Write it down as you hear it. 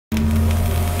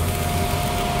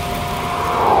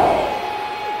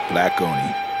Black Oni.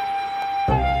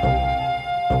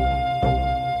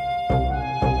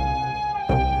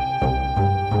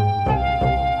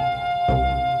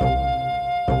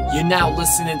 You're now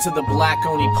listening to the Black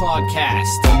Oni podcast.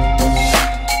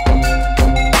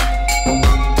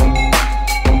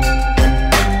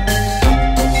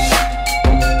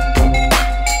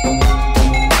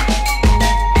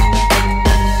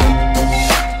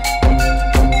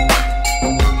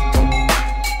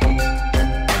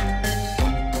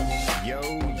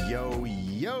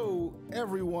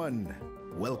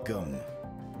 Welcome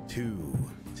to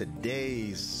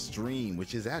today's stream,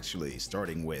 which is actually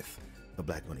starting with the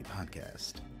Black Oni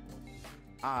podcast.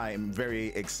 I'm very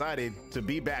excited to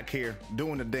be back here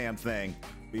doing the damn thing.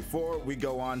 Before we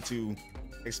go on to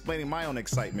explaining my own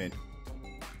excitement,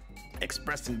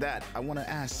 expressing that, I want to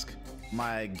ask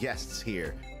my guests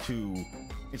here to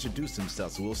introduce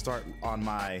themselves. So we'll start on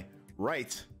my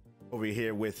right over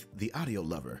here with the audio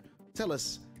lover. Tell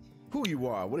us who you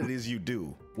are, what it is you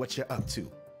do, what you're up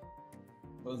to.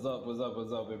 What's up,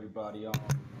 everybody?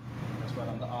 That's right,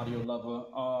 I'm the audio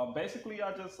lover. Basically,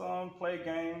 I just play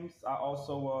games. I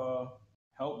also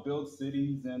help build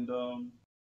cities and a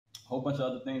whole bunch of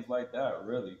other things like that,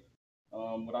 really.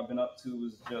 What I've been up to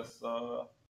is just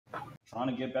trying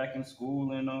to get back in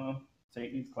school and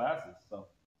take these classes. So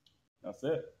that's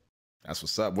it. That's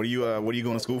what's up. What are you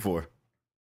going to school for?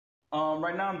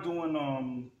 Right now, I'm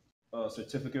doing a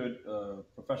certificate,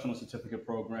 professional certificate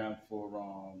program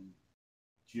for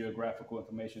geographical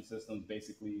information systems,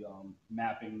 basically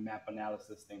mapping, map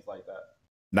analysis, things like that.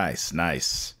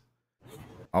 Nice.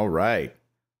 All right.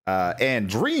 And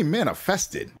Dream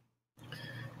Manifested.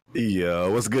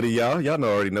 Yo, what's good, y'all? Y'all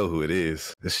already know who it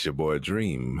is. This is your boy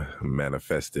Dream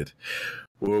Manifested,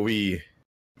 where we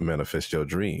manifest your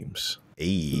dreams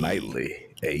nightly.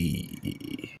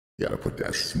 Hey. Gotta put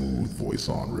that smooth voice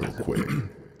on real quick.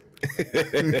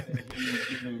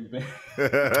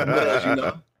 But as you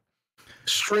know,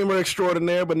 streamer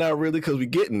extraordinaire, but not really, because we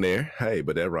getting there. Hey,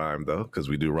 but that rhyme though, because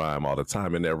we do rhyme all the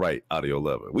time in that right, audio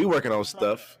lover. We working on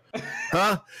stuff.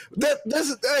 Huh?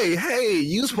 That's hey,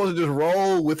 you supposed to just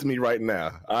roll with me right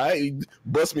now. All right,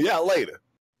 bust me out later.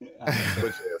 But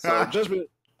yeah, so just been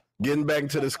getting back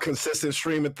into this consistent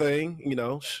streaming thing, you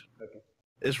know.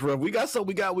 It's rough. We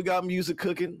got music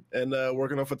cooking and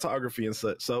working on photography and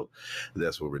such. So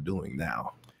that's what we're doing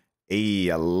now. Hey,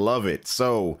 I love it.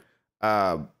 So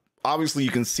obviously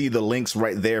you can see the links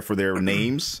right there for their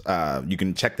names. You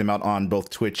can check them out on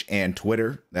both Twitch and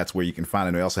Twitter. That's where you can find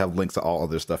them. They also have links to all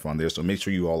other stuff on there. So make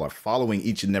sure you all are following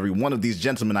each and every one of these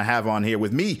gentlemen I have on here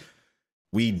with me.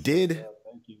 We did,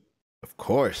 Thank you. of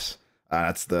course.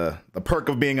 That's the perk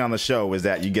of being on the show, is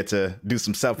that you get to do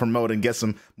some self-promote and get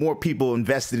some more people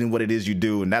invested in what it is you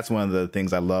do. And that's one of the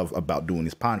things I love about doing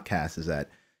these podcasts, is that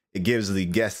it gives the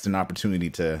guests an opportunity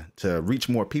to reach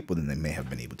more people than they may have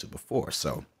been able to before.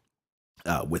 So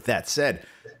with that said,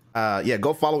 yeah,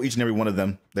 go follow each and every one of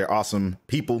them. They're awesome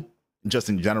people just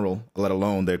in general, let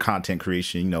alone their content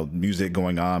creation, you know, music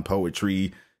going on,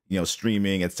 poetry, you know,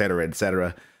 streaming, et cetera, et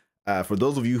cetera. For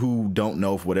those of you who don't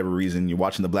know, for whatever reason, you're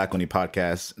watching the Black Oni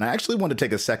podcast, and I actually want to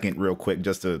take a second real quick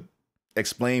just to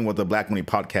explain what the Black Oni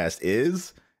podcast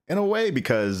is in a way,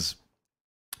 because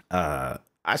I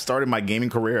started my gaming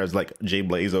career as like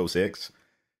JBlaze06.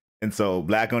 And so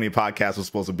Black Oni podcast was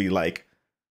supposed to be like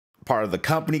part of the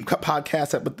company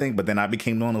podcast type of thing, but then I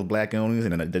became known as Black Onis,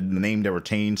 and the name never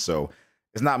changed. So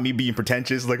it's not me being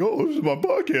pretentious, like, oh, this is my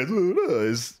podcast.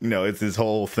 It's, you know, it's this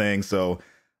whole thing. So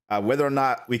whether or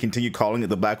not we continue calling it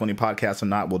the Black Oni podcast or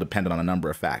not will depend on a number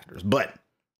of factors. But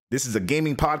this is a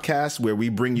gaming podcast where we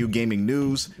bring you gaming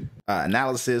news,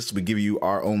 analysis. We give you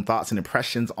our own thoughts and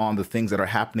impressions on the things that are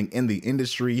happening in the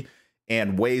industry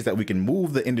and ways that we can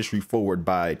move the industry forward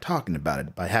by talking about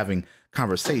it, by having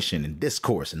conversation and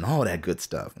discourse and all that good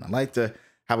stuff. And I like to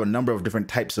have a number of different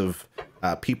types of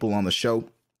people on the show.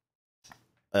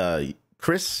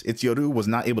 Chris Itioru was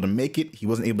not able to make it. He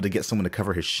wasn't able to get someone to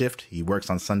cover his shift. He works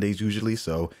on Sundays usually,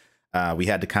 so we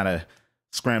had to kind of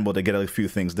scramble to get a few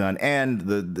things done. And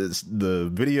the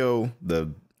video,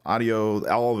 the audio,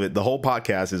 all of it, the whole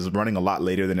podcast is running a lot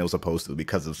later than it was supposed to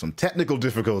because of some technical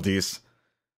difficulties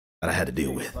that I had to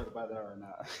deal with. Talk about that right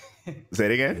now. Say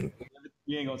it again.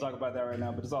 You ain't gonna talk about that right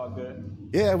now, but it's all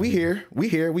good. Yeah, we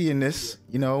in this.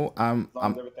 You know, As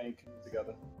long as everything comes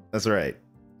together. That's right.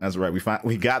 That's right.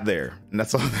 We got there, and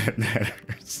that's all that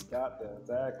matters. Got there,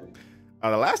 exactly.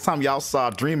 The last time y'all saw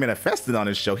Dream Manifested on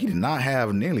his show, he did not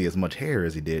have nearly as much hair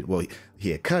as he did. Well, he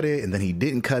had cut it, and then he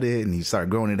didn't cut it, and he started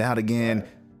growing it out again.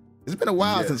 It's been a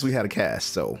while since we had a cast,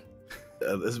 so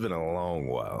it's been a long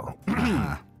while.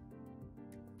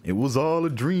 It was all a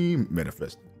dream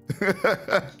manifested.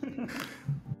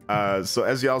 So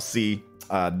as y'all see,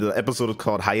 the episode is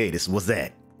called Hiatus. What's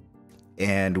that?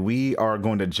 And we are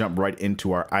going to jump right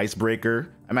into our icebreaker.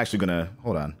 I'm actually gonna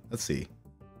hold on. Let's see.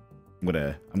 I'm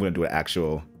gonna do an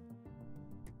actual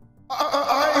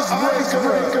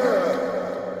icebreaker.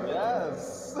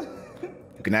 Yes.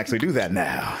 You can actually do that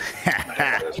now.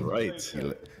 That's right.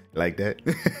 You like that?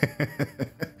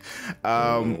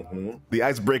 The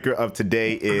icebreaker of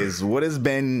today is, what has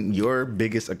been your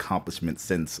biggest accomplishment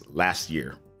since last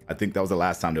year? I think that was the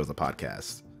last time there was a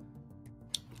podcast.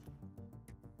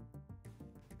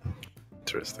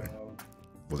 Interesting.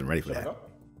 Wasn't ready for Should I that. go?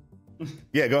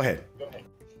 Yeah, go ahead.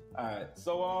 All right.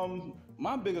 So,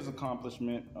 my biggest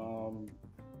accomplishment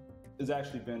has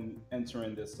actually been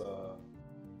entering this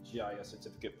GIS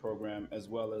certificate program, as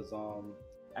well as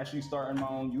actually starting my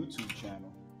own YouTube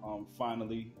channel.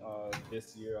 Finally,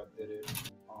 this year I did it.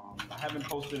 I haven't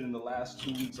posted in the last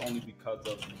 2 weeks only because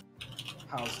of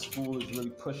how school is really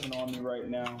pushing on me right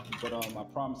now. But I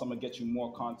promise I'm gonna get you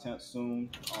more content soon.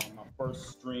 My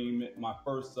first stream, my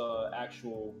first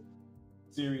actual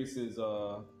series is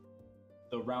the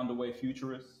Roundaway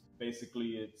Futurist.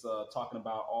 Basically, it's talking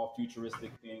about all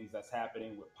futuristic things that's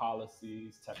happening with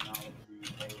policies, technology,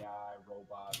 AI,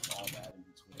 robots, all that in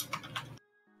between.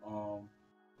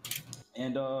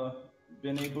 And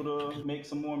been able to make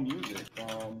some more music.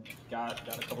 Got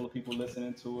a couple of people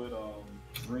listening to it.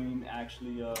 Dream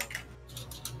actually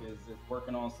is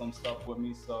working on some stuff with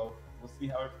me, so we'll see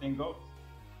how everything goes.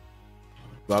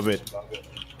 Love it.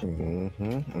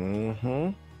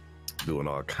 Doing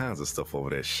all kinds of stuff over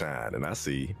there, Shine, and I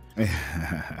see.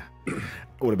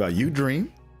 What about you,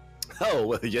 Dream? Oh,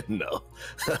 well,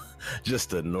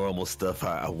 just the normal stuff.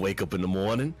 I wake up in the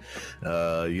morning.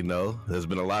 There's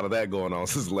been a lot of that going on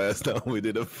since the last time we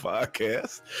did a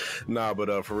podcast.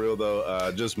 But for real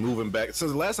though, just moving back.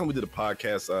 Since the last time we did a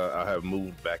podcast, I have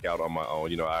moved back out on my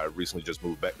own. I recently just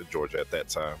moved back to Georgia at that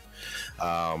time.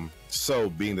 So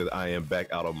being that I am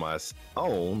back out on my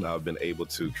own, I've been able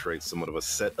to create somewhat of a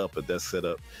desk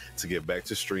setup to get back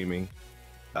to streaming.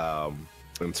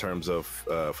 In terms of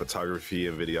photography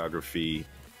and videography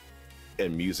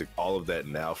and music, all of that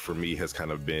now for me has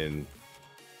kind of been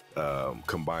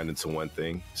combined into one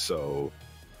thing. So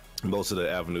most of the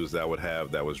avenues that I would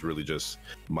have that was really just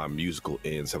my musical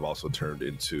ends have also turned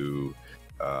into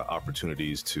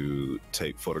opportunities to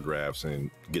take photographs and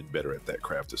get better at that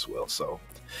craft as well. So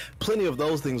plenty of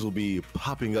those things will be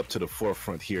popping up to the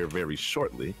forefront here very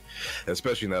shortly,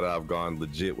 especially now that I've gone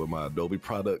legit with my Adobe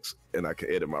products and I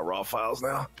can edit my raw files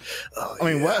now.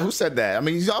 I mean, what? Who said that? I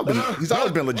mean, he's always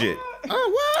been legit. Oh,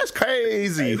 what? That's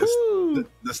crazy. Hey,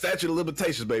 the statute of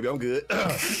limitations, baby. I'm good.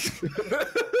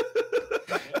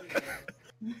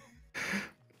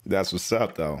 That's what's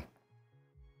up, though.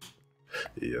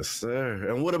 Yes, sir.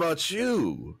 And what about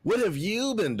you? What have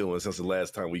you been doing since the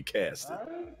last time we casted?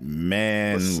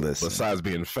 Man, listen. Besides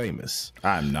being famous.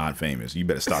 I'm not famous. You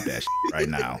better stop that right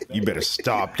now. You better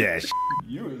stop that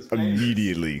You is famous.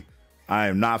 immediately. I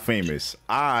am not famous.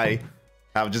 I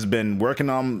have just been working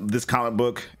on this comic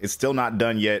book. It's still not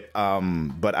done yet,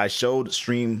 but I showed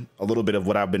stream a little bit of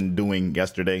what I've been doing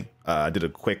yesterday. I did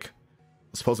it's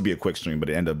supposed to be a quick stream, but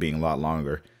it ended up being a lot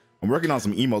longer. I'm working on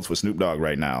some emotes for Snoop Dogg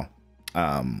right now.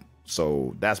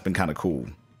 So that's been kind of cool.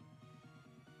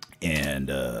 And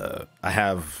I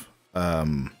have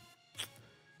a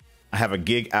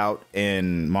gig out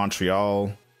in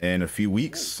Montreal in a few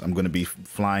weeks. I'm going to be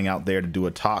flying out there to do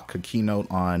a keynote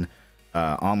on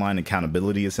online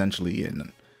accountability, essentially,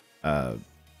 and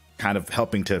kind of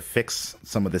helping to fix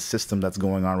some of the system that's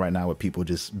going on right now with people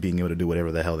just being able to do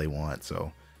whatever the hell they want.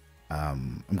 So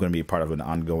I'm going to be a part of an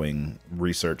ongoing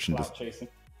research and Clout chasing.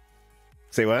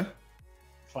 Say what?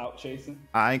 Clout chasing.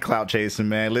 I ain't clout chasing,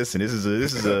 man. Listen, this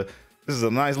is a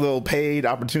nice little paid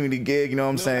opportunity gig. You know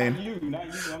what I'm saying? Not you.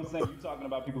 I'm saying you're talking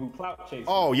about people who clout chase.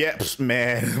 Oh yeah,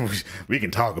 man. We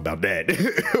can talk about that.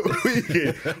 we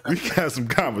can have some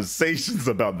conversations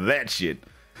about that shit.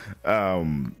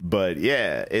 But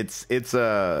yeah, it's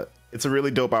a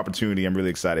really dope opportunity. I'm really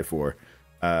excited for.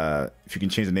 If you can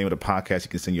change the name of the podcast, you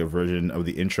can send your version of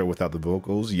the intro without the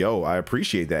vocals. Yo, I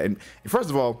appreciate that. And first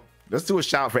of all, let's do a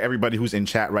shout for everybody who's in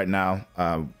chat right now.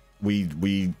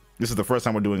 This is the first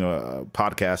time we're doing a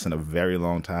podcast in a very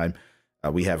long time.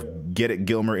 We have Get It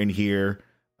Gilmer in here,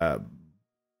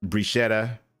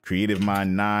 Brichetta, Creative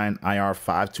Mind 9, IR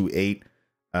 528,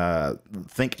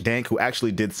 Think Dank, who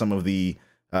actually did some of the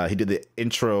he did the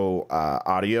intro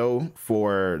audio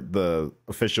for the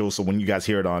official. So when you guys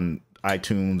hear it on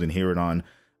iTunes and hear it on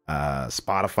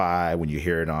Spotify, when you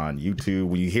hear it on YouTube,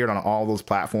 when you hear it on all those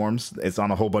platforms, it's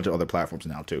on a whole bunch of other platforms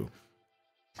now too.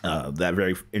 That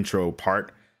very intro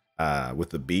part with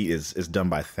the beat is done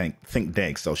by Think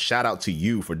Dank. So shout out to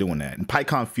you for doing that. And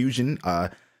PyCon Fusion,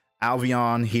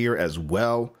 Alvion here as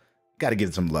well. Got to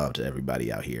give some love to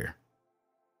everybody out here.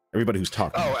 Everybody who's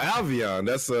talking. Oh, Alvion,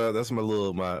 that's my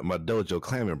little my dojo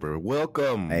clan member.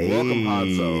 Welcome, Hey, welcome,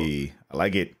 Hanzo. I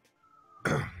like it.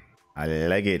 I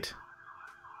like it.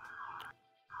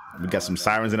 We got some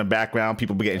sirens in the background.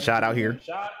 People be getting shot out here.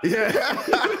 Yeah.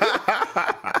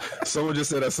 Someone just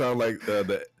said I sound like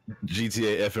the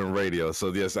GTA FM radio.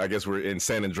 So yes, I guess we're in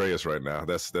San Andreas right now.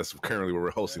 That's currently where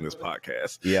we're hosting this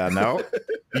podcast. Yeah, no.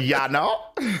 Yeah, no.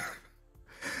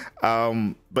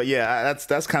 But yeah,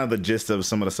 that's kind of the gist of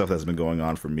some of the stuff that's been going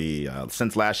on for me.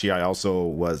 Since last year, I also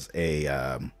was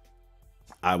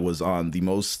I was on the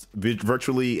most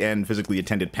virtually and physically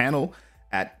attended panel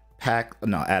at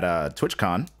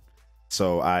TwitchCon.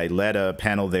 So I led a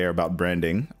panel there about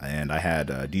branding, and I had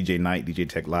DJ Knight, DJ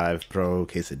Tech Live Pro,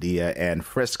 Quesadilla, and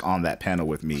Frisk on that panel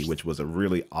with me, which was a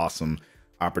really awesome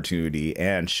opportunity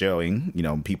and showing,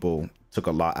 people took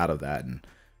a lot out of that and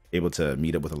able to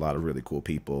meet up with a lot of really cool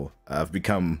people. I've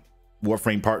become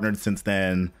Warframe partnered since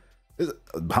then.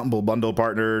 Humble Bundle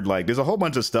partnered. Like, there's a whole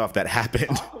bunch of stuff that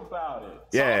happened. Talk about it.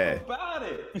 Yeah. Talk about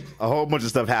it. A whole bunch of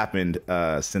stuff happened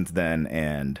since then,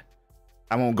 and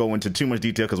I won't go into too much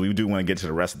detail because we do want to get to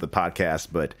the rest of the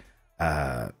podcast. But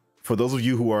for those of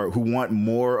you who want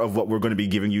more of what we're going to be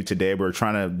giving you today, we're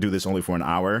trying to do this only for an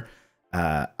hour.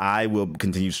 I will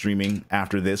continue streaming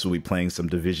after this. We'll be playing some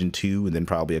Division 2 and then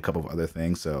probably a couple of other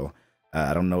things. So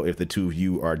I don't know if the two of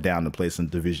you are down to play some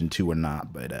Division 2 or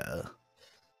not, but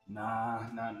Nah.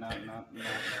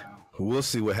 We'll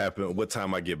see what happens. What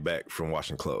time I get back from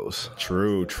washing clothes.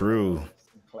 True.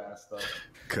 Class stuff.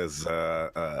 Because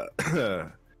IR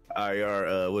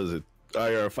what is it?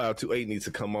 IR 528 needs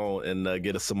to come on and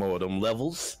get us some more of them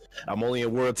levels. I'm only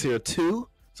in World Tier 2.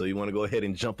 So you want to go ahead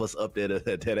and jump us up there to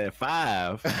that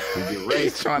 5? We get raid.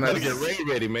 He's trying to get raid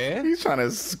ready, man. He's trying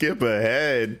to skip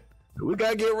ahead. We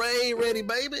gotta get raid ready,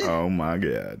 baby. Oh my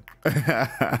god.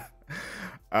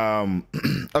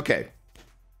 Okay.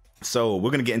 So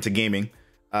we're gonna get into gaming.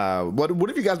 What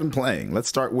have you guys been playing? Let's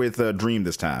start with Dream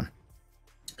this time.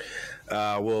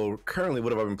 Well, currently,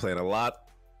 what have I been playing? A lot.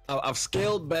 I've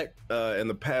scaled back in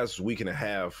the past week and a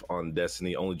half on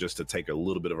Destiny, only just to take a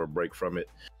little bit of a break from it.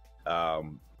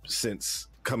 Since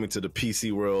coming to the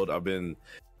PC world, I've been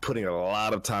putting a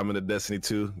lot of time into Destiny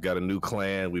 2. Got a new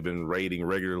clan. We've been raiding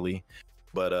regularly,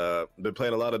 but been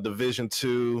playing a lot of Division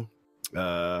 2.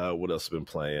 What else have I been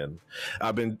playing?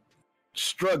 I've been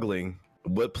struggling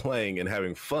but playing and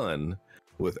having fun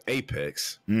with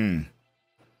Apex.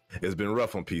 It's been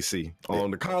rough on PC.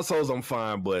 On the consoles, I'm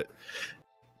fine, but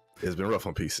it's been rough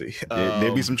on PC.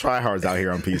 There be some tryhards out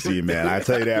here on PC, man. I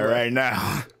tell you that right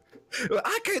now.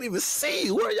 I can't even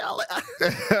see where y'all at.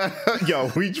 Yo,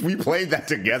 we played that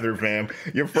together, fam.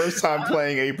 Your first time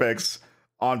playing Apex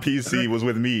on PC was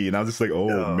with me, and I was just like,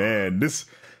 oh man, this.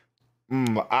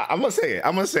 I'm gonna say it.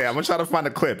 I'm gonna try to find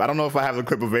a clip. I don't know if I have the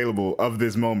clip available of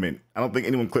this moment. I don't think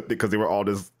anyone clipped it because they were all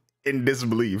just in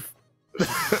disbelief.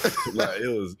 Like,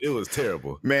 it was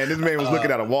terrible. Man, this man was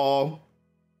looking at a wall,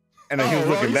 and then he was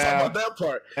looking down. That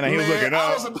part. And then he was looking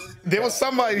up. There was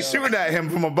somebody shooting at him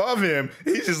from above him.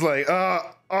 He's just like,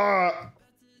 the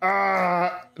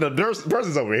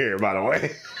person's over here, by the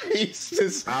way. He's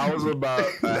just. I was about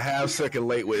a half second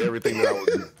late with everything that I was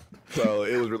doing. So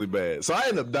it was really bad. So I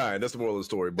ended up dying. That's the moral of the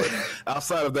story. But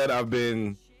outside of that, I've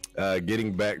been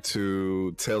getting back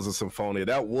to Tales of Symphonia.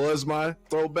 That was my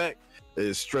throwback.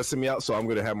 It's stressing me out, so I'm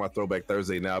going to have my throwback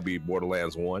Thursday now be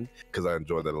Borderlands 1 because I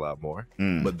enjoy that a lot more.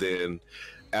 But then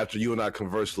after you and I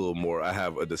converse a little more, I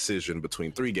have a decision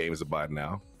between 3 games to buy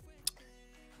now.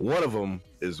 One of them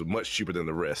is much cheaper than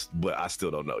the rest, but I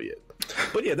still don't know yet.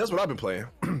 But yeah, that's what I've been playing.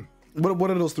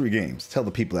 What are those 3 games? Tell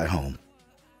the people at home.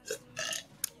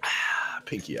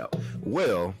 Pinky out.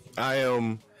 Well, I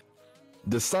am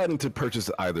deciding to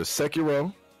purchase either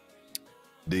Sekiro,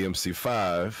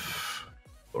 DMC5,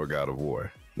 or God of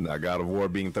War. Now, God of War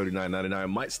being $39.99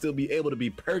 might still be able to be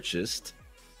purchased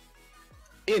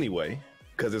anyway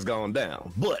because it's gone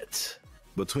down. But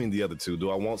between the other two, do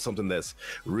I want something that's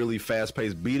really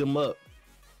fast-paced, beat 'em up,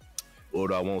 or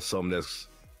do I want something that's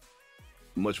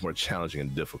much more challenging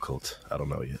and difficult? I don't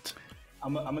know yet.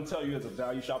 I'm gonna tell you as a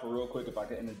value shopper real quick, if I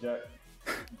can interject.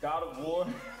 God of War,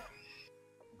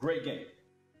 great game.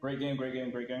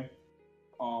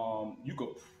 You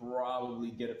could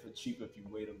probably get it for cheap if you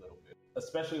wait a little bit,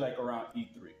 especially like around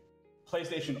E3.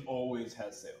 PlayStation always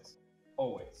has sales,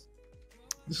 always.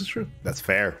 This is true. That's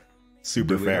fair.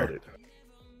 Super Duly fair. noted.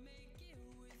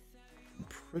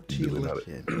 Pretty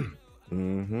legit.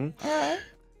 Mm-hmm.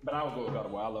 But I would go with God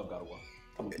of War. I love God of War.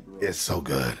 It's so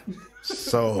good.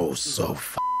 So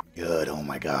good. Oh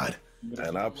my God.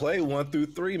 And I played 1 through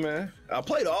 3, man. I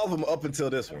played all of them up until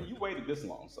this one. You waited this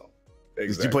long, so.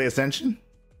 Exactly. Did you play Ascension?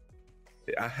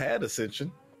 I had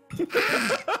Ascension.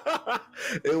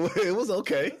 it was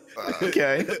okay.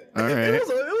 Okay. All right. It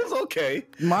was okay.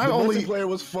 The multiplayer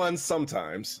was fun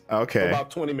sometimes. Okay. For about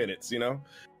 20 minutes, you know?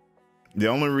 The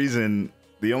only reason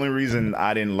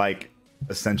I didn't like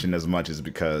Ascension as much is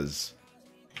because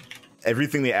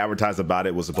everything they advertised about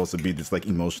it was supposed to be this like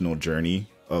emotional journey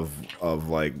of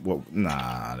like, well,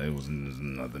 nah, there's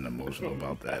nothing emotional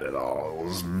about that at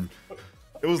all.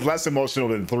 It was less emotional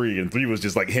than 3, and 3 was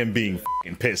just like him being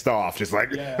fucking pissed off, just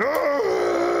like,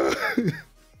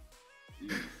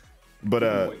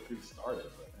 but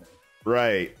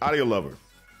right, Audio Lover,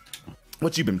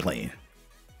 what you been playing?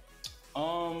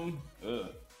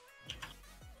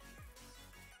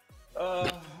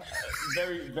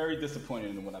 Very, very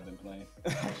disappointed in what I've been playing.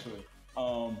 Actually,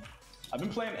 I've been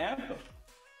playing Anthem.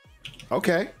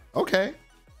 Okay.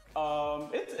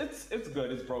 It's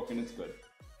good. It's broken. It's good.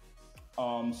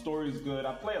 Story is good.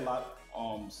 I play a lot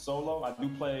solo. I do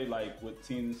play like with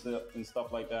teams and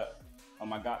stuff like that.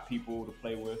 I got people to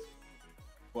play with,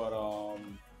 but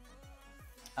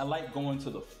I like going to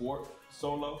the fort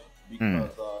solo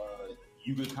because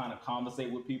you could kind of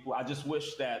conversate with people. I just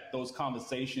wish that those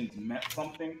conversations meant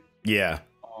something. Yeah.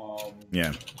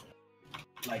 Yeah.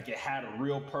 Like it had a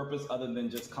real purpose other than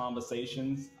just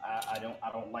conversations. I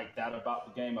don't like that about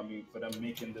the game. I mean, for them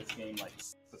making this game like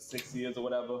for 6 years or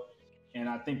whatever, and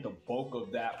I think the bulk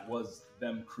of that was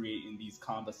them creating these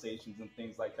conversations and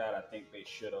things like that. I think they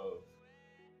should have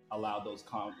allowed those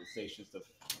conversations to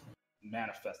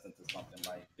manifest into something.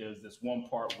 Like there's this one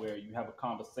part where you have a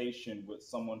conversation with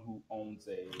someone who owns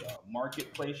a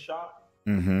marketplace shop,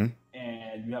 and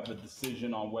you have a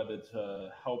decision on whether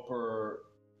to help her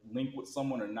link with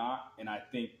someone or not. And I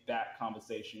think that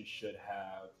conversation should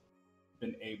have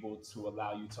been able to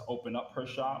allow you to open up her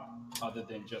shop other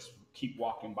than just keep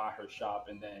walking by her shop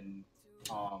and then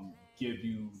give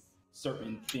you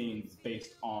certain things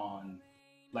based on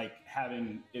like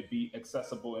having it be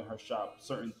accessible in her shop,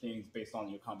 certain things based on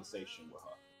your conversation with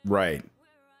her. Right.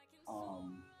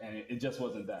 And it just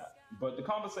wasn't that. But the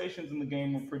conversations in the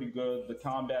game were pretty good. The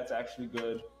combat's actually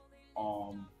good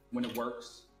when it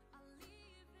works.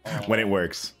 When it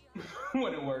works.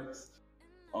 When it works.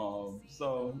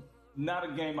 So not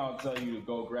a game I'll tell you to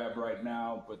go grab right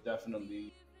now, but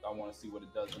definitely I want to see what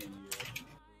it does in a year.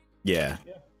 Yeah.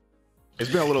 It's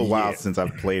been a little while since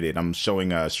I've played it. I'm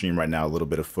showing a stream right now a little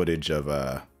bit of footage of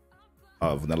the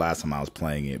last time I was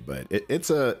playing it, but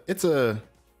it's a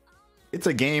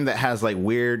game that has like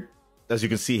weird, as you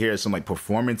can see here, some like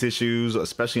performance issues,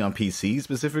 especially on PC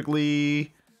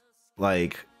specifically.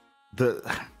 Like there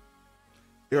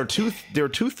are two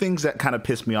things that kind of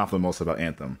piss me off the most about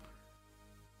Anthem.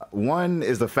 One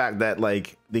is the fact that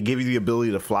like they give you the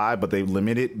ability to fly, but they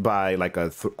limit it by like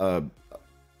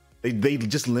they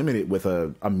just limit it with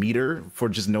a meter for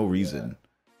just no reason.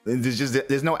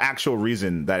 There's no actual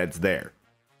reason that it's there,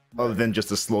 other than just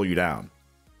to slow you down.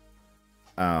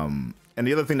 And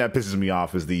the other thing that pisses me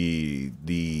off is the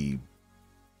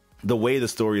way the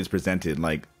story is presented,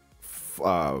 like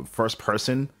first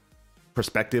person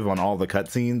perspective on all the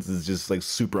cutscenes is just like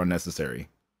super unnecessary.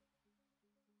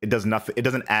 It does nothing. It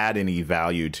doesn't add any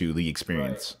value to the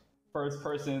experience. Right. First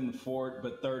person forward,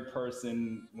 but third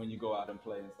person when you go out and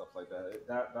play and stuff like that.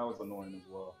 That was annoying as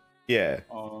well. Yeah.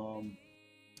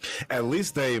 At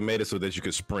least they made it so that you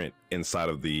could sprint inside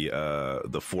of the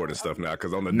fort and stuff now.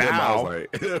 Because on the demo, I was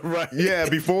like, right? Yeah.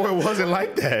 Before it wasn't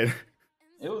like that.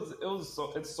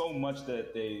 It's so much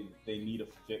that they need a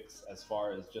fix as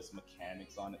far as just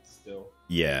mechanics on it still.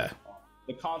 Yeah.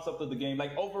 The concept of the game,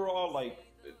 like overall, like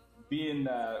being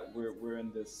that we're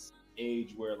in this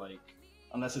age where like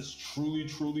unless it's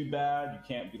truly bad, you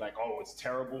can't be like, oh, it's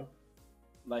terrible.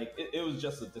 Like it was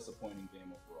just a disappointing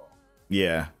game overall.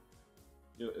 Yeah.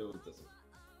 It was disappointing.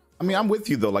 I mean, I'm with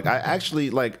you though. Like I actually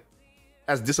like,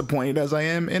 as disappointed as I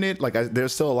am in it, like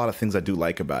there's still a lot of things I do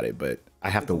like about it, but I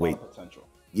have to wait.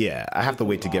 Yeah, I have to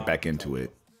wait to get back into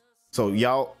it. So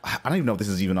y'all, I don't even know if this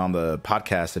is even on the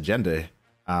podcast agenda.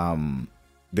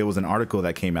 There was an article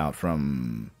that came out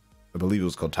from, I believe it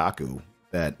was Kotaku,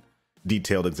 that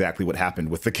detailed exactly what happened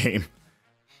with the game,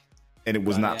 and it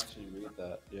was not. Actually read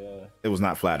that. Yeah. It was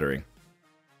not flattering.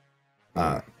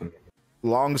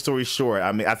 Long story short,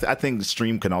 I mean, I think the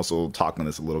stream can also talk on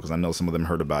this a little because I know some of them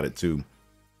heard about it too.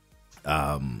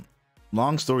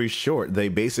 Long story short, they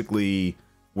basically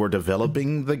were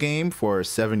developing the game for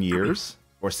 7 years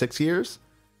or 6 years,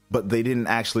 but they didn't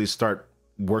actually start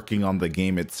working on the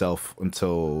game itself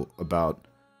until about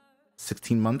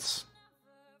 16 months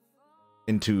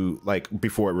into like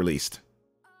before it released.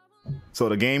 So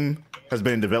the game has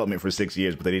been in development for 6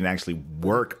 years, but they didn't actually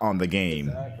work on the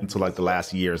game until like the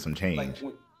last year or some change. Like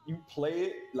when you play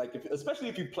it, like especially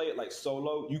if you play it like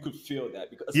solo, you could feel that,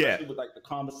 because especially with like the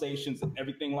conversations and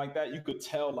everything like that, you could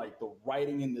tell like the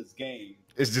writing in this game.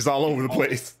 It's just all over the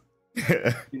place.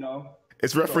 You know,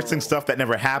 it's referencing stuff that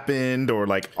never happened or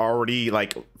like already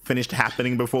like finished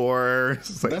happening before.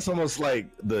 Like, that's almost like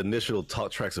the initial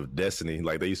talk tracks of Destiny.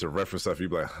 Like they used to reference stuff.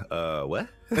 You'd be like, what?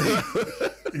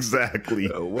 Exactly.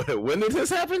 When did this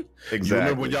happen? Exactly. You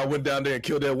remember when y'all went down there and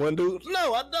killed that one dude?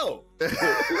 No, I don't.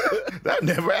 That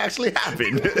never actually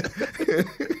happened.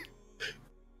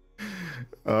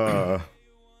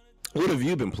 What have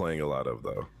you been playing a lot of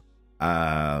though?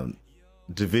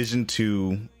 Division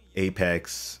 2,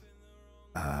 Apex,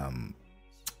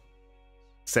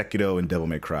 Sekiro, and Devil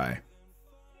May Cry.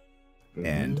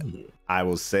 And I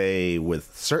will say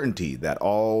with certainty that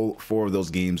all 4 of those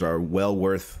games are well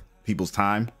worth people's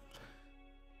time.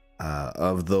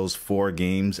 Of those 4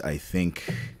 games, I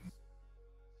think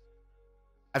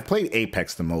I've played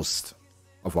Apex the most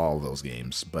of all of those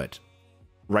games, but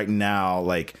right now,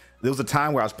 like, there was a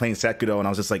time where I was playing Sekiro and I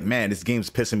was just like, man, this game's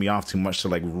pissing me off too much to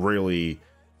like really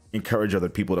encourage other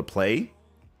people to play.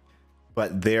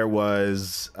 But there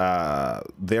was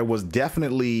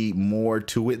definitely more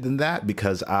to it than that,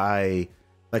 because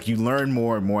you learn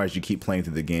more and more as you keep playing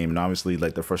through the game. And obviously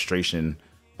like the frustration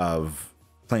of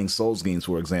playing Souls games,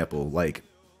 for example, like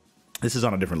this is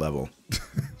on a different level.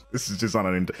 This is just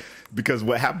on because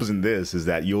what happens in this is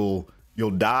that you'll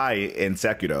die in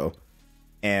Sekiro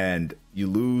and you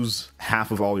lose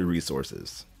half of all your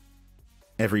resources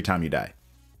every time you die.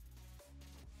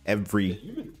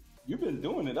 You've been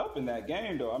doing it up in that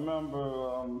game, though. I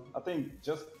remember, I think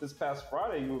just this past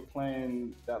Friday, you were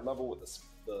playing that level with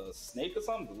the snake or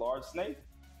something, the large snake.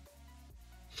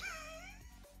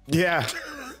 Yeah.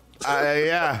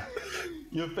 Yeah.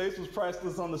 Your face was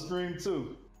priceless on the stream,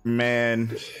 too.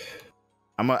 Man.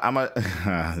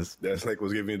 That snake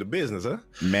was giving you the business, huh?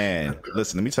 Man,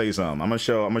 listen, let me tell you something. I'm gonna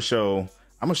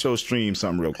show stream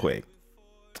something real quick.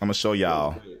 I'm gonna show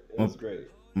y'all. It was great.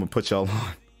 I'm gonna put y'all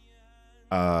on.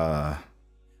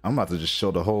 I'm about to just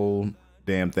show the whole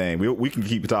damn thing. We can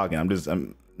keep talking.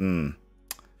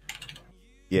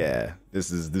 Yeah,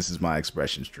 this is my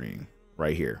expression stream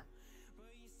right here.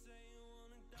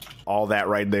 All that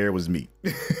right there was me.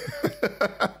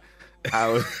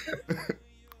 I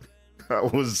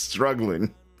was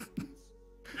struggling.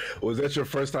 Was that your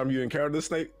first time you encountered the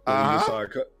snake? You just saw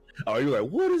it cut? Oh, you were like,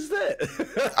 what is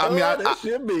that? I mean, that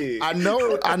should be. I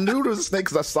knew there was a snake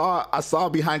because I saw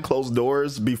behind closed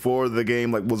doors before the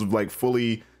game was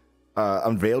fully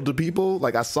unveiled to people.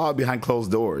 Like I saw it behind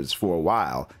closed doors for a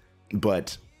while,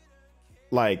 but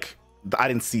like I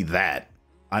didn't see that.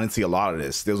 I didn't see a lot of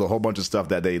this. There was a whole bunch of stuff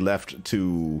that they left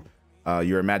to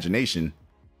your imagination,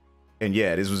 and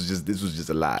yeah, this was just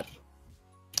a lot.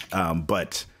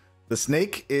 But the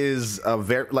snake is a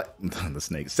very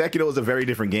Sekiro is a very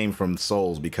different game from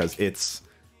Souls because it's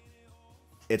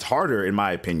harder in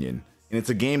my opinion, and it's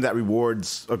a game that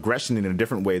rewards aggression in a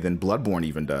different way than Bloodborne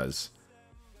even does.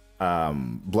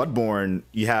 Bloodborne,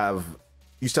 you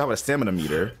still have a stamina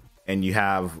meter, and you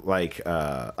have like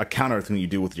a counter thing you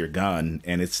do with your gun,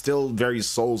 and it's still very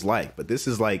Souls-like. But this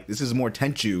is more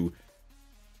Tenchu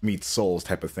meets Souls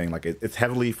type of thing. Like it's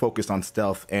heavily focused on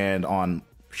stealth and on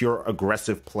pure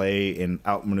aggressive play and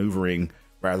outmaneuvering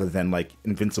rather than like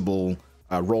invincible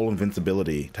roll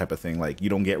invincibility type of thing. Like you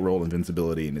don't get roll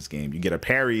invincibility in this game. You get a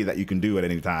parry that you can do at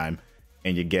any time,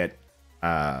 and you get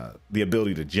the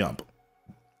ability to jump.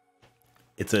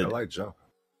 I like jump.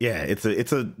 Yeah, it's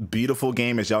a beautiful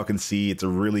game, as y'all can see. It's a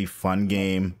really fun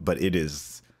game, but it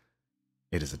is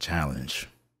a challenge.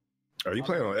 Are you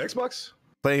playing on Xbox?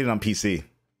 Playing it on PC.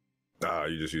 You're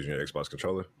just using your Xbox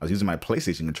controller? I was using my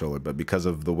PlayStation controller, but because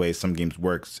of the way some games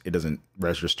works, it doesn't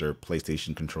register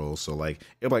PlayStation controls. So like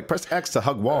it'll like press X to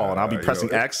hug wall, and I'll be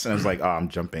pressing X, and I was like, oh, I'm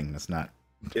jumping. That's not.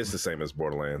 It's the same as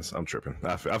Borderlands. I'm tripping.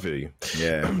 I feel you.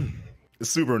 Yeah, it's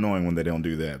super annoying when they don't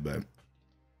do that, but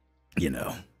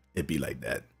it'd be like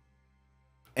that.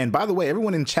 And by the way,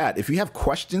 everyone in chat, if you have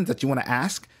questions that you want to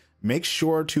ask, make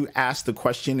sure to ask the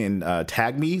question and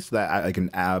tag me so that I can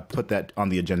put that on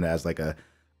the agenda as like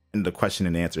in the question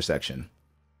and answer section.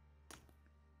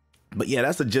 But yeah,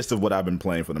 that's the gist of what I've been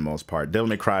playing for the most part. Devil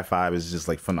May Cry 5 is just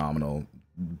like phenomenal.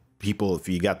 People, if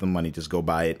you got the money, just go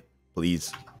buy it,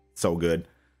 please. So good.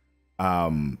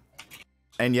 And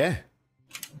yeah,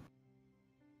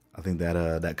 I think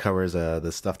that that covers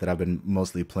the stuff that I've been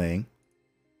mostly playing.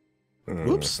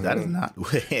 Whoops, that is not.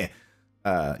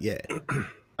 Yeah.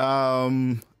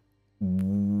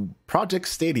 Project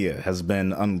Stadia has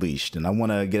been unleashed, and I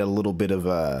want to get a little bit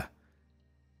of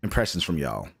impressions from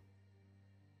y'all.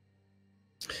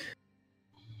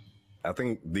 I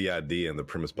think the idea and the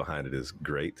premise behind it is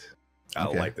great. I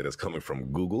like that it's coming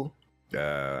from Google.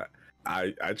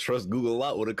 I trust Google a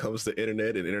lot when it comes to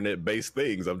internet and internet-based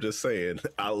things. I'm just saying,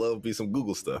 I love me some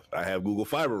Google stuff. I have Google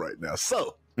Fiber right now.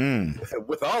 So,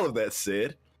 with all of that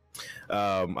said,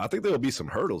 I think there will be some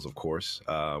hurdles, of course,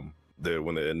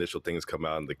 when the initial things come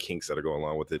out and the kinks that are going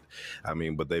along with it. I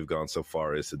mean, but they've gone so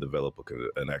far as to develop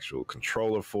an actual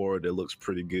controller for it. It looks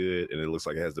pretty good, and it looks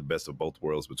like it has the best of both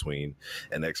worlds between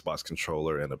an Xbox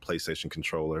controller and a PlayStation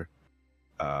controller.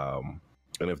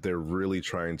 And if they're really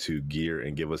trying to gear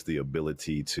and give us the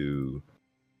ability to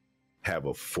have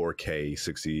a 4K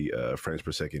 60 frames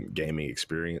per second gaming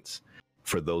experience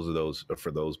for those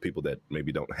people that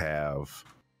maybe don't have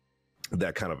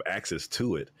that kind of access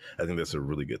to it, I think that's a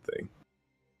really good thing.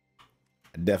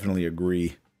 I definitely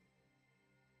agree.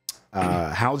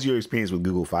 How's your experience with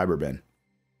Google Fiber been?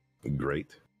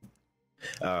 Great.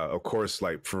 Of course,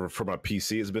 like for my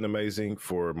PC, it's been amazing.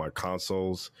 For my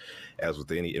consoles, as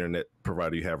with any internet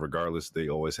provider you have, regardless, they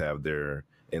always have their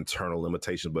internal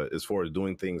limitations. But as far as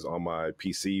doing things on my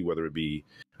PC, whether it be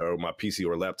my PC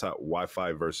or laptop,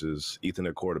 Wi-Fi versus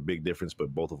Ethernet cord, a big difference,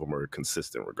 but both of them are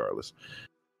consistent regardless.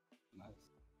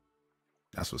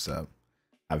 That's what's up.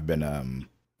 I've been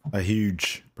a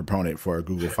huge proponent for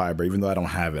Google Fiber, even though I don't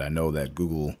have it. I know that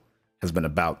Google has been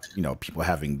about, people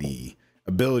having the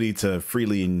ability to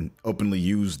freely and openly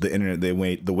use the internet the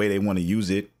way they want to use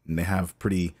it, and they have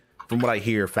pretty, from what I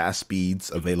hear, fast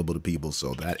speeds available to people.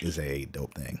 So that is a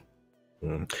dope thing.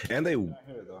 And they.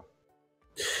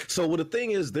 So what the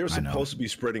thing is, they're supposed to be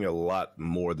spreading a lot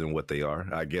more than what they are.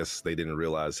 I guess they didn't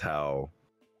realize how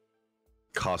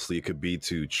costly it could be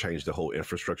to change the whole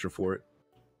infrastructure for it.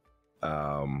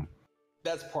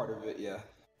 That's part of it, yeah.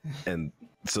 And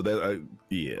so that,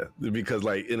 because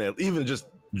like even just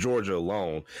Georgia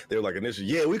alone, they were like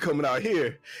initially, we coming out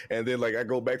here, and then like I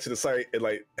go back to the site and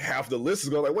like half the list is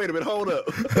going like, wait a minute, hold up.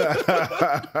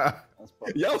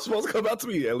 Y'all supposed to come out to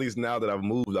me. At least now that I've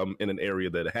moved, I'm in an area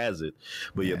that has it.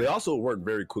 But they also work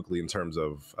very quickly in terms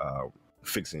of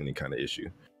fixing any kind of issue.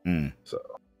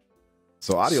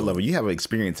 So audio level, you have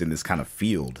experience in this kind of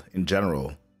field in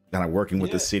general, kind of working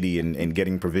with the city and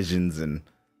getting provisions and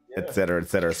et cetera, et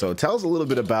cetera. So tell us a little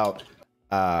bit about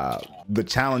the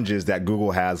challenges that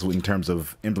Google has in terms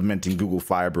of implementing Google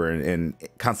Fiber and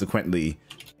consequently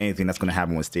anything that's going to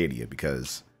happen with Stadia,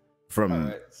 because go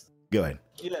ahead.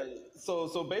 Yeah.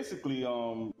 So basically,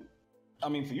 I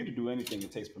mean, for you to do anything,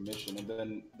 it takes permission, and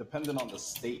then depending on the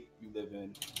state you live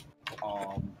in,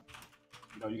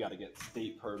 you got to get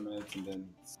state permits, and then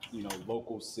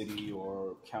local city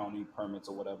or county permits,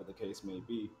 or whatever the case may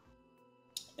be.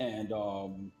 And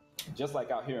just like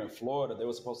out here in Florida, they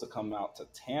were supposed to come out to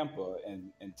Tampa,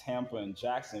 and Tampa and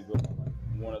Jacksonville are like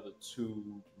one of the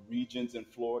two regions in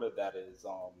Florida that is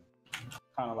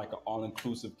kind of like an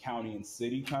all-inclusive county and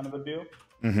city kind of a deal.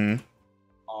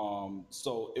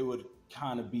 So it would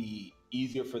kind of be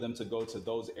easier for them to go to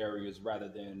those areas rather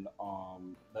than,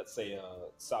 let's say,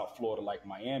 South Florida like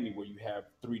Miami, where you have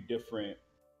 3 different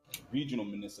regional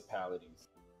municipalities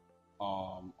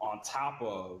on top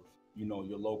of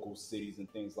your local cities and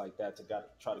things like that to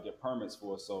try to get permits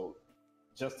for. So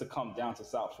just to come down to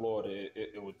South Florida,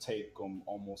 it would take them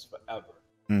almost forever.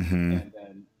 And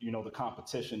then the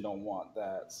competition don't want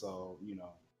that. So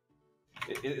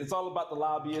it's all about the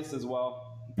lobbyists as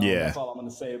well. That's all I'm going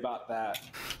to say about that.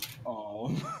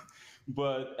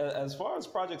 But as far as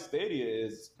Project Stadia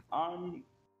is, I'm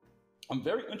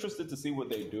very interested to see what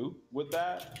they do with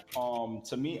that.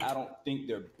 To me, I don't think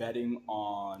they're betting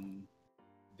on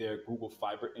their Google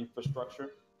Fiber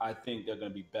infrastructure. I think they're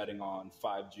going to be betting on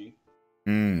 5G.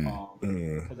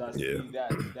 Because I see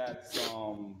that's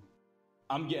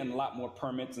I'm getting a lot more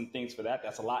permits and things for that.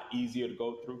 That's a lot easier to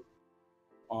go through.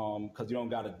 Because you don't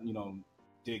got to,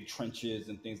 dig trenches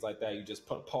and things like that. You just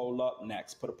put a pole up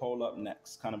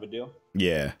next, kind of a deal.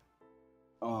 Yeah.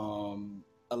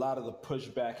 A lot of the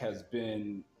pushback has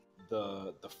been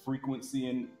the frequency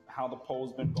and how the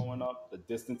pole's been going up, the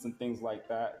distance and things like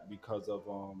that, because of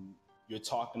you're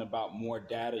talking about more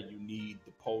data. You need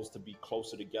the poles to be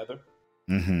closer together.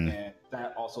 And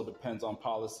that also depends on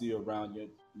policy around your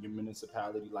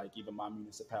municipality. Like even my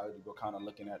municipality, we're kind of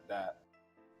looking at that.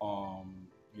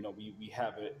 We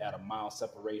have it at a mile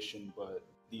separation, but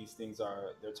these things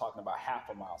they're talking about half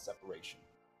a mile separation.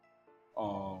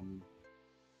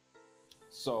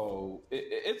 So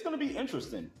it's going to be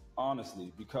interesting.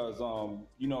 honestly, because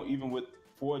you know, even with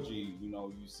 4G, you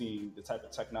know, you've seen the type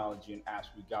of technology and apps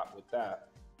we got with that.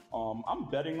 I'm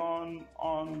betting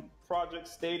on Project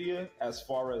Stadia as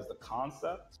far as the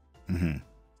concept.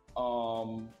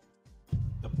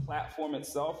 The platform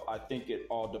itself, I think it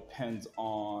all depends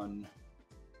on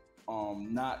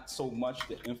not so much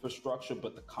the infrastructure,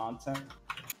 but the content.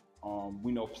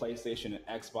 We know PlayStation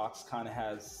and Xbox kind of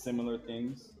has similar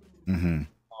things, and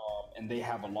they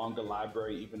have a longer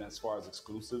library, even as far as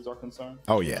exclusives are concerned.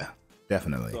 Oh yeah,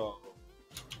 definitely. So,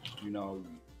 you know,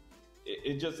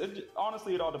 it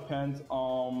honestly, it all depends.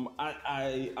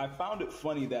 I found it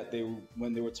funny that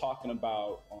when they were talking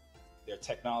about their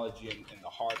technology and the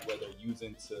hardware they're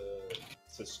using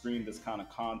to stream this kind of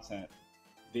content,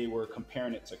 they were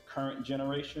comparing it to current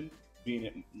generation, being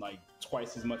it like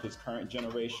twice as much as current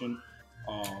generation.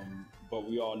 But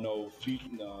we all know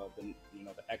the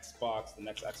Xbox, the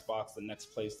next Xbox, the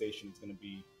next PlayStation is going to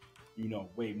be, you know,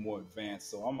 way more advanced.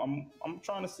 So I'm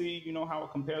trying to see, you know, how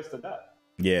it compares to that.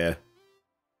 Yeah,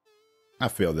 I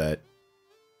feel that.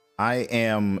 I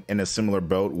am in a similar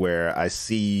boat where I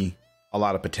see a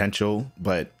lot of potential,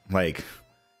 but like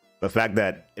the fact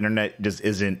that internet just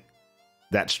isn't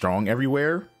that strong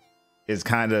everywhere is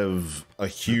kind of a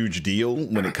huge deal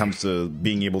when it comes to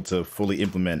being able to fully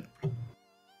implement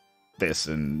this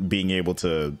and being able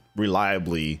to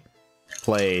reliably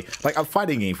play like a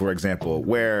fighting game, for example,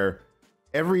 where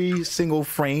every single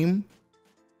frame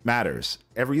matters.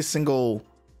 Every single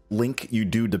link you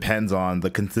do depends on the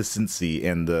consistency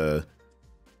and the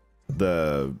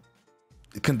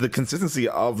consistency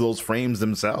of those frames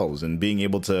themselves, and being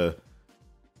able to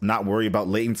not worry about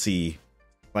latency.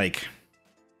 Like,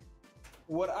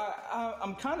 what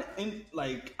I'm kind of in,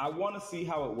 like, I want to see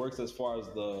how it works as far as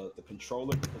the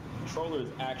controller. The controller is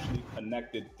actually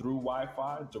connected through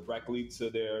Wi-Fi directly to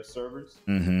their servers.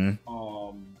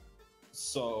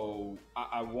 So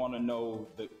I want to know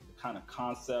the kind of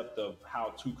concept of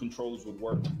how two controllers would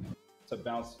work to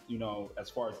bounce, you know, as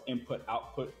far as input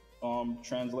output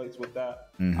translates with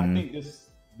that. I think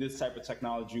this type of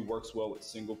technology works well with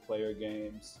single player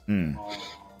games.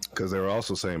 Because they were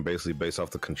also saying basically based off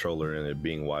the controller and it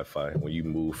being Wi-Fi, when you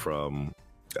move from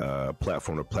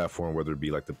platform to platform, whether it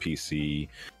be like the PC,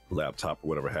 laptop, or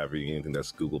whatever have you, anything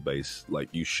that's Google based, like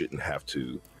you shouldn't have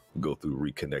to go through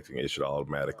reconnecting. It should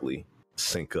automatically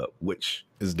sync up, which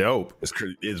is dope.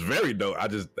 It's very dope.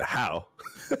 How?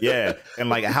 Yeah, and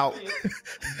like how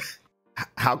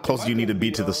close do you need to be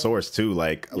to the source too?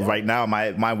 Like right now,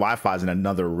 my Wi-Fi is in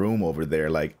another room over there.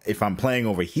 Like if I'm playing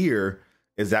over here,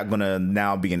 is that gonna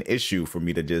now be an issue for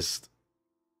me to just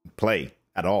play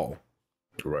at all?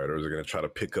 Right, or is it gonna try to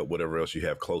pick up whatever else you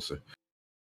have closer?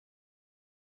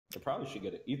 They probably should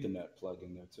get an Ethernet plug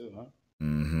in there too, huh?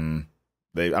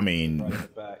 I mean, right in the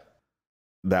back.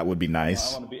 That would be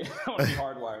nice. I want to be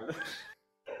hardwired.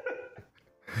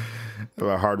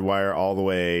 Hardwire all the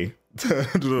way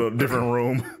to a different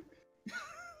room.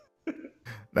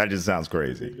 That just sounds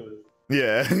crazy. Ridiculous.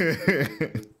 Yeah.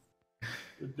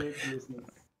 Ridiculousness.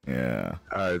 Yeah.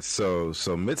 All right. So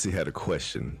Mitzi had a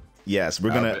question. Yes, we're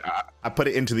gonna. I put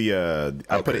it into the.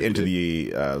 I put it into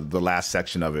the last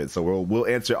section of it. So we'll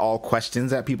answer all questions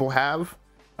that people have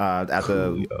at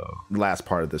the last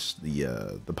part of this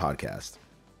the podcast.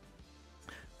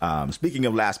 Speaking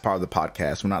of last part of the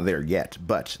podcast, we're not there yet,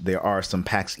 but there are some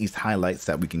PAX East highlights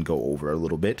that we can go over a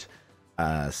little bit,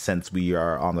 since we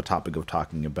are on the topic of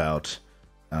talking about.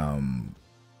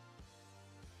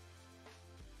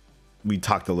 We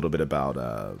talked a little bit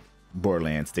about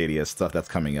Borderlands Stadia stuff that's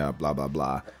coming up, blah blah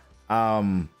blah.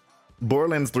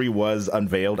 Borderlands 3 was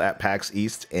unveiled at PAX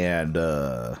East, and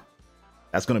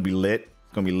that's gonna be lit.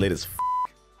 It's gonna be lit as.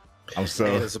 I'm so.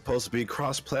 And it's supposed to be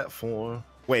cross-platform.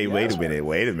 Wait a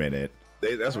minute.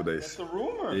 That's what they. That's a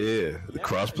rumor. Yeah, the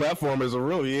cross-platform is a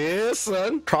rumor. Yeah,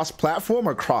 son. Cross-platform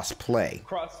or cross-play?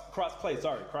 Cross-play.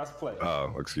 Sorry, cross-play.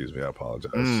 Oh, excuse me. I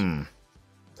apologize.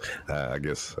 I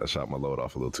guess I shot my load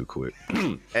off a little too quick.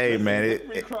 Hey, man,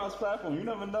 it cross-platform. You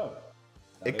never know.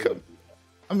 It could.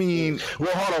 I mean,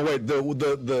 well, hold on, wait.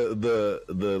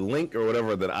 The link or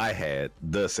whatever that I had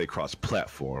does say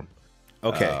cross-platform.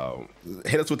 Okay,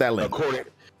 hit us with that link.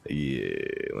 Yeah,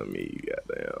 let me get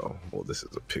down. Well, this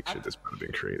is a picture that's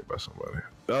been created by somebody.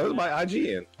 Oh, it's by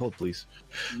IGN. Hold, please.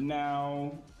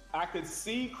 Now, I could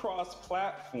see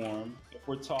cross-platform if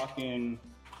we're talking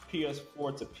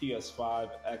PS4 to PS5,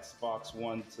 Xbox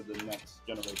One to the next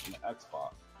generation of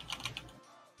Xbox.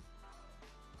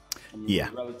 I mean, yeah,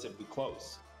 relatively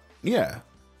close. Yeah,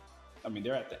 I mean,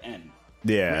 they're at the end.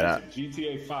 Yeah,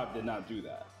 GTA 5 did not do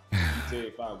that.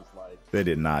 GTA 5 was like. They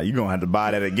did not. You're gonna have to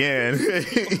buy that again.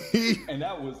 And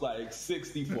that was like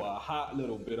 60 for a hot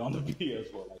little bit on the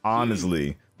PS4. Like,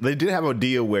 honestly, they did have a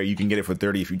deal where you can get it for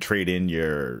 30 if you trade in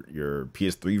your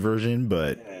PS3 version,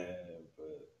 but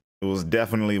it was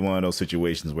definitely one of those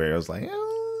situations where I was like,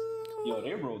 yo,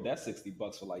 they rolled that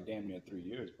 $60 for like damn near 3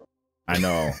 years, bro. I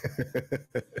know.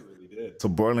 They really did. So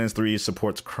Borderlands 3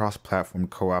 supports cross-platform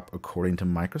co-op according to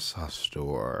Microsoft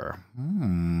Store.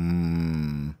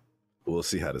 We'll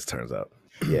see how this turns out.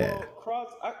 Yeah. Well,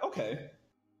 okay.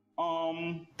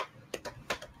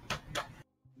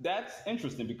 That's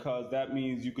interesting because that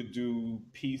means you could do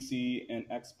PC and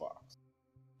Xbox.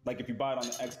 Like if you buy it on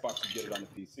the Xbox, you get it on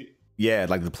the PC. Yeah,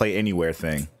 like the Play Anywhere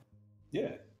thing.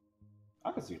 Yeah,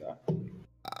 I could see that.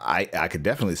 I could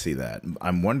definitely see that.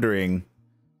 I'm wondering.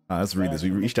 Let's read this.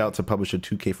 We reached out to publisher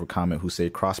 2K for comment, who say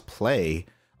cross-play.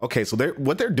 Okay, so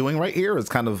what they're doing right here is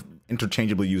kind of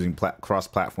interchangeably using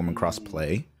cross-platform and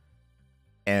cross-play,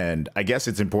 and I guess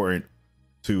it's important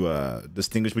to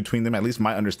distinguish between them. At least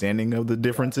my understanding of the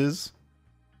differences.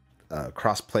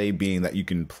 Cross-play being that you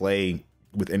can play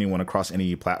with anyone across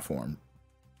any platform,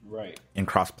 right? And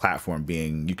cross-platform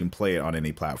being you can play it on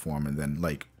any platform and then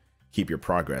like keep your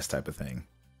progress type of thing.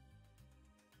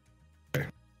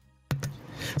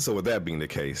 So with that being the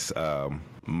case,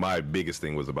 my biggest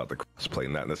thing was about the cross-play,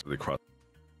 not necessarily cross.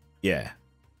 Yeah.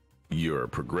 Your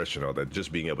progression or that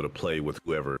just being able to play with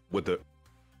whoever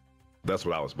that's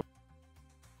what I was.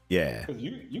 Yeah. Because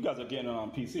you guys are getting it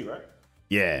on PC, right?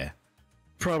 Yeah.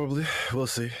 Probably. We'll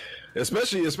see.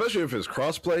 Especially if it's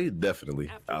crossplay,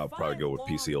 definitely. I'll probably go with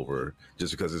PC over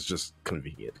just because it's just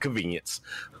convenience.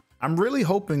 I'm really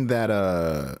hoping that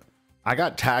I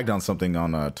got tagged on something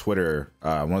on Twitter.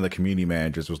 One of the community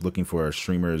managers was looking for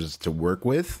streamers to work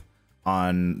with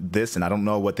on this, and I don't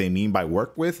know what they mean by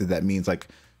work with. If that means like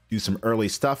do some early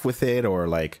stuff with it, or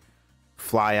like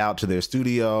fly out to their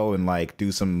studio and like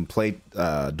do some play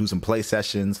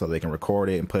sessions so they can record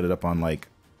it and put it up on like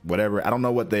whatever. I don't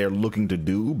know what they're looking to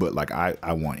do, but like I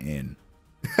want in.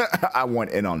 I want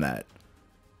in on that.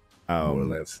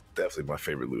 Borderlands definitely my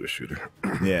favorite looter shooter.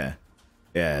 Yeah.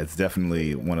 Yeah, it's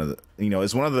definitely one of the,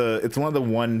 it's one of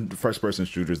the first person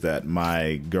shooters that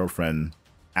my girlfriend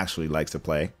actually likes to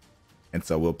play. And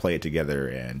so we'll play it together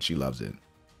and she loves it.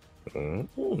 I think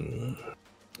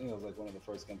it was like one of the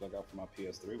first games I got for my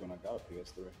PS3 when I got a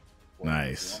PS3.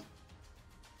 Nice.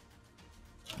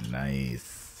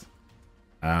 Nice.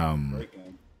 Great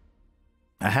game.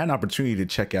 I had an opportunity to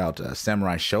check out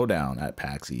Samurai Showdown at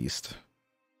PAX East.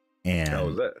 And how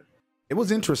was that? It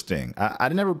was interesting. I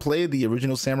never played the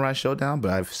original Samurai Showdown,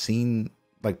 but I've seen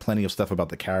like plenty of stuff about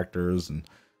the characters and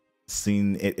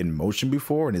seen it in motion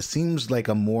before, and it seems like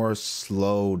a more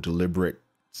slow, deliberate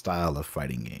style of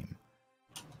fighting game.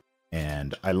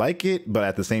 And I like it, but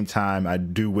at the same time, I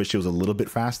do wish it was a little bit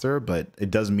faster, but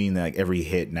it does mean that like, every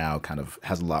hit now kind of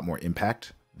has a lot more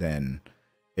impact than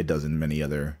it does in many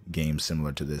other games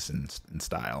similar to this in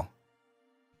style.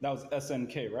 That was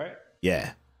SNK, right?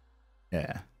 Yeah.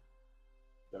 Yeah.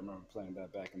 I remember playing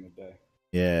that back in the day.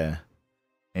 Yeah.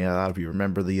 Yeah, a lot of you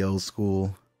remember the old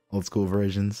school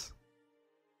versions.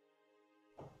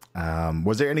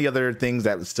 Was there any other things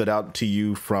that stood out to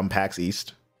you from PAX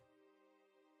East?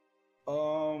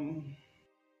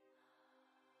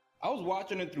 I was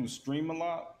watching it through stream a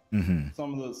lot. Mm-hmm.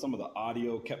 Some of the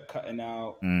audio kept cutting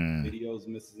out, videos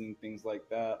missing, things like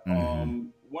that. Mm-hmm.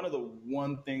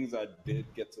 One things I did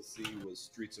get to see was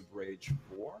Streets of Rage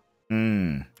 4. I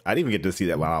didn't even get to see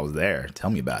that while I was there. Tell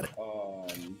me about it.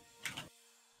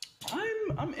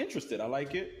 I'm interested. I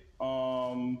like it.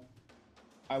 I've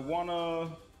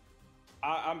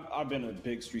been a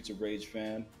big Streets of Rage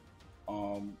fan.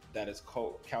 That is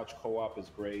couch co-op is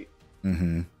great.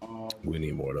 Mm-hmm. We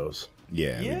need more of those.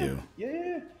 Yeah, we do.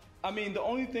 Yeah. I mean, the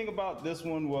only thing about this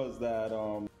one was that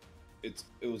it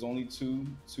was only two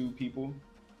people.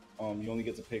 You only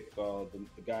get to pick the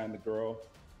guy and the girl.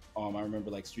 I remember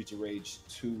like Streets of Rage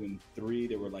 2 and 3,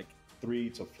 there were like 3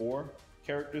 to 4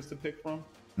 characters to pick from.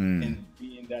 And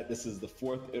being that this is the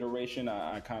 4th iteration,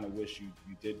 I kind of wish you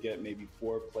did get maybe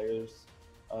 4 players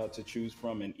to choose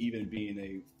from, and even being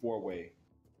a 4-way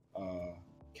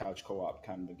couch co-op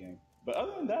kind of a game. But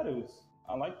other than that,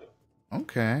 I liked it.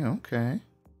 Okay.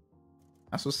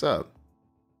 That's what's up.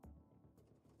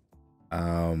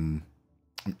 I'm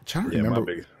trying to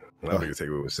remember. My biggest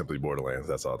takeaway was simply Borderlands.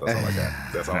 That's all I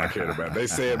got. That's all I cared about. They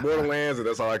said Borderlands, and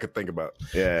that's all I could think about.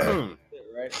 Yeah.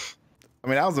 Right. I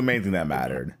mean, that was the main thing that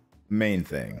mattered. Main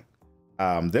thing.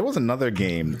 There was another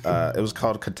game. It was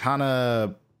called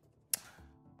Katana.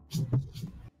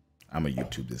 I'm gonna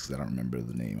YouTube this because I don't remember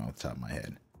the name off the top of my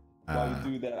head. while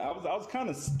you do that, I was kind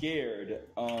of scared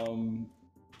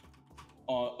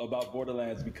about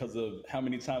Borderlands because of how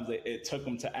many times it took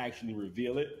them to actually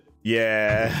reveal it.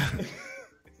 Yeah.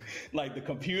 Like the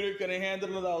computer couldn't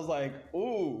handle it. I was like,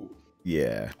 ooh.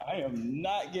 Yeah. I am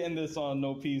not getting this on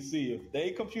no PC. If they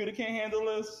computer can't handle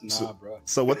this, nah, bro.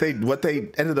 So what they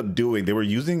ended up doing, they were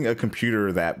using a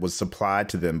computer that was supplied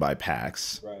to them by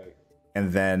PAX. Right.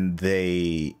 And then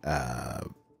they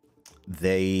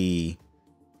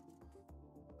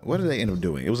what did they end up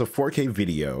doing? It was a 4K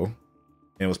video, and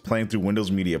it was playing through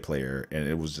Windows Media Player, and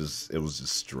it was just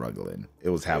struggling. It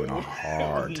was having a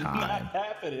hard time. Not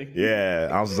happening. Yeah,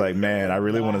 I was like, man, I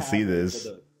really want to see this.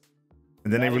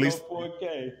 And then they released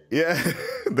 4K. Yeah,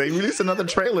 they released another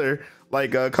trailer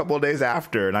like a couple of days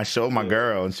after, and I showed my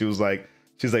girl, and she was like,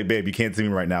 babe, you can't see me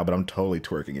right now, but I'm totally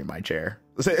twerking in my chair.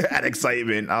 At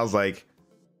excitement, I was like,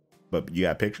 but you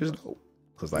got pictures? No.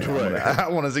 Because like, I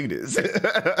want to see this.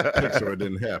 Picture it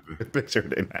didn't happen. Picture it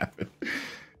didn't happen.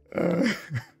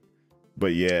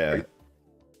 But yeah.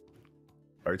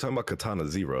 Are you talking about Katana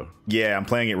Zero? Yeah, I'm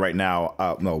playing it right now.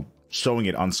 No, showing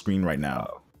it on screen right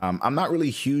now. I'm not really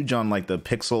huge on like the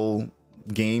pixel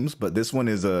games, but this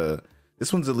one's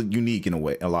unique in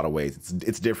a lot of ways.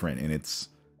 It's different, and it's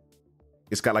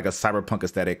got like a cyberpunk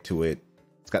aesthetic to it.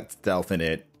 It's got stealth in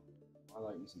it. I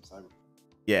like me some cyberpunk.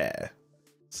 Yeah,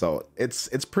 so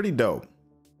it's pretty dope.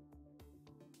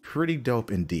 Pretty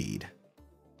dope indeed.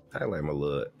 I like my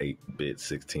little 8-bit,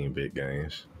 16-bit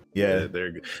games. Yeah,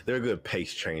 they're a good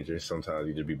pace changer. Sometimes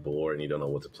you just be bored and you don't know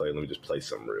what to play. Let me just play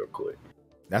something real quick.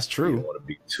 That's true. You don't want to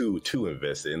be too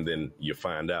invested, and then you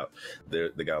find out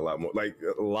they got a lot more. Like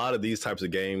a lot of these types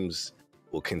of games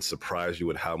can surprise you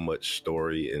with how much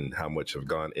story and how much have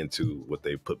gone into what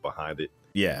they put behind it.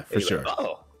 Yeah, for sure. Like,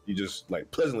 oh, you just like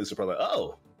pleasantly surprised. Like,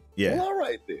 oh, yeah, well, all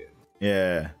right then.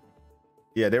 Yeah.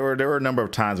 There were a number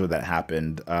of times where that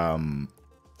happened. I'm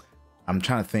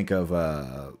trying to think of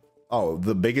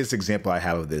the biggest example I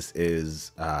have of this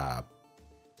is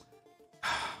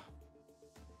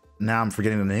now I'm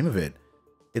forgetting the name of it.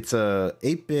 It's a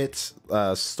 8-bit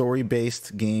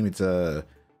story-based game. It's an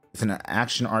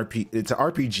action RPG. It's an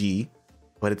RPG,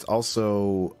 but it's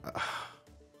also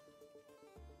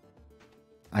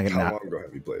How long ago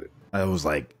have you played it? It was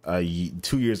like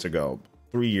 2 years ago,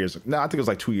 3 years. No, I think it was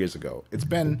like 2 years ago. It's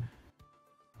been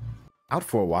out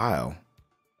for a while.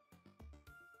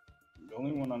 The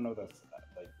only one I know that was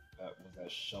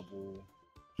that Shovel.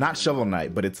 Not Shovel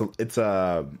Knight, but it's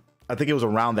I think it was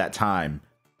around that time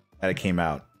that it came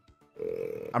out.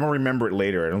 I'm gonna remember it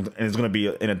later, and it's gonna be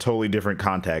in a totally different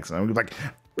context. And I'm gonna be like,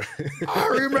 I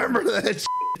remember that.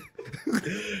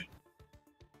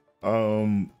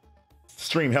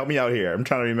 Stream, help me out here. I'm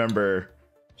trying to remember.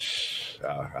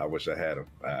 I wish I had him.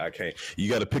 I can't. You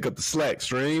got to pick up the slack,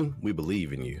 Stream. We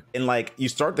believe in you. And like, you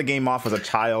start the game off as a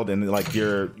child, and like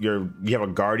you have a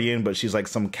guardian, but she's like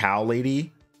some cow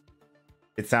lady.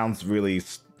 It sounds really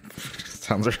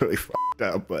fucked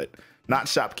up, but not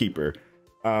shopkeeper.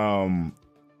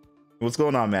 What's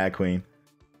going on, Mad Queen?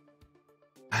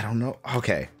 I don't know.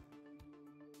 Okay,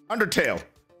 Undertale.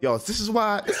 Yo, this is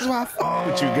why I fuck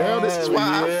with you, girl. This is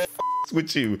why I fuck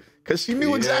with you, because she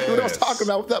knew exactly what I was talking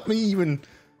about without me even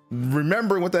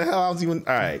remembering what the hell I was even.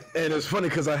 All right, and it's funny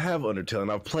because I have Undertale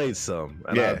and I've played some.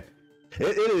 And yeah,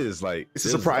 it is like it's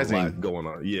surprising. A lot going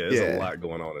on. Yeah, there's a lot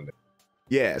going on in there.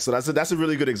 Yeah, so that's a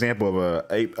really good example of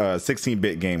a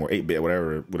 16-bit game or 8-bit,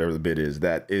 whatever the bit is,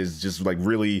 that is just like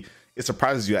really, it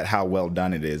surprises you at how well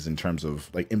done it is in terms of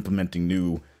like implementing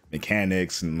new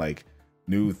mechanics and like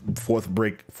new fourth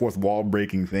wall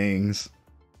breaking things.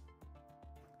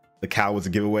 The cow was a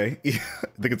giveaway. I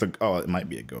think it might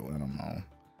be a goat.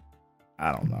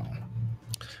 I don't know.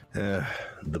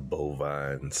 The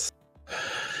bovines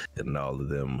and all of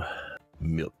them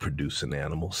milk producing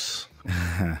animals.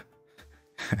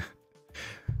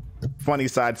 Funny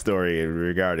side story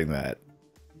regarding that.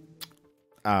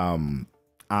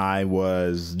 I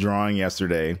was drawing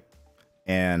yesterday,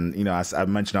 and you know, I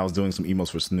mentioned I was doing some emotes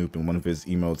for Snoop, and one of his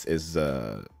emotes is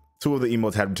 2 of the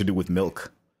emotes had to do with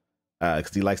milk,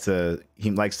 because he likes to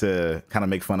kind of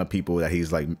make fun of people that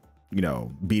he's like, you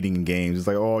know, beating in games. It's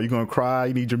like, oh, you gonna cry?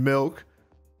 You need your milk?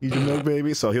 Need your milk,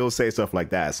 baby? So he'll say stuff like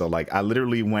that. So like, I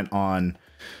literally went on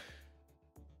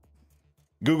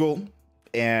Google.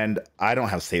 And I don't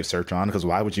have safe search on, because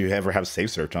why would you ever have safe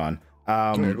search on?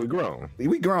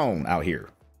 We grown out here.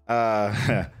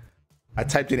 I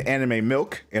typed in anime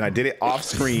milk, and I did it off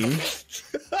screen.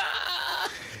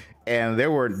 And there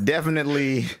were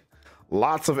definitely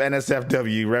lots of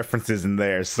NSFW references in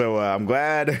there. So I'm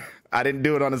glad I didn't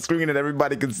do it on the screen that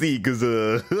everybody can see because,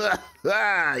 yeah.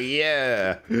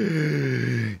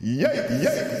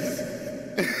 Yikes.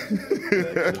 That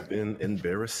could have been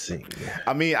embarrassing.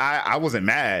 I mean, I wasn't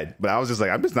mad, but I was just like,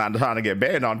 I'm just not trying to get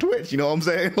banned on Twitch. You know what I'm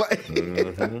saying? Like,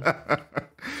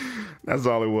 that's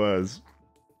all it was.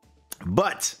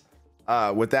 But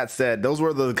with that said, those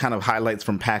were the kind of highlights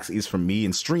from PAX East from me.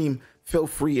 And Stream, feel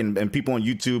free, and people on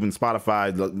YouTube and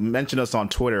Spotify, mention us on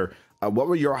Twitter. What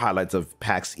were your highlights of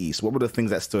PAX East? What were the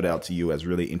things that stood out to you as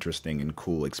really interesting and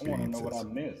cool experiences? I want to know what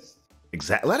I missed.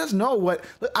 Exactly. Let us know what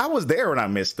I was there when I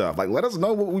missed stuff. Like, let us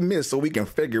know what we missed so we can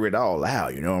figure it all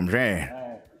out. You know what I'm saying?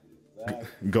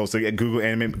 Exactly. Go to Google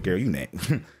Anime. Girl, you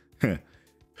name. Girl,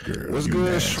 what's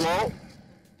good, Schwalk?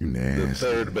 You nasty. The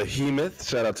third behemoth.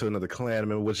 Shout out to another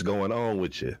clanman. What's going on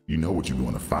with you? You know what you're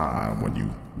going to find when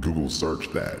you Google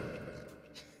search that.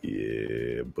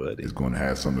 Yeah, buddy. It's going to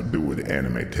have something to do with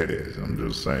anime titties. I'm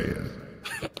just saying.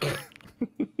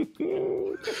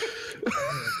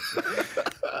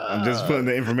 I'm just putting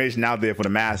the information out there for the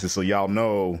masses so y'all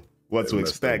know what to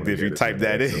expect if you type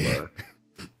that in.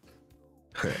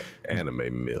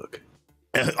 Anime milk.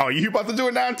 Oh, you about to do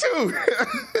it now too?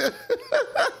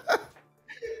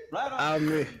 I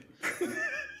mean,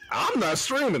 I'm not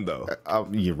streaming though.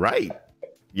 You're right.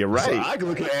 You're right. So I can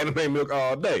look at anime milk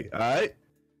all day. All right.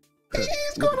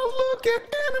 He's gonna look at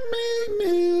anime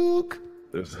milk.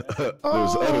 There's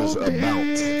others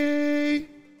about.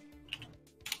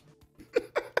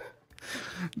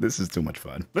 This is too much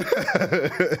fun.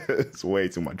 It's way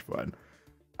too much fun.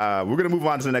 We're gonna move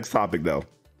on to the next topic though.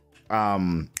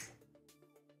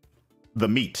 The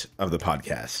meat of the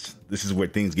podcast. This is where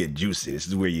things get juicy. This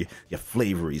is where you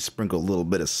flavor. You sprinkle a little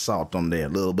bit of salt on there, a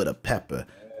little bit of pepper,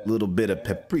 a little bit of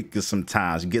paprika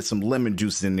sometimes. You get some lemon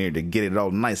juice in there to get it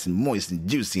all nice and moist and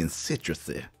juicy and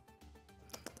citrusy.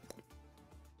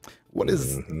 What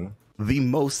is the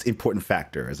most important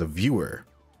factor as a viewer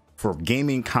for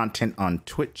gaming content on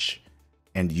Twitch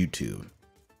and YouTube?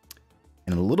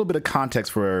 And a little bit of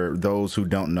context for those who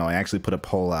don't know, I actually put a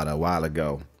poll out a while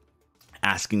ago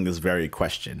asking this very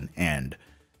question, and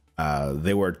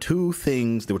there were two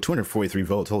things. There were 243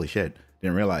 votes. Holy shit,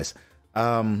 didn't realize.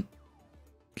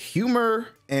 Humor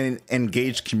and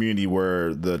engaged community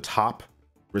were the top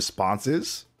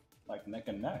responses. Like neck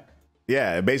and neck.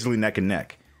 Yeah, basically neck and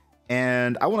neck.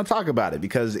 And I want to talk about it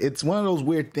because it's one of those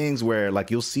weird things where, like,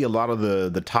 you'll see a lot of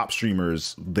the top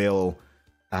streamers, they'll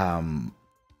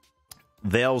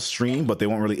stream, but they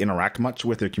won't really interact much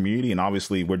with their community. And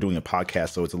obviously we're doing a podcast,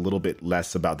 so it's a little bit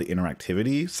less about the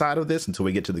interactivity side of this until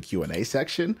we get to the Q&A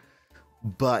section.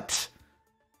 But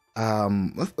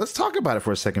let's talk about it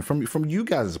for a second. From you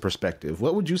guys' perspective,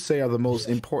 what would you say are the most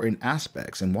important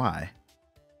aspects and why?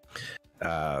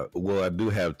 Well, I do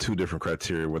have two different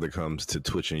criteria when it comes to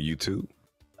Twitch and YouTube.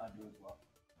 I do as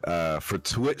well. For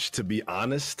Twitch, to be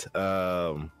honest,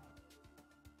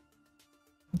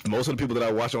 most of the people that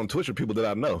I watch on Twitch are people that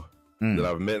I know, that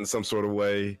I've met in some sort of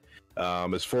way.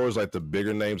 As far as like the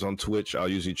bigger names on Twitch, I'll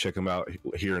usually check them out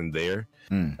here and there.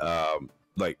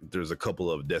 Like there's a couple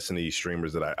of Destiny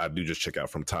streamers that I do just check out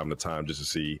from time to time just to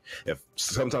see if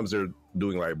sometimes they're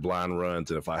doing like blind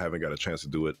runs, and if I haven't got a chance to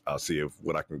do it, I'll see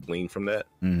what I can glean from that.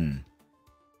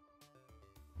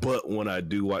 But when I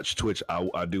do watch Twitch,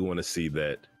 I do want to see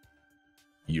that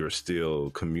you're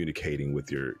still communicating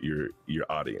with your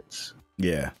audience.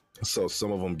 Yeah. So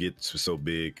some of them get so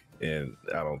big, and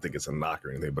I don't think it's a knock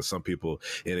or anything, but some people,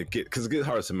 and it gets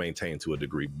hard to maintain to a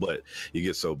degree, but you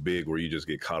get so big where you just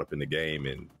get caught up in the game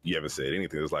and you haven't said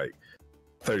anything. It's like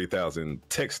 30,000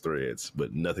 text threads,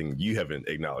 but nothing, you haven't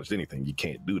acknowledged anything. You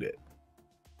can't do that.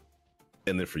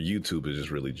 And then for YouTube, it's just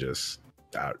really as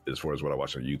far as what I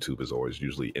watch on YouTube is always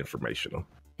usually informational.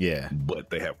 Yeah.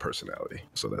 But they have personality.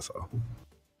 So that's all.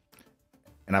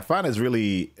 And I find it's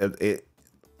really,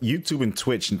 YouTube and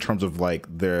Twitch in terms of like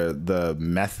the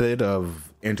method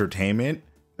of entertainment,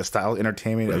 the style of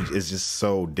entertainment is just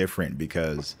so different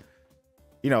because,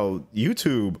 you know,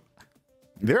 YouTube,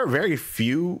 there are very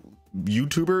few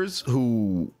YouTubers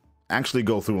who actually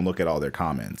go through and look at all their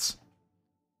comments.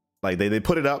 Like they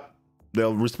put it up,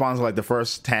 they'll respond to like the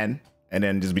first 10 and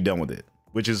then just be done with it,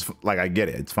 which is like, I get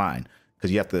it. It's fine. Cause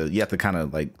you have to kind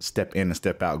of like step in and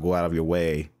step out, go out of your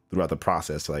way throughout the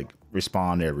process, to like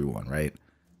respond to everyone. Right.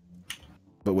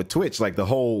 But with Twitch, like the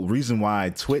whole reason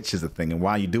why Twitch is a thing and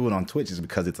why you do it on Twitch is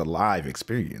because it's a live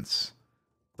experience.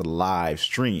 It's a live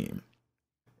stream.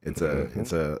 It's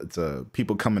a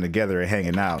people coming together and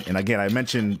hanging out. And again, I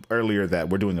mentioned earlier that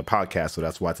we're doing a podcast, so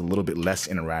that's why it's a little bit less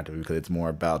interactive, because it's more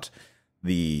about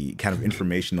the kind of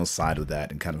informational side of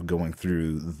that and kind of going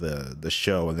through the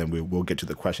show, and then we'll get to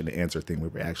the question and answer thing where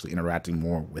we're actually interacting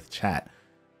more with chat.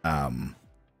 I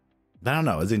don't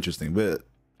know, it's interesting. But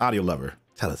Audio Lover,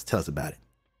 tell us about it.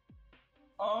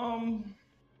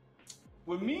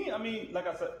 With me, I mean, like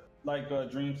I said, like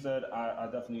Dream said, I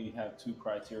definitely have two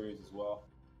criteria as well.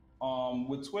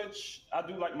 With Twitch, I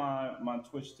do like my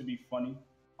Twitch to be funny.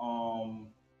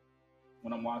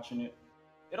 When I'm watching it,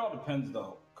 it all depends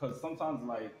though, because sometimes,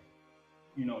 like,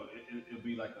 you know, it'll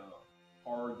be like a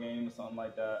horror game or something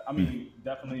like that. I mean,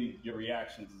 definitely your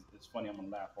reactions is funny. I'm gonna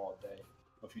laugh all day.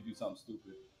 But if you do something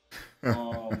stupid,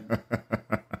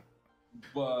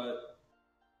 but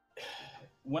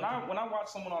when I watch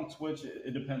someone on Twitch,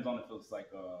 it depends on if it's like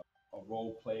a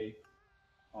role play.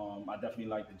 I definitely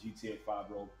like the GTA 5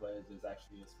 role plays. There's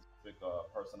actually a specific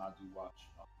person I do watch.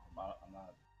 I'm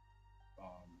not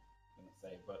gonna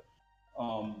say, but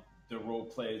the role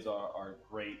plays are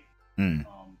great,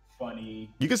 funny.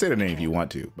 You can say the name if you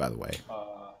want to, by the way.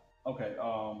 Okay,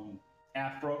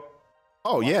 Afro.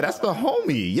 Oh yeah, that's the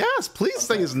homie. Yes, please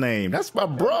say his name. That's my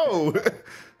bro.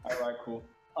 All right, cool.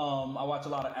 I watch a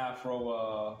lot of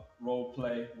Afro role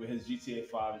play with his GTA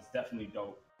 5. It's definitely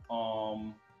dope.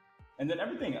 And then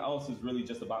everything else is really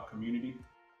just about community.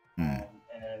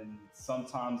 And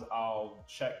sometimes I'll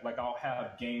check, like I'll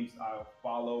have games I'll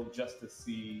follow just to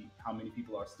see how many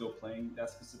people are still playing that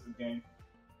specific game.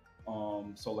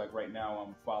 So like right now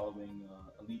I'm following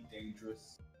Elite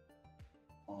Dangerous,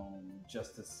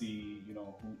 just to see, you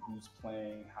know, who's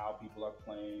playing, how people are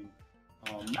playing.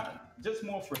 Not just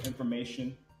more for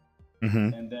information.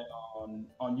 And then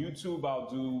on YouTube I'll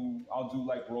do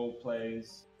like role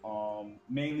plays,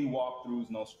 mainly walkthroughs,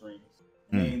 no streams,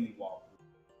 mainly walkthroughs.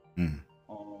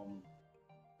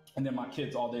 And then my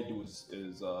kids, all they do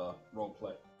is role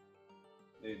play.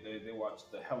 They watch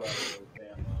the hell out of those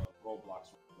damn Roblox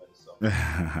role plays.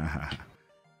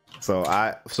 So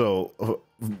So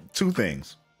two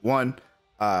things. One,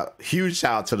 huge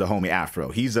shout out to the homie Afro.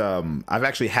 He's I've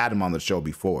actually had him on the show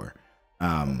before.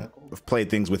 I've played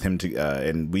things with him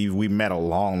and we met a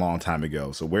long time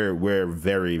ago. So we're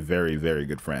very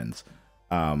good friends.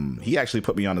 He actually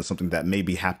put me onto something that may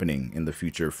be happening in the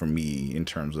future for me in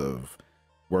terms of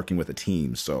working with a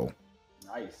team. So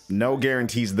nice. No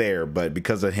guarantees there, but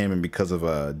because of him and because of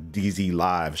DZ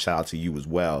Live, shout out to you as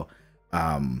well.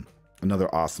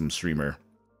 Another awesome streamer.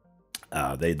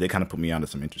 They kind of put me onto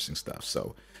some interesting stuff.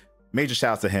 So major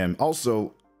shout out to him.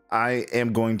 Also, I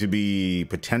am going to be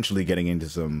potentially getting into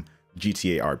some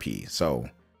GTA RP. So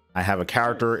I have a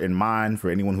character in mind for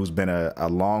anyone who's been a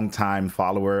long time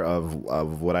follower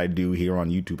of what I do here on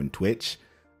YouTube and Twitch.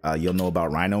 You'll know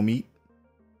about Rhino Meat.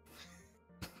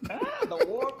 The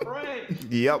Warframe.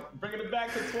 Yep. Bringing it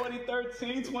back to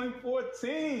 2013,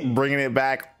 2014. Bringing it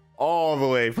back all the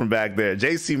way from back there.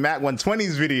 JC Mac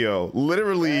 120's video,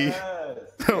 literally. Yes.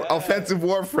 Offensive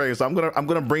Warframe. So I'm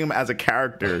gonna bring him as a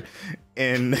character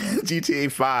in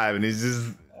GTA 5, and it's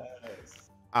just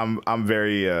I'm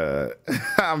very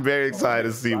I'm very excited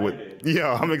to see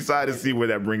I'm excited to see where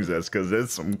that brings us, because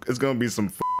it's gonna be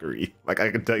some fuckery. Like, I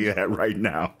can tell you that right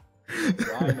now.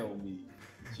 Rhino Meat.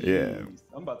 Yeah.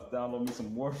 I'm about to download me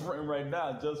some Warframe right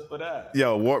now just for that.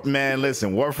 Yo, man,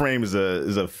 listen, Warframe is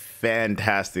a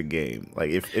fantastic game.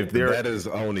 Like, if there that is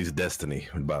Oni's destiny,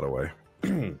 by the way.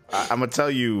 I'm gonna tell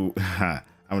you a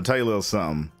little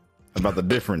something about the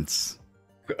difference.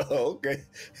 Oh, okay.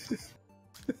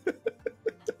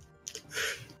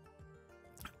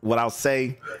 What I'll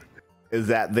say is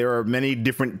that there are many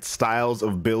different styles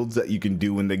of builds that you can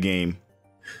do in the game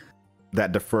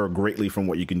that differ greatly from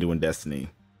what you can do in Destiny.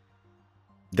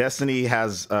 Destiny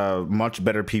has a much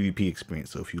better PvP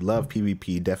experience, so if you love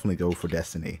PvP, definitely go for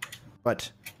Destiny.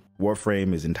 But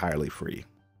Warframe is entirely free.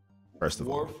 First of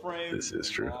all, Warframe, this is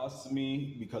true, lost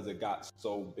me because it got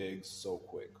so big so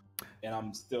quick, and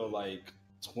I'm still like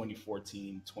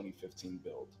 2014, 2015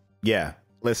 build. Yeah,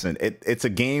 listen, it's a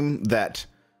game that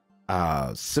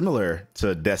similar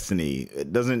to Destiny.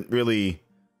 It doesn't really,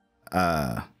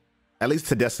 at least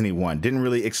to Destiny 1, didn't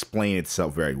really explain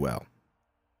itself very well.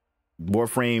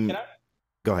 Warframe.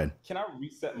 Go ahead. Can I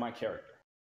reset my character?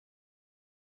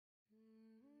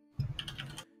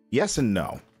 Yes and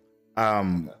no.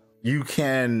 You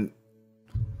can.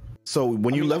 So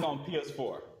when you level on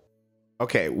PS4.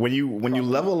 Okay, when you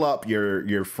level up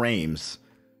your frames,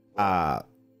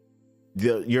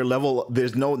 your level,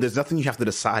 there's nothing you have to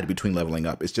decide between leveling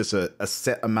up. It's just a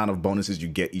set amount of bonuses you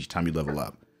get each time you level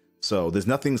up. So there's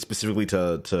nothing specifically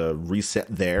to reset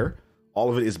there.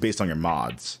 All of it is based on your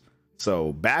mods.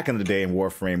 So back in the day in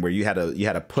Warframe, where you had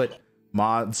to put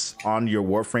mods on your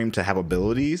Warframe to have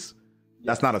abilities,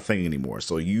 That's not a thing anymore.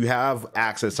 So you have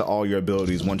access to all your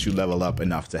abilities once you level up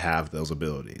enough to have those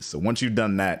abilities. So once you've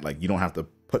done that, like you don't have to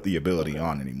put the ability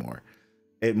on anymore.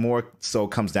 It more so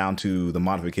comes down to the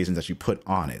modifications that you put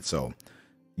on it. So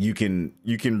you can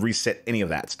reset any of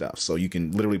that stuff. So you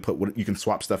can literally you can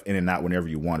swap stuff in and out whenever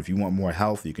you want. If you want more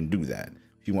health, you can do that.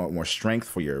 If you want more strength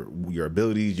for your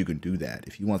abilities, you can do that.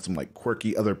 If you want some like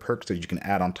quirky other perks that you can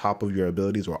add on top of your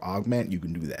abilities or augment, you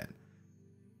can do that.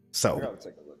 So I gotta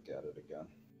take a look at it again.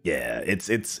 Yeah,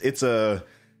 it's a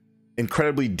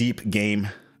incredibly deep game,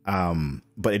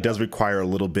 but it does require a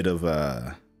little bit of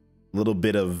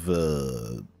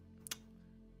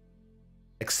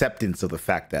acceptance of the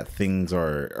fact that things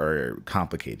are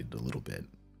complicated a little bit.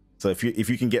 So if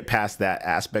you can get past that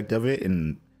aspect of it,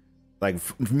 and like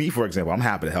for me, for example, I'm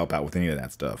happy to help out with any of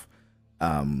that stuff.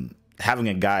 Having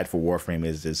a guide for Warframe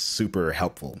is super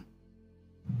helpful.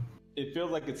 It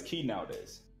feels like it's key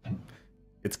nowadays.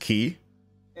 It's key.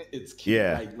 It's key.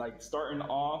 Yeah. Like starting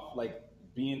off, like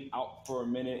being out for a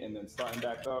minute and then starting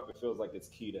back up. It feels like it's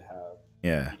key to have.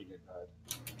 Yeah.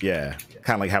 Yeah.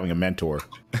 Kind of like having a mentor.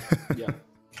 Yeah.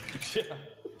 Yeah.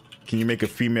 Can you make a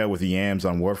female with yams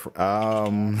on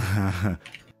Warframe?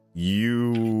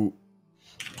 You.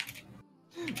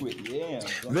 With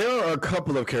yams. There are a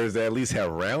couple of characters that at least have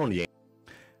round yams.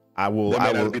 I will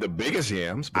be the biggest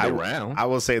yams, but they're round. I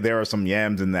will say there are some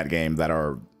yams in that game that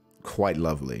are quite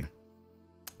lovely.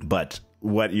 But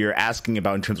what you're asking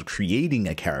about in terms of creating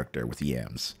a character with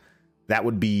yams, that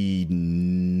would be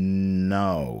no.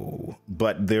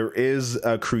 But there is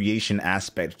a creation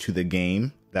aspect to the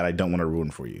game that I don't want to ruin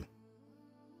for you.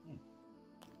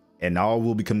 And all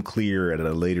will become clear at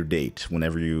a later date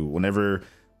whenever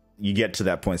you get to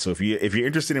that point. So if you're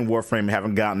interested in Warframe and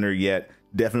haven't gotten there yet,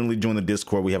 definitely join the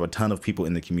Discord. We have a ton of people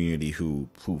in the community who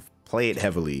play it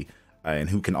heavily and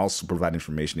who can also provide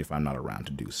information if I'm not around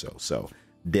to do so. So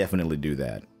definitely do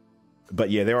that. But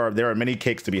yeah, there are many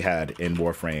cakes to be had in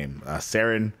Warframe.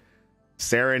 Saren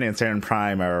and Saren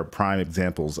Prime are prime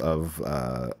examples of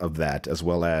that, as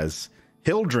well as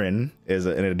Hildren is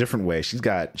in a different way. She's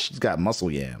got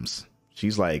muscle yams.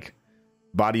 She's like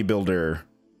bodybuilder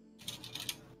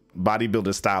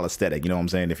style aesthetic. You know what I'm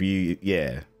saying?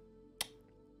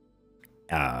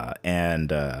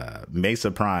 And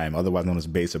Mesa Prime, otherwise known as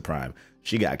Besa Prime,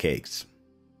 she got cakes.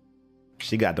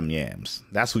 She got them yams.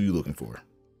 That's who you looking for.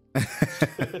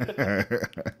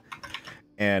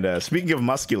 And speaking of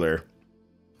muscular,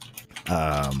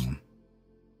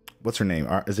 what's her name?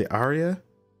 Is it Arya?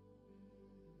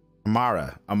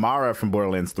 Amara from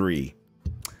Borderlands 3.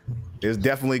 There's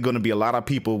definitely going to be a lot of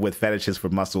people with fetishes for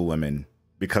muscle women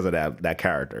because of that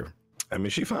character. I mean,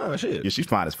 she fine shit. Yeah, she's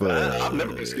fine as fuck. I've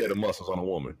never been scared of muscles on a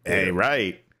woman. Hey,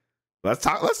 right. Let's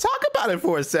talk about it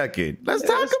for a second. Let's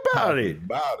talk about it.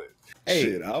 Hey,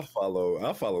 shit, I'll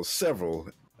follow several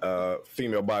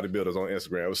female bodybuilders on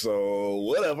Instagram. So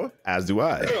whatever. As do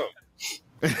I.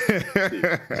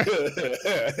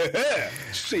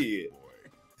 Shit.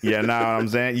 Yeah, know what I'm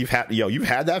saying? You've had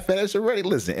that fetish already.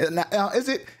 Listen, now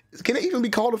can it even be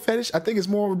called a fetish? I think it's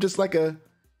more just like a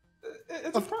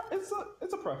it's a preference.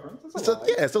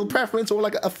 It's a preference or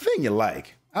like a thing you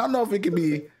like. I don't know if it could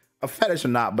be a fetish or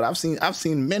not, but I've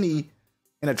seen many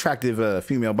attractive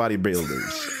female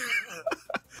bodybuilders.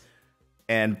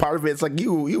 And part of it's like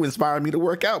you inspired me to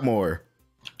work out more.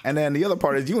 And then the other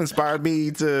part is you inspired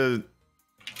me to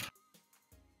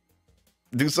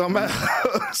do something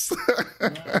else.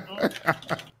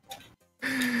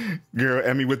 Girl,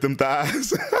 Emmy with them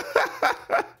thighs.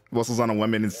 Muscles on a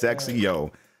woman is sexy.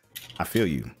 Yo, I feel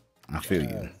you.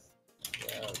 Yes.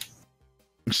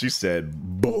 She said,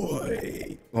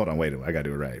 boy. Hold on, wait. I got to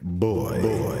do it right.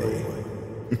 Boy.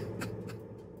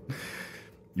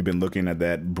 You've been looking at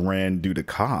that brand due to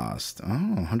cost. Oh,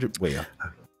 100. Wait.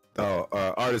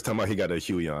 Artist talking about he got a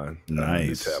Huion.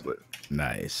 Nice. Tablet.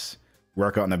 Nice.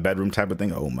 Workout in the bedroom type of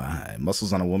thing. Oh my.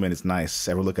 Muscles on a woman is nice.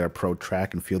 Ever look at a pro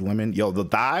track and field women? Yo, the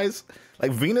thighs,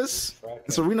 like Venus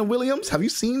and Serena Williams. Have you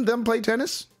seen them play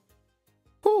tennis?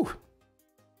 Whew.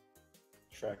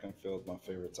 Track and field, my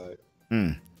favorite type.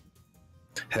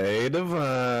 Hey,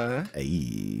 Divine.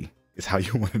 Hey, it's how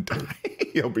you want to die.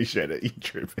 Yo, appreciate it. You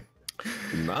tripping.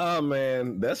 Nah,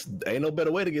 man, ain't no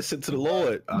better way to get sent to the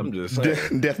Lord. I'm just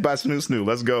saying. Death by snoo.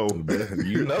 Let's go.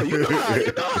 You know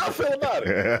how I feel about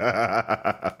it.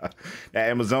 That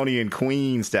Amazonian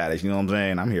queen status. You know what I'm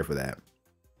saying? I'm here for that.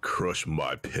 Crush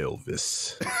my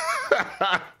pelvis.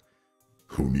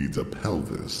 Who needs a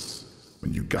pelvis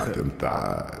when you got them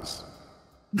thighs?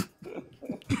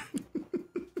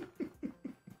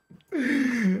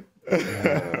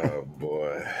 Oh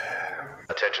boy.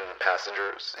 Attention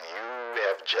passengers, you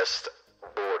have just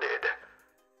boarded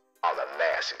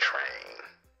acid train.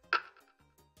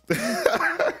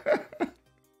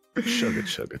 Chugga,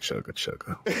 chugga, chugga,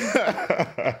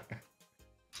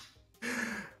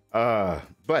 chugga.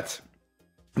 But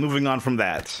moving on from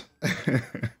that,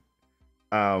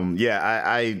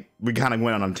 we kind of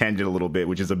went on a tangent a little bit,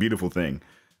 which is a beautiful thing.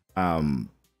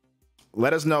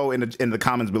 Let us know in the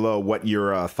comments below what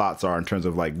your thoughts are in terms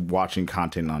of like watching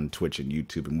content on Twitch and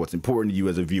YouTube and what's important to you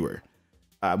as a viewer.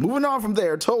 Moving on from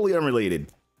there, totally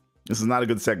unrelated. This is not a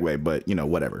good segue, but you know,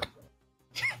 whatever.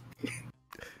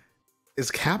 Is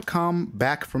Capcom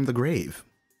back from the grave?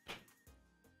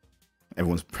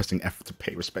 Everyone's pressing F to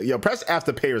pay respect. Yo, press F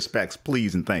to pay respects,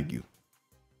 please and thank you.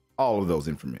 All of those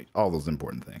information, all those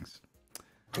important things.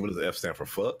 What does the F stand for?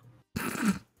 Fuck.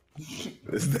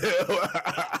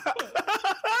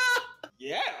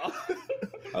 Yeah.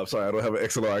 I'm sorry, I don't have an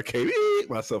XLR. I can't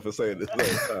myself for saying this all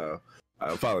the time.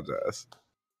 I apologize.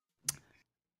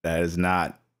 That is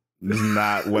not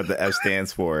what the F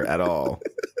stands for at all.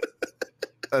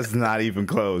 That's not even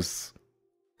close.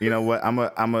 You know what? I'm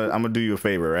gonna do you a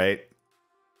favor, right?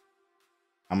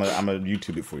 I'm gonna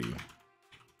YouTube it for you.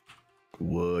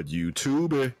 Would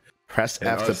YouTube it? Press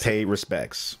F to pay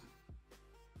respects.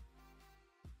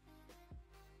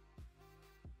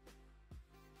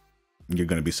 You're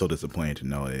gonna be so disappointed to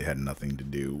know it had nothing to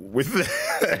do with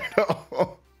that at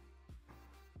all.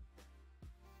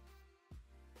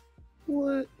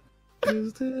 What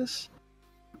is this?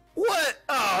 What?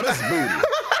 Oh, that's booty.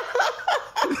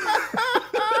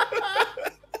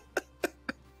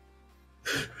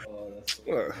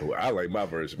 Well, I like my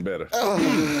version better.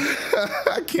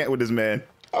 I can't with this man.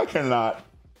 I cannot.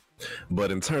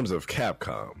 But in terms of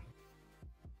Capcom,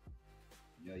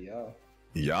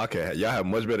 y'all have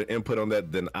much better input on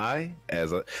that than I.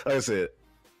 Like I said,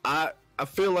 I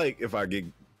feel like if I get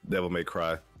Devil May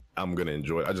Cry, I'm gonna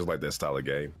enjoy it. I just like that style of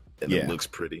game, and it looks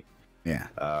pretty. Yeah.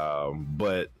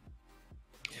 But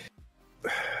I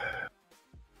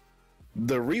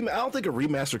don't think a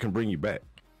remaster can bring you back.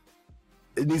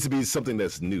 It needs to be something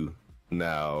that's new.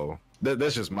 Now,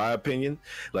 that's just my opinion.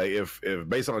 Like, if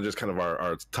based on just kind of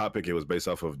our topic, it was based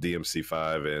off of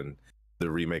DMC5 and the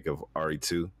remake of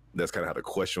RE2. That's kind of how the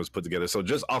question was put together. So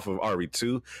just off of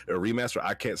RE2, a remaster,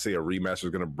 I can't say a remaster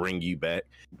is going to bring you back.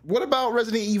 What about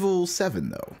Resident Evil 7,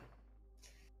 though?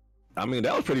 I mean,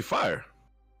 that was pretty fire.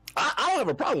 I don't have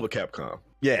a problem with Capcom.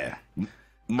 Yeah.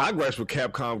 My gripes with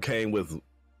Capcom came with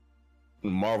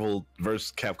Marvel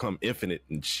vs. Capcom Infinite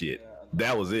and shit.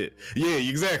 That was it. Yeah,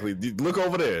 exactly. Look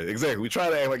over there. Exactly. We try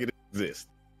to act like it exists.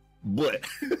 But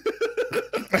you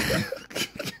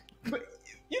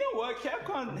know what?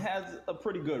 Capcom has a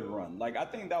pretty good run. Like, I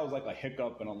think that was like a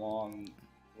hiccup in a long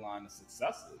line of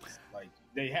successes. Like,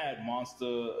 they had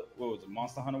Monster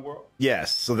Hunter World?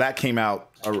 Yes. So that came out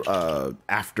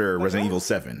after Resident Evil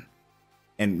 7.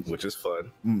 And which is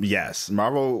fun. Yes.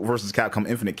 Marvel vs. Capcom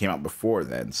Infinite came out before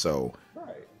then. So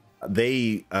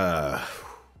they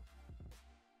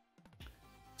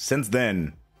since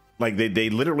then, like they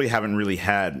literally haven't really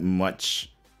had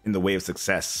much in the way of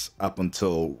success up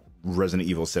until Resident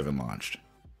Evil 7 launched.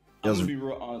 I'm gonna be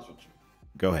real honest with you.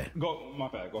 Go ahead. My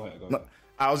bad. Go ahead. No,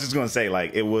 I was just gonna say,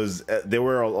 like, it was there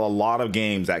were a lot of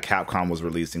games that Capcom was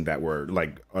releasing that were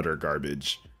like utter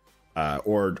garbage,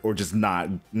 or just not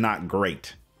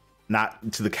great,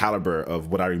 not to the caliber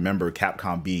of what I remember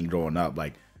Capcom being growing up,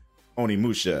 like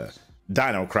Onimusha,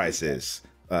 Dino Crisis,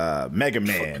 Mega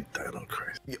Man. Dino Crisis.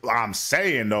 I'm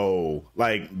saying though,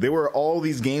 like, there were all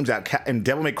these games and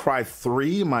Devil May Cry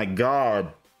 3. My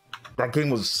God, that game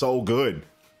was so good.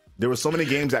 There were so many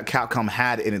games that Capcom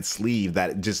had in its sleeve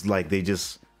that just like they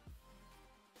just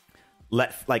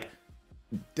let, like,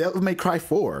 Devil May Cry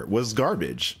 4 was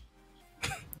garbage.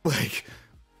 Like,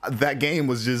 that game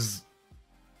was just.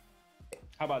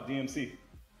 How about DMC?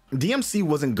 DMC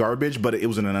wasn't garbage, but it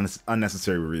was an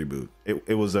unnecessary reboot.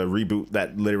 It was a reboot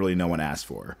that literally no one asked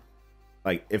for.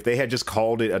 Like, if they had just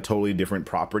called it a totally different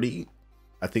property,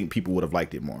 I think people would have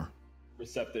liked it more.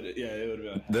 Recepted it, yeah, it would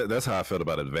have been. That's how I felt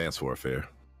about Advanced Warfare.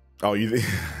 Oh, you think?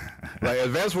 Like,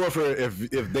 Advanced Warfare,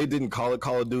 if they didn't call it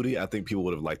Call of Duty, I think people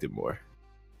would have liked it more.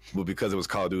 But because it was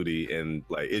Call of Duty and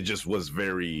like it just was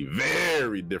very,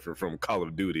 very different from Call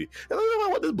of Duty. And I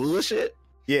what this bullshit?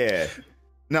 Yeah.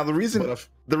 Now the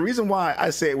reason why I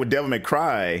say it with Devil May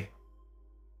Cry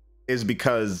is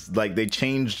because like they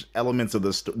changed elements of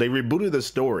they rebooted the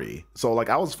story. So like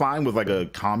I was fine with like a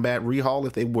combat rehaul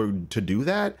if they were to do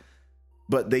that,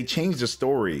 but they changed the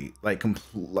story like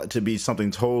to be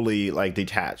something totally like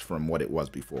detached from what it was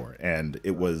before, and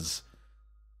it was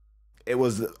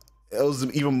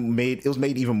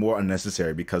made even more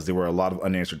unnecessary because there were a lot of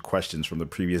unanswered questions from the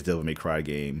previous Devil May Cry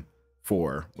game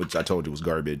 4, which I told you was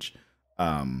garbage,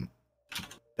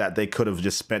 that they could have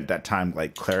just spent that time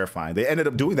like clarifying. They ended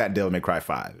up doing that Devil May Cry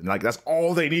 5, and like that's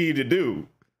all they needed to do.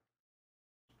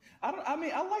 I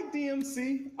mean, I like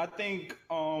DMC. I think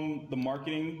the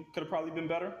marketing could have probably been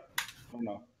better. I don't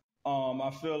know.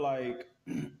 I feel like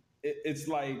it's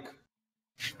like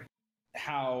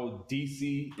how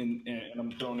DC and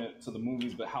I'm throwing it to the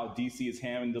movies, but how DC is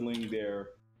handling their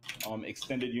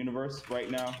extended universe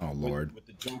right now. Oh Lord, with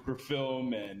the Joker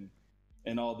film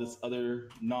and all this other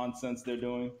nonsense they're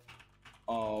doing.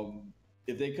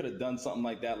 If they could have done something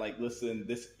like that, like, listen,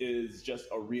 this is just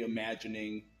a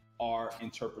reimagining our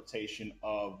interpretation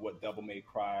of what Devil May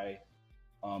Cry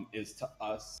is to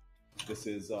us. This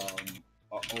is a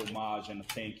homage and a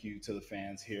thank you to the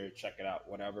fans here. Check it out,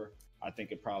 whatever. I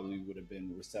think it probably would have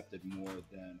been receptive more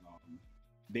than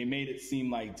they made it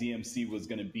seem like DMC was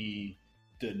going to be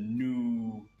the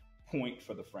new point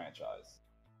for the franchise.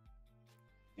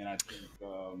 And I think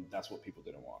that's what people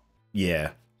didn't want.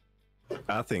 Yeah.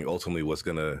 I think ultimately what's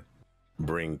going to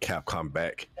bring Capcom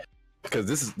back, because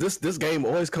this game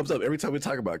always comes up every time we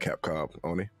talk about Capcom,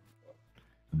 Oni.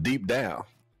 Deep Down.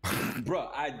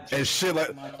 Bro, and shit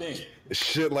like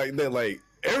that, like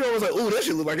everyone was like, "Ooh, that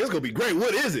shit look like it's gonna be great."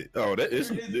 What is it? Oh, that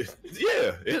is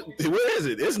where is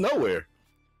it? It's nowhere.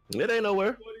 It ain't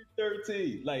nowhere.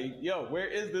 2013. Like, yo, where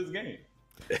is this game?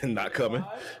 Not coming.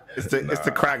 It's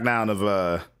the crackdown of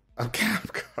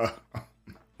Capcom.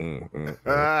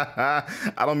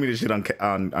 I don't mean to shit on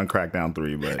Crackdown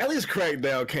 3, but at least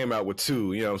Crackdown came out with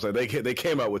 2. You know what I'm saying? They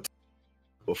came out with 2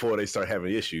 before they start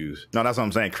having issues. No, that's what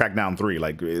I'm saying. Crackdown 3,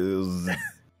 like, it was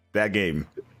that game.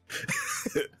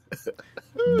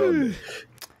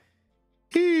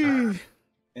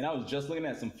 And I was just looking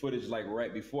at some footage like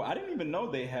right before. I didn't even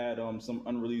know they had some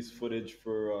unreleased footage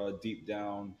for Deep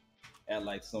Down at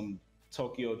like some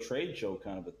Tokyo trade show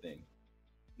kind of a thing.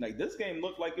 Like, this game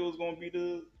looked like it was going to be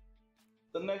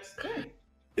the next thing.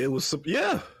 It was,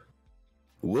 yeah.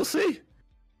 We'll see.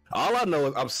 All I know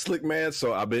is I'm slick, man.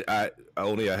 So I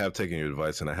have taken your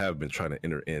advice, and I have been trying to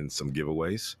enter in some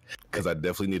giveaways because I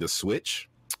definitely need a Switch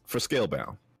for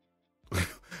Scalebound.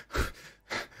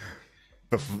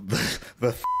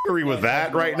 the theory with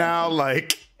that right now,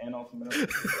 like, and Ultimate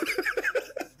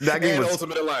that game and was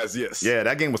Ultimate Alliance, yes. Yeah,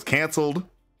 that game was canceled,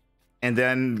 and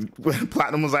then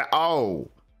Platinum was like, "Oh,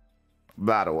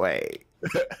 by the way,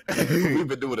 we've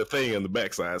been doing a thing on the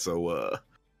backside." So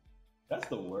that's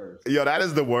the worst. Yo, that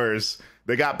is the worst.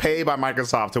 They got paid by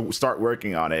Microsoft to start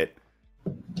working on it,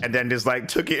 and then just like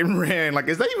took it and ran. Like,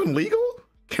 is that even legal?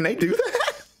 Can they do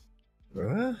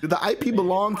that? Did the IP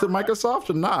belong to Microsoft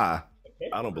or nah?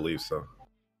 I don't believe so.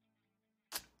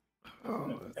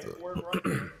 Oh,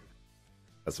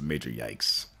 that's a major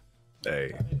yikes.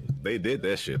 Hey, they did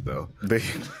that shit though. They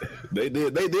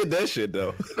did that shit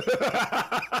though.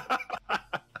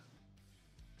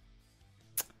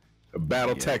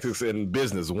 Battle tactics in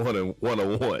business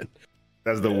 101.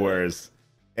 That's the worst.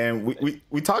 And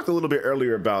we talked a little bit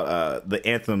earlier about the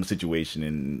Anthem situation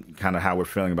and kind of how we're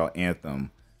feeling about Anthem.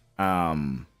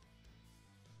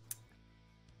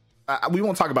 We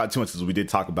won't talk about it too much since we did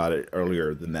talk about it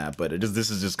earlier than that, but this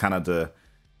is just kind of to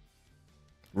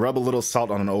rub a little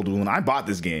salt on an old wound. I bought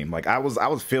this game. Like, I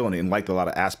was feeling it and liked a lot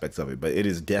of aspects of it, but it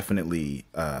is definitely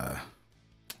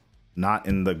not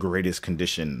in the greatest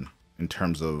condition in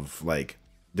terms of like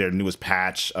their newest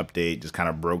patch update just kind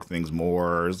of broke things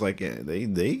more. It's like, yeah,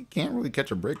 they can't really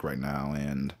catch a break right now.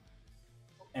 And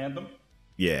Anthem?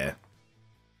 Yeah,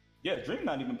 Dream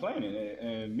not even playing it,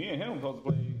 and me and him supposed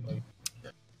to play. Like,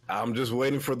 I'm just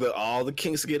waiting for all the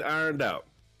kinks to get ironed out.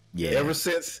 Yeah. Ever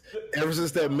since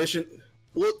that mission,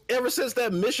 ever since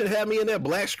that mission had me in that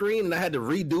black screen and I had to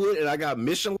redo it, and I got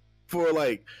mission for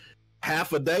like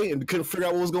half a day and couldn't figure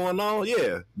out what was going on.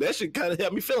 Yeah, that shit kind of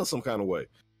had me feeling some kind of way.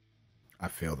 I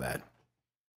feel that.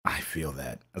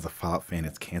 As a Fallout fan,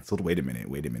 it's canceled. Wait a minute.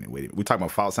 We talking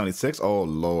about Fallout 76? Oh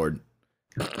Lord.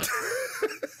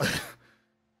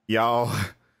 y'all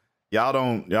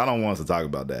don't want us to talk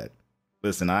about that.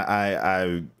 Listen,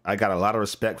 I got a lot of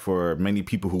respect for many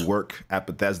people who work at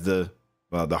Bethesda,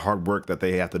 the hard work that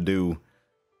they have to do.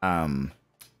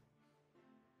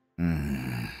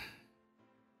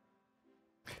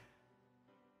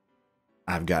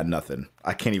 I've got nothing.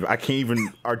 I can't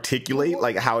even articulate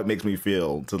like how it makes me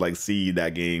feel to like see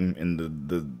that game in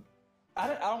the. I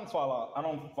don't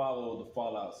follow the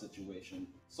Fallout situation.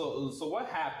 So what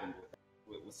happened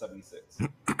with 76?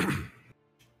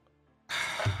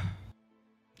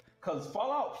 Because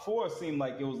Fallout 4 seemed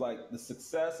like it was like the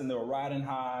success and they were riding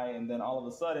high, and then all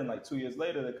of a sudden, like 2 years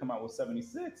later, they come out with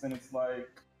 76, and it's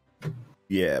like,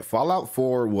 yeah, Fallout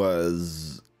 4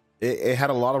 was it had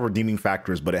a lot of redeeming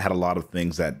factors, but it had a lot of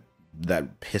things that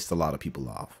pissed a lot of people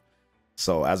off.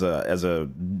 So as a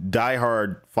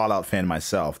diehard Fallout fan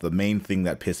myself, the main thing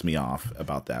that pissed me off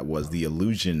about that was the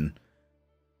illusion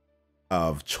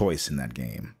of choice in that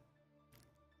game.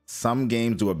 Some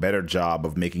games do a better job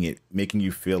of making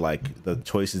you feel like the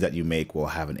choices that you make will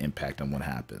have an impact on what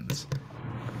happens.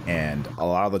 And a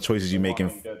lot of the choices you make in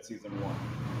Season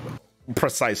 1.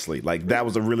 Precisely, like that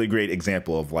was a really great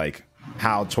example of like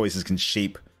how choices can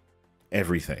shape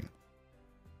everything.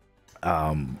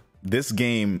 This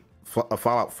game,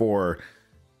 Fallout 4,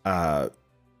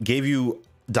 gave you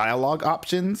dialogue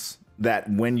options that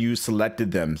when you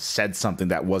selected them said something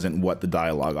that wasn't what the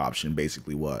dialogue option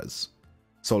basically was.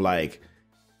 So like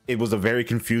it was a very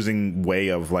confusing way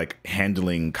of like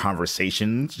handling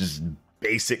conversations, just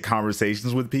basic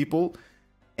conversations with people.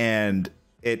 And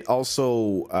it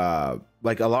also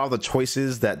like a lot of the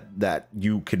choices that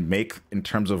you could make in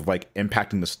terms of like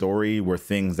impacting the story were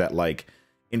things that like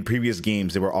in previous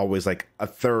games, they were always like a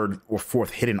third or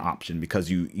fourth hidden option because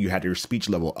you had your speech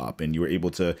level up and you were able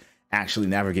to actually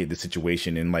navigate the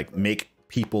situation and like make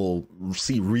people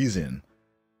see reason.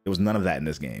 There was none of that in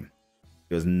this game.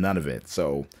 There was none of it.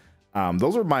 So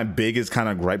those are my biggest kind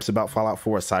of gripes about Fallout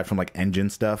 4 aside from like engine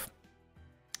stuff.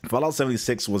 Fallout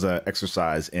 76 was an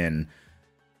exercise in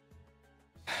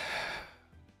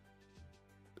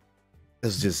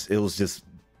it was just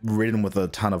ridden with a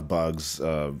ton of bugs,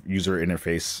 user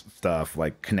interface stuff,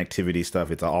 like connectivity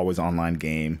stuff. It's an always online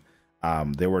game.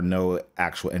 There were no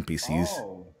actual NPCs.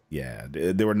 Oh. Yeah,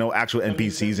 there were no actual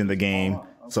NPCs in the game.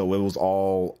 So it was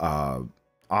all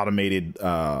automated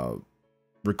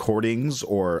recordings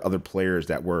or other players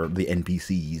that were the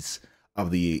NPCs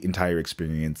of the entire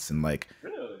experience. And like,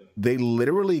 they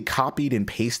literally copied and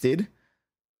pasted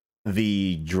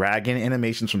the dragon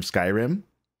animations from Skyrim.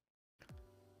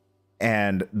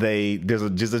 And there's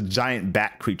a giant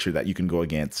bat creature that you can go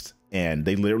against, and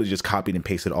they literally just copied and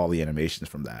pasted all the animations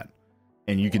from that.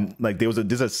 And you can like there's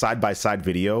a side-by-side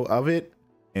video of it,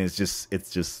 and it's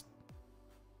just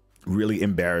really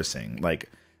embarrassing.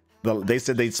 Like they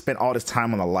said they spent all this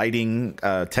time on the lighting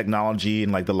technology,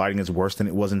 and like the lighting is worse than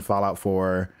it was in Fallout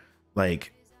 4.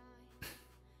 Like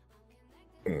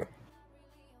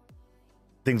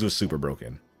things were super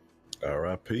broken.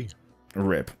 R.I.P.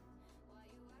 Rip.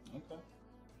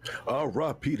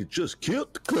 R.I.P. to just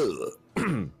killed the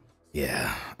club.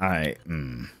 Yeah. All right.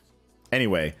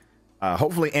 Anyway,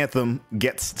 hopefully Anthem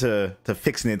gets to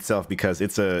fixing itself because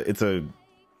it's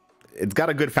got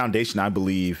a good foundation, I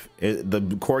believe.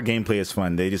 The core gameplay is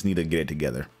fun. They just need to get it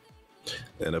together.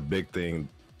 And a big thing,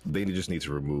 they just need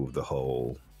to remove the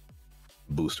whole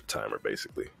booster timer.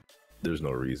 Basically, there's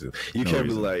no reason. You can't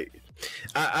be like.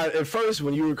 I at first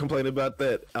when you were complaining about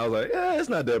that, I was like, yeah, it's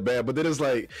not that bad. But then it's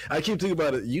like I keep thinking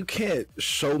about it. You can't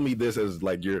show me this as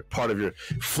like you're part of your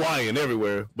flying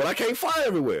everywhere, but I can't fly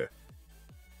everywhere.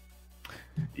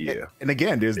 Yeah. And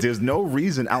again, there's no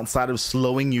reason outside of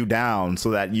slowing you down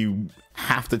so that you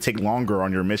have to take longer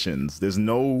on your missions. There's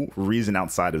no reason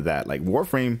outside of that. Like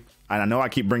Warframe, and I know I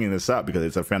keep bringing this up because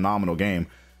it's a phenomenal game.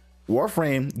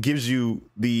 Warframe gives you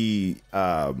the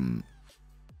arc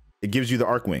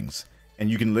wings. And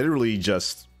you can literally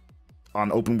just,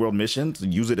 on open world missions,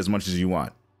 use it as much as you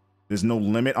want. There's no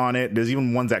limit on it. There's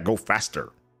even ones that go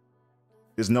faster.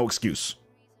 There's no excuse.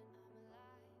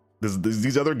 There's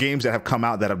these other games that have come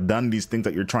out that have done these things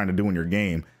that you're trying to do in your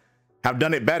game, have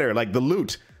done it better. Like the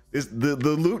loot. The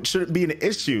loot shouldn't be an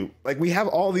issue. Like we have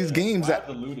all these games that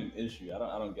the loot an issue. I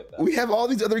don't get that. We have all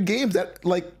these other games that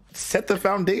like set the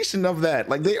foundation of that.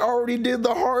 Like they already did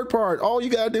the hard part. All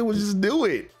you gotta do was just do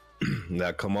it.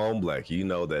 Now, come on, Black. You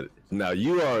know that now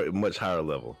you are a much higher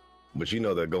level, but you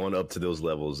know that going up to those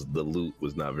levels, the loot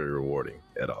was not very rewarding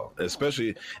at all.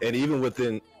 Especially, and even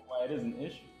within. Why it is an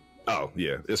issue? Oh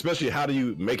yeah, especially how do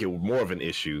you make it more of an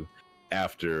issue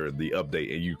after the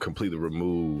update and you completely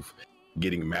remove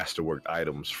getting masterworked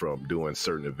items from doing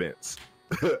certain events?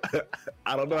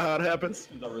 I don't know how it happens.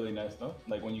 It's not really nice though.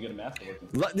 Like when you get a masterwork.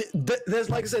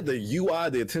 There's like I said, the UI,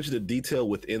 the attention to detail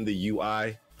within the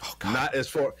UI. Oh, not as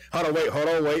far. Hold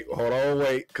on,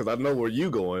 wait, because I know where you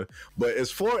going. But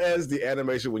as far as the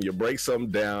animation when you break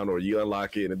something down or you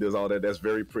unlock it and it does all that, that's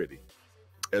very pretty.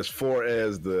 As far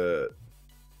as the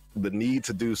need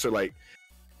to do so, like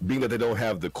being that they don't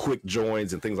have the quick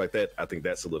joins and things like that, I think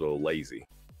that's a little lazy.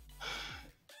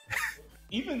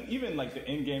 even like the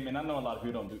in-game, and I know a lot of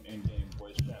people don't do in-game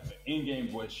voice chat, but in-game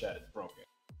voice chat is broken.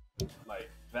 Like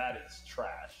that is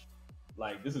trash.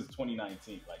 Like this is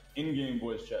 2019. Like in-game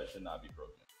voice chat should not be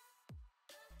broken.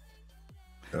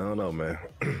 I don't know, man.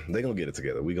 They gonna get it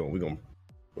together. We gonna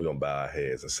bow our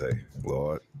heads and say,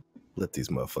 Lord. Let these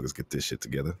motherfuckers get this shit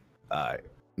together. All right.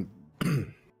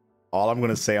 All I'm going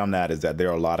to say on that is that there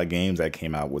are a lot of games that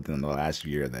came out within the last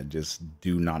year that just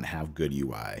do not have good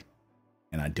UI,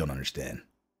 and I don't understand.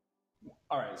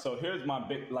 All right, so here's my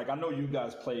big, like, I know you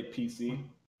guys play PC.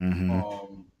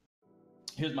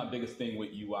 Here's my biggest thing with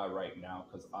UI right now,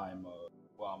 because I'm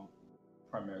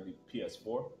primarily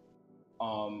PS4.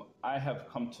 I have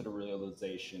come to the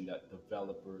realization that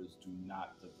developers do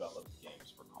not develop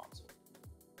games for console.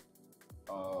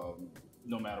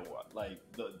 No matter what, like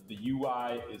the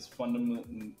UI is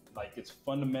fundamentally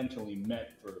meant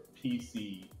for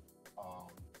PC,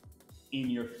 in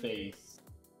your face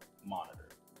monitor.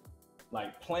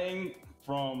 Like playing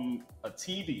from a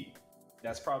TV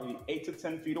that's probably 8 to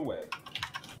 10 feet away.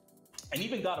 And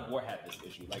even God of War had this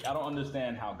issue. Like, I don't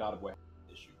understand how God of War had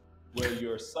this issue, where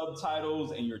your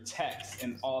subtitles and your text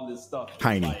and all this stuff is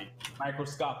like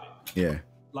microscopic. Yeah.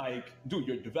 Like, dude,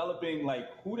 you're developing, like,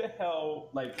 who the hell,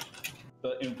 like,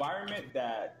 the environment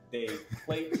that they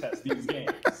play test these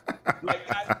games. Like,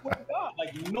 I swear to God,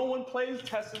 like, no one plays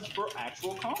tests for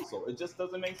actual console. It just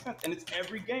doesn't make sense. And it's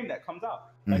every game that comes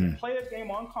out. Like, play a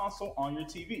game on console on your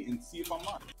TV and see if I'm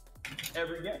lying.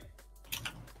 Every game.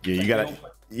 Yeah,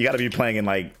 you gotta be playing in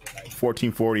like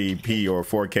 1440p or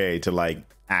 4K to like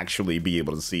actually be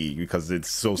able to see, because it's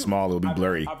so small it'll be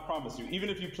blurry. I promise you, even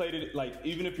if you played it, like,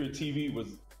 even if your TV was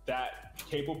that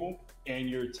capable and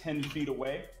you're 10 feet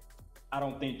away, I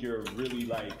don't think you're really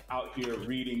like out here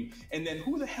reading. And then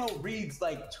who the hell reads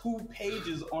like 2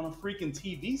 pages on a freaking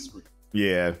TV screen?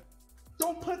 Yeah.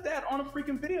 Don't put that on a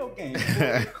freaking video game or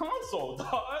a console,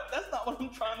 dog. That's not what I'm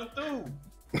trying to do.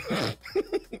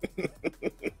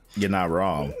 You're not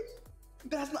wrong.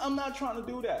 I'm not trying to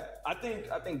do that. I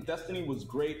think Destiny was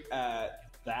great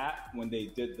at that when they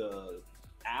did the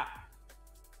app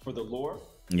for the lore.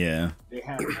 Yeah. They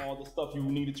had all the stuff you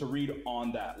needed to read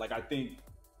on that. Like, I think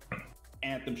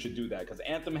Anthem should do that, because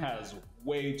Anthem has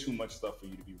way too much stuff for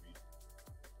you to be reading.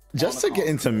 Just to get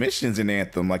into missions in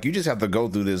Anthem, like, you just have to go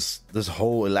through this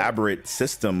whole elaborate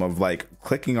system of like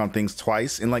clicking on things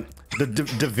twice, and like the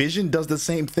Division does the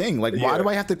same thing. Like, why do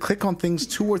I have to click on things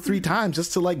 2 or 3 times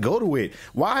just to like go to it?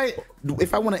 Why,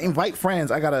 if I want to invite friends,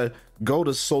 I gotta go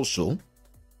to social,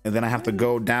 and then I have to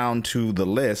go down to the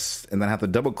list, and then I have to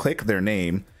double click their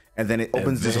name, and then it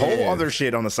opens this whole other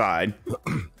shit on the side.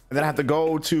 And then I have to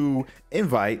go to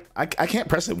invite. I can't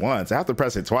press it once. I have to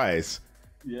press it twice.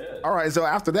 Yeah. All right. So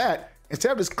after that,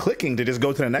 instead of just clicking to just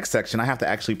go to the next section, I have to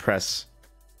actually press,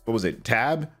 what was it,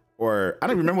 tab? Or I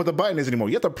don't even remember what the button is anymore.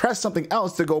 You have to press something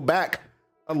else to go back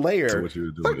a layer. What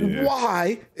you were doing, like,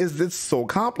 why is this so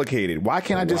complicated? Why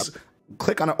can't I just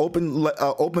click on an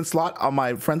open slot on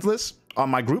my friends list,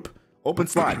 on my group? Open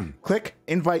slot. Click,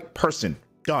 invite person.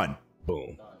 Done.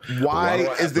 Boom. Why do I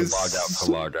have is this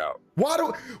to log out?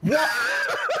 What?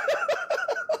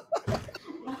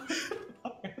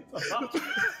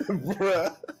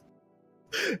 Bruh.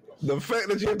 The fact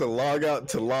that you have to log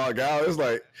out is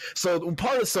like,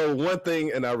 one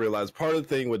thing, and I realized part of the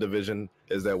thing with Division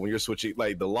is that when you're switching,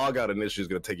 like, the logout initially is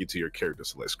going to take you to your character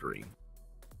select screen.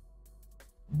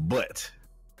 But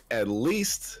at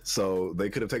least, so they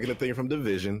could have taken a thing from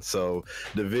Division. So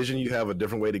Division, you have a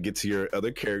different way to get to your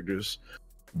other characters,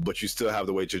 but you still have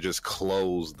the way to just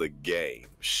close the game.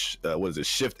 What is it?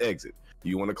 Shift exit.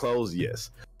 You want to close?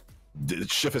 Yes.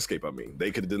 Shift escape, I mean.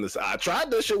 They could have done this. I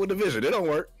tried this shit with Division. It don't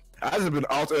work. I just been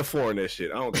Alt F4 in that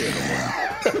shit. I don't care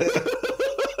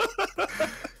no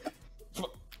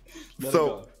more.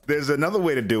 So there's another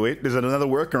way to do it. There's another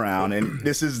workaround, and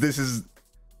this is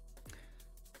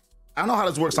I don't know how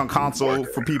this works on console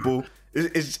for people.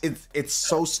 It's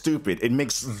so stupid. It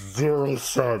makes zero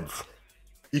sense.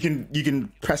 You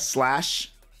can press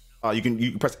slash. You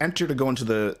can press enter to go into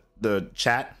the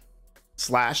chat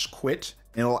 / quit,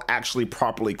 and it'll actually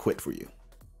properly quit for you.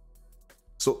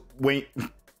 So when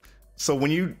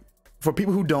you, for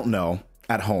people who don't know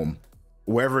at home,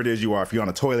 wherever it is you are, if you're on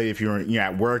a toilet, if you're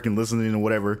at work and listening or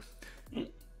whatever,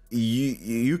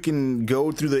 you can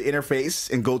go through the interface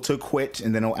and go to quit,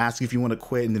 and then it'll ask you if you want to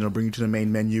quit, and then it'll bring you to the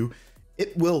main menu.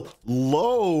 It will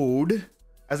load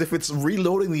as if it's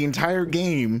reloading the entire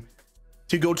game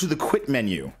to go to the quit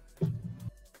menu.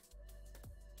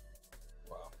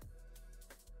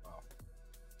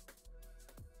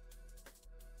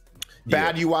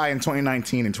 Bad UI in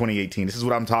 2019 and 2018. This is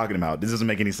what I'm talking about. This doesn't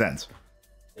make any sense.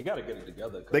 They gotta get it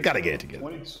together. They gotta get it together.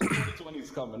 2020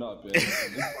 is coming up, and this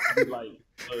is like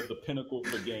the pinnacle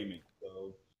for gaming.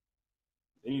 So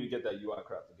they need to get that UI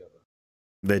crap together.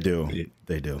 They do.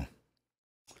 They do.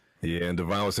 Yeah, and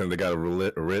Devon was saying they got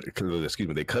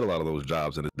they cut a lot of those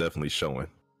jobs, and it's definitely showing.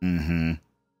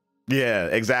 Yeah,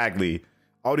 exactly.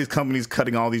 all these companies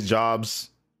cutting all these jobs.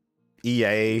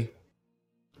 EA.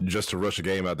 Just to rush a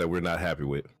game out that we're not happy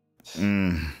with.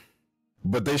 Mm.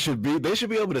 But they should be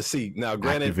able to see. Now,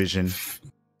 granted, Activision.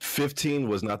 15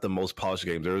 was not the most polished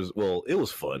game. It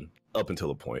was fun up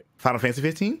until a point. Final Fantasy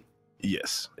 15?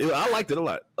 Yes. I liked it a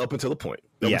lot up until a point.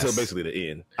 Yes. Until basically the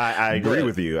end. I agree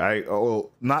with you.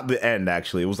 Not the end,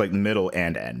 actually. It was like middle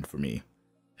and end for me.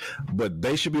 But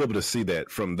they should be able to see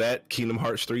that from that Kingdom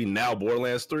Hearts 3, now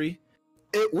Borderlands 3.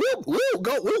 We'll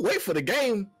wait for the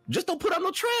game. Just don't put out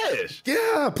no trash.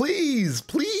 Yeah, please.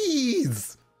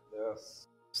 Please. Yes.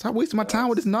 Stop wasting my time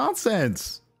with this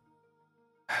nonsense.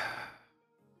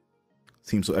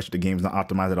 Seems so extra. The game's not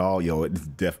optimized at all. Yo,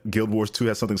 Guild Wars 2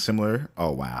 has something similar.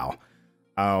 Oh wow.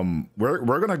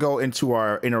 We're gonna go into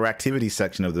our interactivity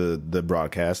section of the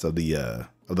broadcast of the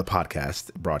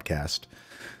podcast broadcast,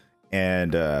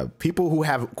 and people who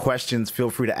have questions, feel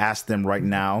free to ask them right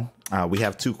now. We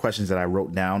have 2 questions that I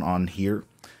wrote down on here.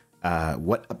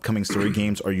 What upcoming story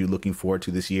games are you looking forward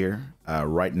to this year?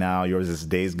 Right now, yours is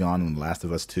Days Gone and The Last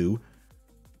of Us 2.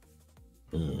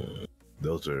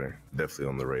 Those are definitely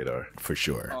on the radar for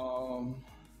sure.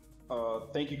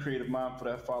 Thank you, Creative Mind, for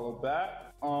that follow back.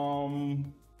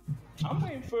 I'm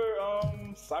waiting for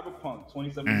Cyberpunk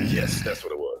 2017. Yes, that's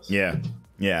what it was.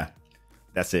 Yeah,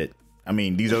 that's it. I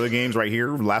mean, these other games right here,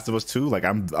 Last of Us 2, like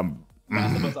I'm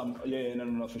Last of Us,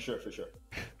 no, for sure.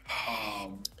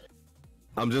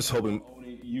 I'm just hoping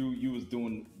you was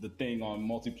doing the thing on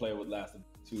multiplayer with Last of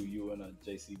Us 2, you and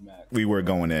JC Mac. We were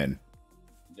going in.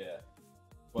 Yeah.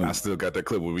 But I still got that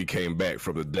clip where we came back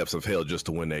from the depths of hell just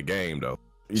to win that game, though.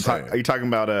 Are you talking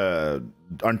about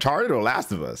Uncharted or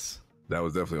Last of Us? That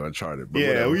was definitely Uncharted. But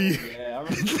yeah,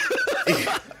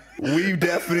 I we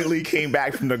definitely came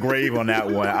back from the grave on that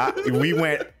one. We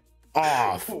went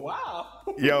off. Wow.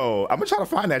 Yo, I'm gonna try to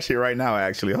find that shit right now.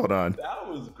 Actually, hold on. That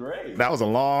was great. That was a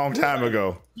long time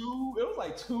ago. It was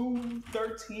like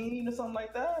 2:13 or something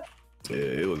like that. Yeah,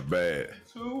 it was bad.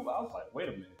 I was like, wait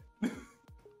a minute.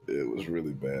 It was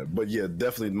really bad. But yeah,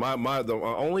 definitely the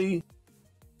only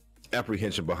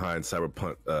apprehension behind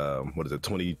Cyberpunk, what is it,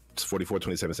 2044,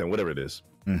 2077, whatever it is,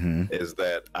 is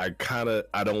that I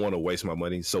don't want to waste my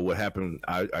money. So what happened,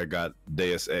 I got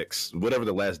Deus Ex, whatever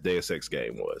the last Deus Ex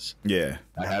game was. Yeah.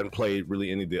 I hadn't played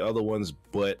really any of the other ones,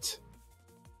 but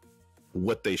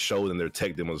what they showed in their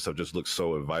tech demos and stuff just looks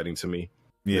so inviting to me.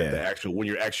 Yeah. When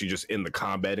you're actually just in the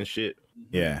combat and shit.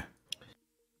 Yeah.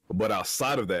 But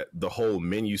outside of that, the whole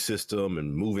menu system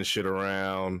and moving shit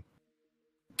around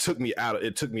took me out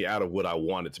of what I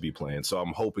wanted to be playing. So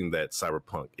I'm hoping that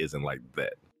Cyberpunk isn't like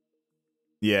that.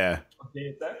 Yeah.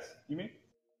 Deus Ex, you mean?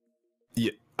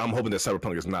 Yeah, I'm hoping that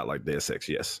Cyberpunk is not like Deus Ex,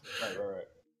 yes. Right.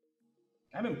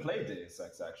 I haven't played Deus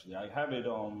Ex, actually. I have it,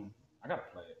 I gotta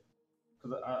play it.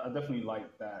 Because I definitely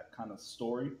like that kind of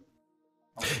story.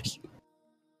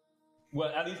 Well,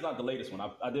 at least not the latest one.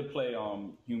 I did play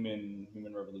Human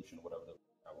Revolution or whatever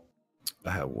that one.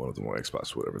 I have one of them on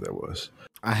Xbox, whatever that was.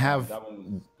 That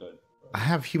one was good. I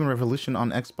have Human Revolution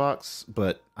on Xbox,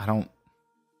 but I don't.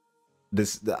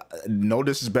 No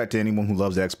disrespect to anyone who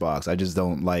loves Xbox. I just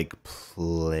don't like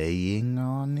playing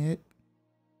on it.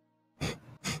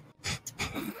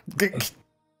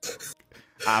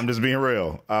 I'm just being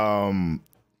real. I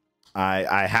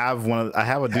have a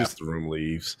Half the room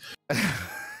leaves.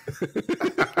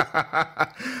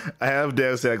 I have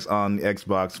Deus Ex on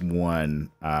Xbox One,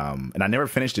 and I never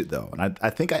finished it though. And I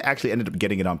think I actually ended up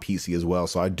getting it on PC as well.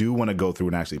 So I do want to go through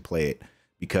and actually play it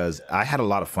because I had a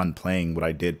lot of fun playing what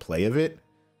I did play of it.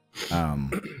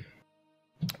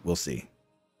 We'll see.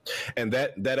 And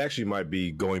that actually might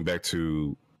be going back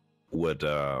to what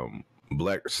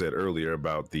Black said earlier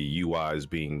about the UIs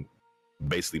being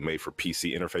basically made for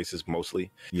PC interfaces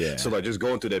mostly. Yeah. So like just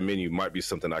going through that menu might be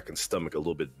something I can stomach a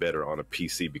little bit better on a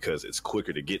PC because it's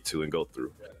quicker to get to and go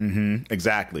through.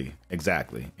 Exactly.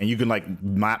 And you can like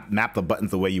map the buttons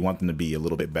the way you want them to be a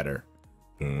little bit better.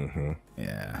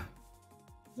 Yeah.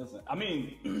 Listen, I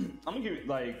mean, I'm gonna give you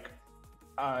like,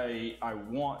 I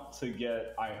want to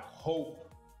get. I hope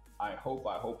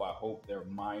they're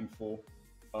mindful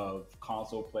of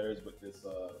console players with this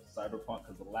Cyberpunk,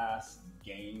 because the last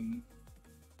game,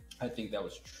 I think that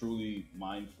was truly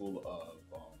mindful of,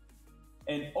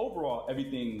 and overall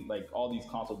everything, like all these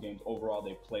console games, overall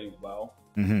they play well.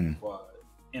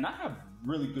 And I have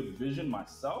really good vision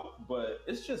myself, but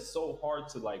it's just so hard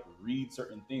to like read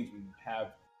certain things when you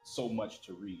have so much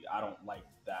to read. I don't like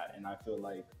that, and I feel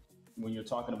like when you're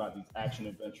talking about these action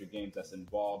adventure games that's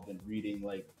involved in reading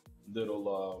like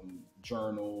little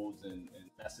journals and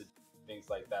messages, things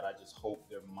like that, I just hope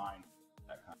they're mindful of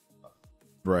that kind of stuff.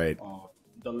 Right.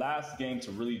 the last game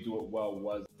to really do it well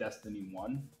was Destiny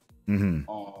 1.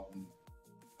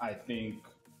 I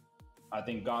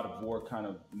think God of War kind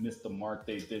of missed the mark.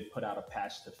 They did put out a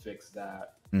patch to fix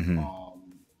that.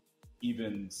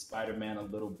 Even Spider-Man a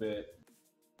little bit,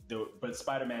 but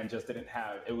Spider-Man just didn't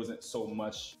have, it wasn't so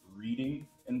much reading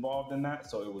involved in that,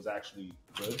 so it was actually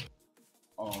good.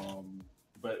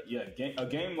 But yeah, a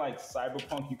game like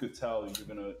Cyberpunk, you could tell you're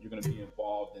gonna be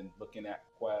involved in looking at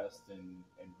quests and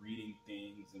reading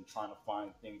things and trying to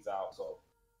find things out. So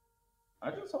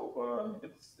I just hope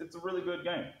it's a really good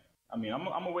game. I mean, I'm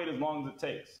gonna wait as long as it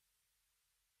takes.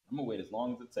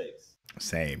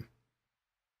 Same.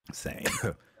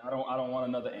 I don't want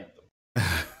another Anthem.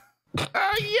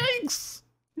 Yikes!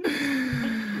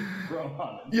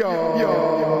 Yo,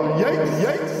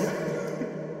 yikes!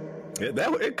 Yeah,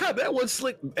 that was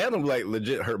slick. Anthem like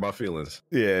legit hurt my feelings.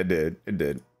 Yeah, it did.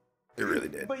 It really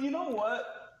did. But you know what?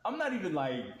 I'm not even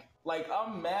like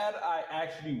I'm mad I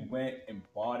actually went and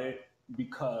bought it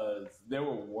because there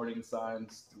were warning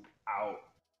signs throughout,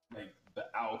 like the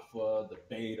alpha, the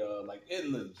beta, like it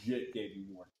legit gave you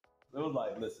warning. It was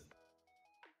like, listen,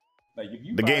 like if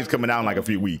you the game's coming out in like a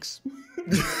few weeks.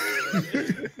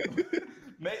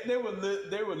 They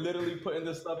were literally putting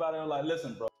this stuff out there like,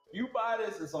 listen, bro, if you buy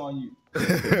this, it's on you.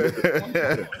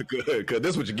 Good, because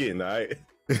this is what you're getting, all right?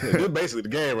 This is basically the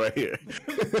game right here.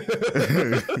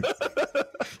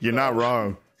 You're not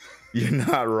wrong.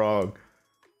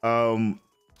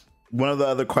 One of the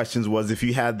other questions was, if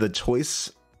you had the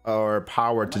choice or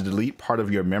power to delete part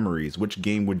of your memories, which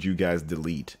game would you guys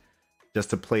delete just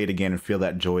to play it again and feel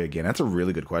that joy again? That's a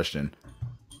really good question.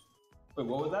 Wait,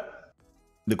 what was that?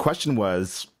 The question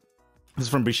was, this is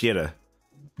from Brigitta,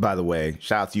 by the way.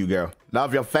 Shout out to you, girl.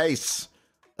 Love your face.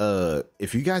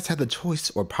 If you guys had the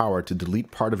choice or power to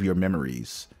delete part of your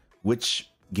memories, which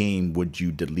game would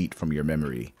you delete from your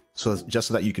memory? So just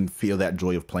so that you can feel that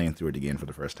joy of playing through it again for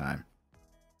the first time.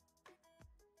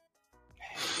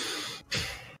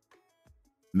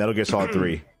 Metal Gear Solid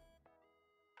 3.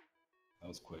 That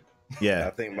was quick. Yeah. I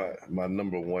think my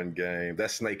number one game,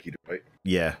 that's Snake Eater, right?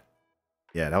 Yeah.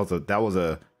 That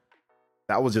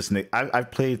was just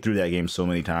I've played through that game so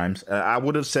many times. I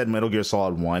would have said Metal Gear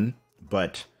Solid 1,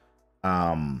 but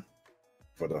for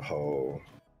the whole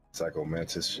Psycho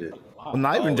Mantis shit. Well,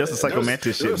 not even just the Psycho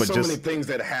Mantis shit, but so just many things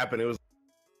that happened. It was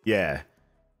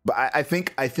but I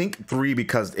think 3,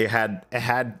 because it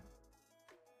had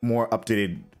more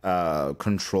updated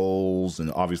controls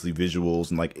and obviously visuals,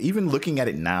 and like even looking at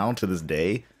it now to this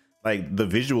day, like the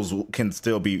visuals can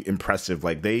still be impressive.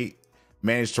 Like they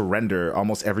managed to render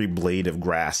almost every blade of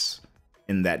grass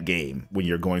in that game when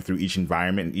you're going through each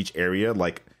environment and each area.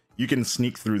 Like you can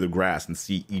sneak through the grass and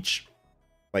see each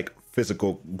like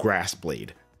physical grass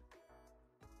blade.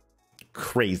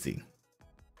 Crazy.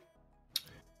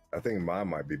 I think mine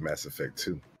might be Mass Effect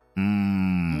 2.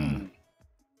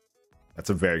 That's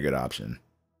a very good option.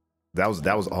 That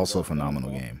was also a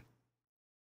phenomenal game.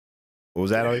 What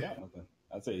was that?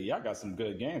 I'd say y'all got some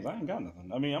good games. I ain't got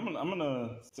nothing. I mean, I'm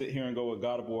gonna sit here and go with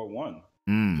God of War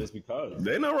 1 just because.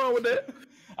 There's no wrong with that.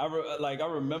 I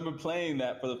remember playing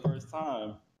that for the first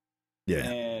time. Yeah.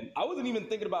 And I wasn't even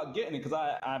thinking about getting it because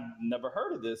I've never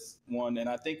heard of this one, and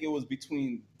I think it was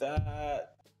between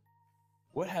that.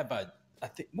 What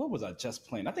was I just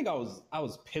playing? I think I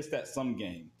was pissed at some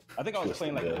game. I think I was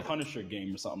playing like a Punisher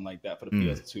game or something like that for the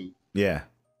PS2. Yeah.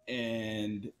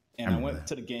 And I went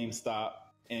to the GameStop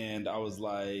and I was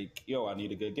like, yo, I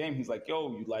need a good game. He's like, yo,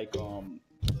 you like the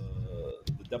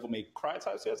Devil May Cry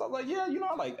type series? I was like, yeah,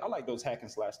 I like those hack and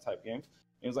slash type games.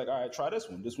 And he was like, all right, try this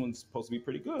one. This one's supposed to be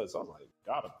pretty good. So I was like,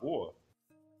 God of War.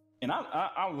 And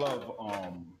I love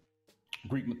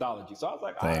Greek mythology. So I was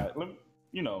like, all right, let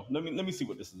me see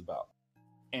what this is about.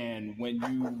 And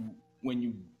when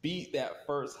you beat that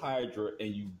first Hydra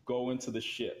and you go into the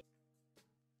ship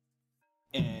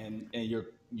and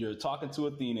you're talking to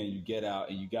Athena and you get out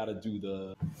and you got to do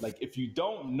the, like, if you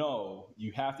don't know,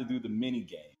 you have to do the mini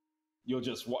game. You'll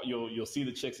just you'll see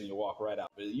the chicks and you'll walk right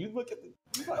out. But you look at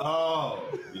like,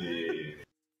 yeah.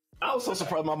 I was so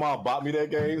surprised my mom bought me that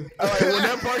game. When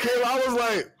that part came, I was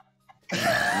like,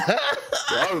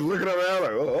 so I was looking around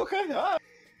like, oh, okay, all right.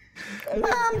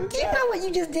 Mom, do you know what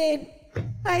you just did?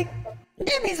 Like,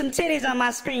 give me some titties on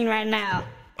my screen right now.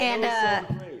 And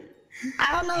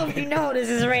I don't know if you know this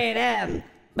is rated M,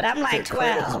 but I'm like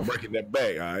 12. Breaking that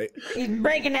back, all right? He's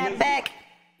breaking that back.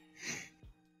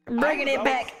 Breaking it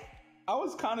back. I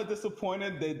was kind of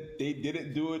disappointed that they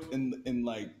didn't do it in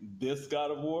like this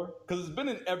God of War, because it's been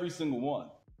in every single one.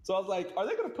 So I was like, are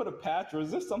they going to put a patch, or is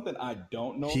this something I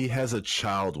don't know He about? has a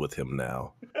child with him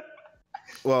now.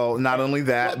 Well, not only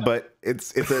that, but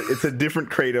it's a different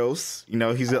Kratos. You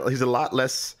know, he's a lot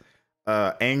less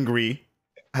angry,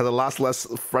 has a lot less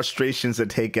frustrations to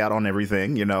take out on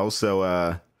everything. You know,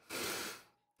 so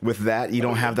with that, you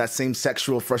don't have that same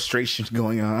sexual frustration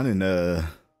going on, and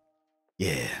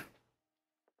yeah.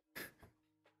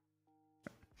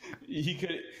 He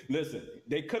could listen.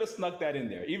 They could have snuck that in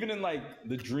there, even in like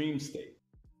the dream state.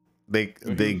 They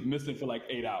was missing for like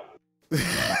 8 hours.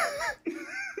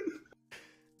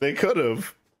 They could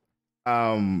have.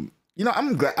 You know,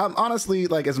 I'm glad. I'm honestly,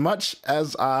 like, as much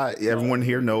as everyone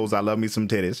here knows, I love me some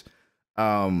titties. It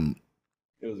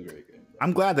was a great game.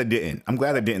 I'm glad they didn't. I'm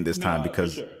glad they didn't this time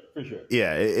because, for sure.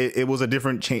 Yeah, it was a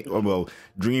different change. Well,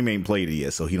 Dream ain't played it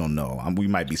yet, so he don't know. We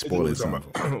might be spoiling something.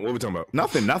 What are we talking about?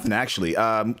 Nothing actually.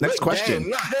 Next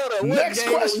question. Next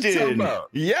question.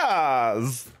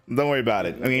 Yes. Don't worry about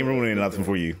it. We ain't ruining nothing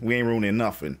for you. We ain't ruining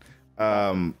nothing.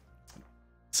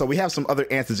 So we have some other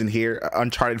answers in here.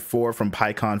 Uncharted 4 from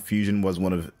PyCon Fusion was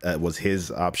was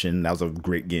his option. That was a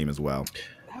great game as well.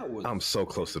 I'm so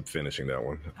close to finishing that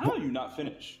one. How are you not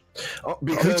finished?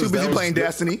 Because you too busy playing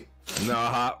Destiny.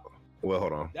 Nah. Well,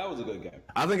 hold on. That was a good game.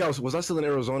 I think was I still in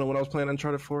Arizona when I was playing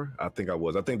Uncharted 4? I think I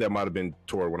was. I think that might have been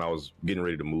toward when I was getting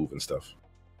ready to move and stuff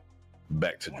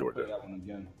back to Georgia. That one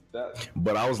again.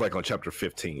 But I was like on chapter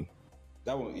 15.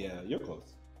 That one, yeah, you're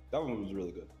close. That one was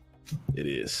really good. It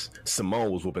is.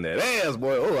 Simone was whooping that ass,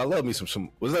 boy. Oh, I love me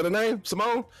some. Was that a name?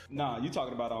 Simone? Nah, you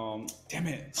talking about damn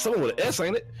it. Someone with an S,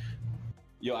 ain't it?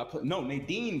 Yo,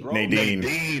 Nadine, bro.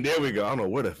 Nadine. There we go. I don't know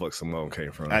where the fuck Simone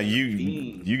came from.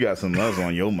 You got some love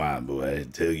on your mind, boy. I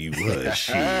tell you what.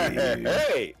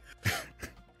 Hey.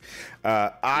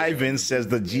 Ivan says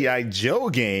the G.I. Joe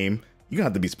game. You gonna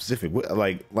have to be specific.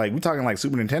 Like we talking like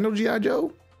Super Nintendo G.I.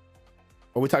 Joe?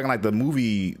 Or we talking like the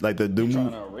movie, like the movie?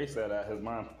 Trying to erase that out of his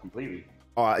mind completely.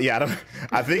 Oh yeah,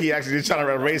 I think he actually is trying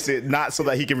to erase it, not so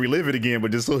that he can relive it again,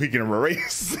 but just so he can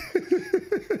erase.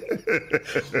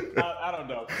 I don't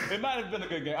know. It might have been a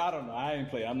good game. I don't know. I ain't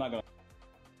played. I'm not gonna.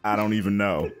 I don't even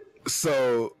know.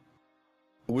 So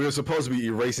we're supposed to be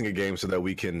erasing a game so that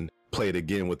we can play it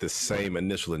again with the same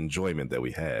initial enjoyment that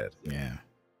we had. Yeah.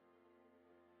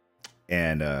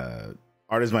 And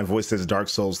Artist My Voice says Dark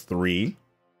Souls 3.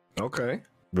 Okay.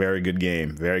 Very good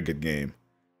game. Very good game.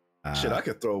 Shit, I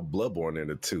could throw Bloodborne in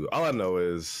it too. All I know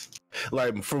is,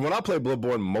 like, from when I played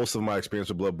Bloodborne, most of my experience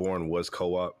with Bloodborne was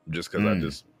co-op, just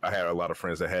because I had a lot of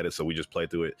friends that had it, so we just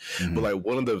played through it. Mm-hmm. But like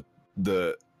one of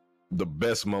the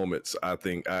best moments, I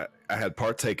think I had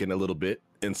partaken a little bit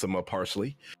in some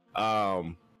parsley.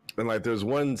 And like there's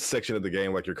one section of the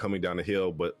game, like you're coming down a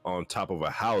hill, but on top of a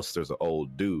house, there's an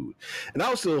old dude. And I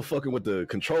was still fucking with the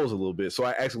controls a little bit, so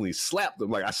I actually slapped him.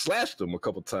 Like I slashed him a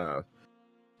couple times.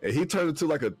 And he turned into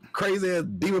like a crazy ass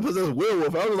demon possessed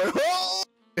werewolf. I was like, oh!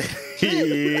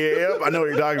 Yep, I know what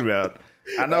you're talking about.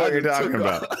 I know what you're talking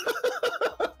about.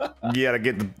 You gotta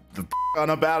get the on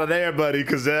up out of there, buddy,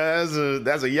 because that's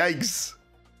a yikes.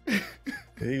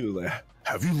 He was like,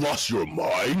 have you lost your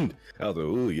mind? I was like,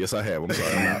 ooh, yes, I have. I'm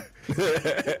sorry, I'm not.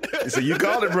 So you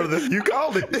called it, brother. You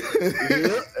called it.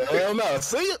 Yeah, hell no.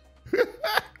 See it?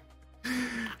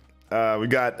 We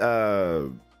got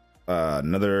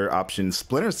another option,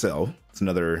 Splinter Cell. It's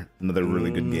another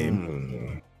really good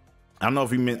game. I don't know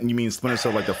if you mean Splinter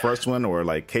Cell like the first one or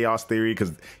like Chaos Theory,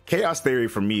 because Chaos Theory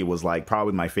for me was like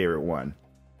probably my favorite one.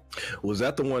 Was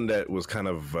that the one that was kind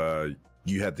of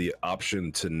you had the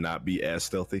option to not be as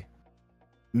stealthy?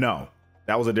 No,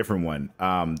 that was a different one.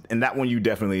 And that one you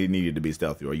definitely needed to be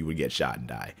stealthy or you would get shot and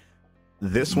die.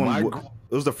 This one,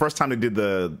 it was the first time they did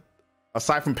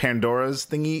aside from Pandora's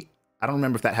thingy, I don't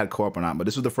remember if that had co-op or not, but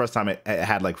this was the first time it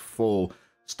had like full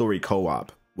story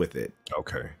co-op with it.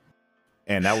 Okay.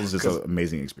 And that was just an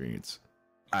amazing experience.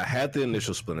 I had the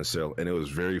initial Splinter Cell and it was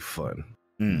very fun.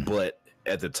 But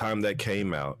at the time that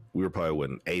came out, we were probably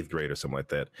in 8th grade or something like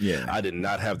that. Yeah. I did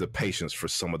not have the patience for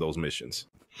some of those missions.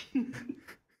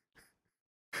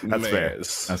 That's fair.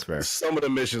 That's fair. Some of the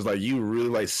missions, like you really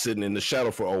like sitting in the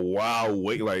shadow for a while,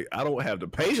 wait, like I don't have the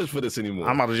patience for this anymore.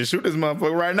 I'm about to just shoot this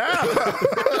motherfucker right now.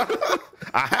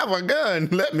 I have a gun.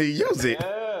 Let me use it.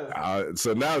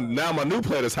 So now my new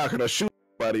plan is how can I shoot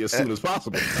somebody as soon as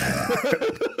possible?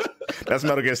 That's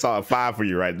Metal Gear Solid 5 for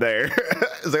you right there.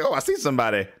 It's like, oh, I see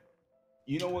somebody.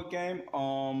 You know what game?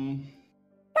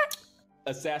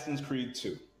 Assassin's Creed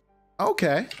 2.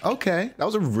 Okay. That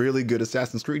was a really good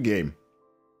Assassin's Creed game.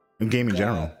 Game in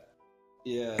general.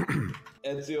 Yeah.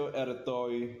 Ezio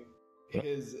Auditore,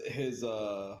 his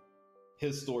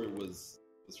story was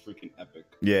freaking epic.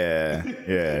 Yeah.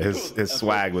 His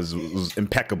swag was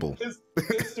impeccable. His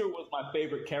sister was my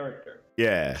favorite character.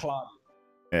 Yeah. Claudia.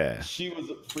 Yeah. She was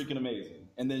freaking amazing.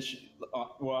 And then she,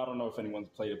 well, I don't know if anyone's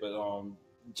played it, but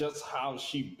just how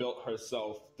she built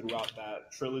herself throughout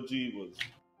that trilogy was,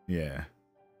 Yeah.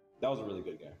 that was a really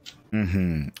good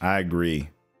game. I agree.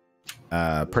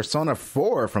 Persona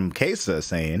 4 from Kesa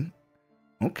saying,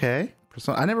 okay,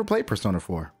 I never played Persona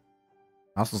 4.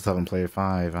 I also still haven't played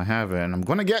 5. I haven't. I'm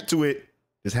gonna get to it.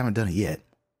 Just haven't done it yet.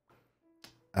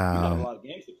 You got a lot of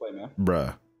games to play, man.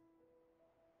 Bruh.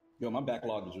 Yo, my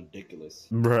backlog is ridiculous.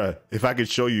 Bruh. If I could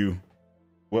show you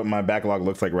what my backlog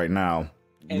looks like right now.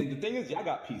 And the thing is, y'all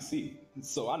got PC,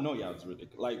 so I know y'all was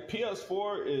ridiculous. Like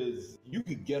PS4 is, you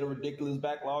could get a ridiculous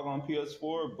backlog on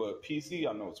PS4, but PC,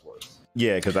 I know it's worse.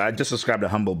 Yeah, because I just subscribed to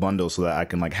Humble Bundle so that I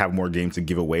can like have more games to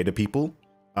give away to people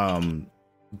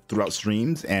throughout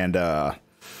streams, and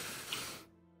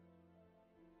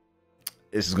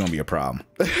this is gonna be a problem.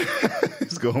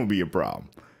 It's gonna be a problem.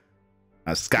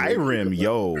 Skyrim,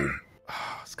 yo.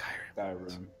 Oh,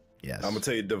 Skyrim. Yes. I'm gonna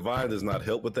tell you, Divine does not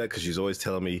help with that because she's always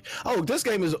telling me, "Oh, this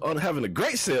game is having a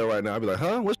great sale right now." I'll be like,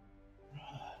 "Huh? What?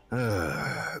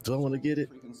 Do I want to get it?"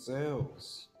 Freaking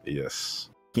sales. Yes.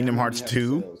 Kingdom Hearts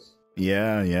 2.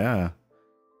 Yeah.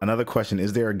 Another question: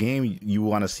 is there a game you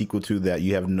want a sequel to that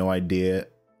you have no idea,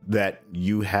 that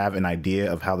you have an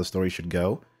idea of how the story should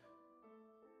go?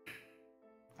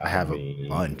 I have a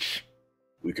bunch.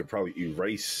 We could probably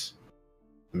erase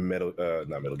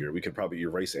not Metal Gear. We could probably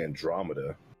erase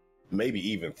Andromeda, maybe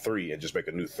even 3, and just make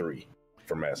a new 3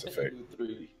 for Mass Effect.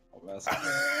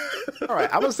 All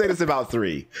right, I'm gonna say this about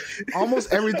 3.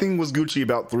 Almost everything was Gucci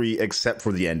about 3 except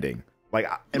for the ending. Like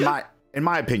in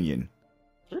my opinion,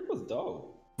 3 was dope.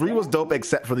 3 was dope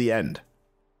except for the end.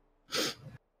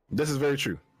 This is very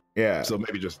true. Yeah. So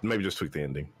maybe just tweak the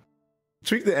ending.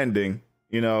 Tweak the ending.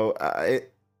 You know,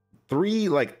 3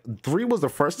 was the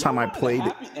first time I played.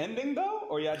 Happy ending though,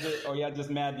 or y'all just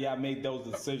mad y'all made those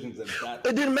decisions and that.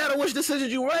 It didn't matter which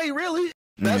decisions you made, really.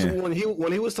 That's when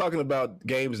he was talking about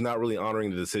games not really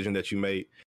honoring the decision that you made.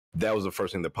 That was the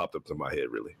first thing that popped up to my head,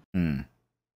 really.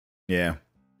 Yeah.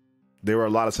 There were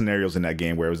a lot of scenarios in that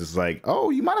game where it was just like,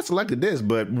 oh, you might have selected this,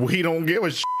 but we don't give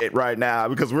a shit right now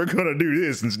because we're gonna do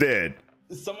this instead.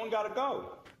 Someone gotta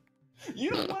go.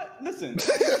 You know what? Listen.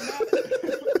 Because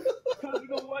you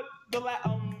know what?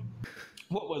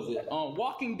 What was it?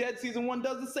 Walking Dead season 1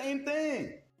 does the same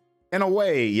thing. In a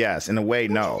way, yes. In a way,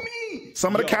 no. What do you mean?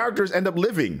 Some of the characters end up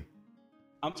living.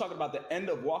 I'm talking about the end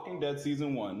of Walking Dead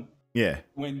season 1. Yeah.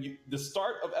 When the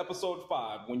start of episode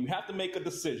 5, when you have to make a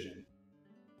decision,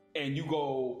 and you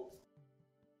go.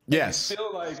 Yes.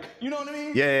 Feel like, you know what I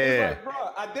mean? Yeah. Like, bro,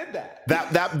 I did that.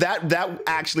 That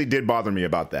actually did bother me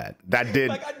about that. That did.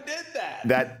 Like I did that.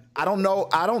 That I don't know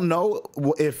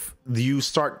if you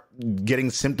start getting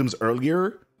symptoms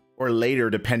earlier or later,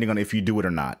 depending on if you do it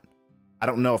or not. I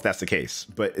don't know if that's the case,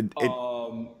 but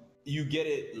you get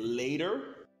it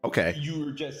later. Okay.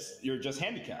 You're just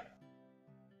handicapped.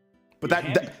 But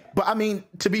but I mean,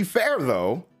 to be fair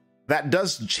though, that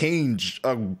does change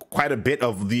quite a bit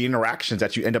of the interactions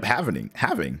that you end up having,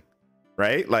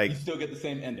 right? Like you still get the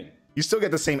same ending. You still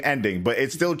get the same ending, but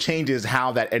it still changes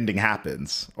how that ending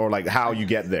happens, or like how you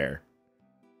get there.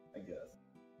 I guess.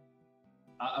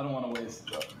 I don't want to waste,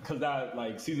 because that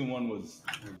like season 1 was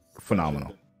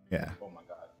phenomenal. Yeah. Oh my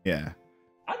god. Yeah.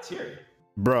 I teared.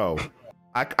 Bro,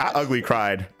 I ugly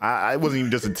cried. I wasn't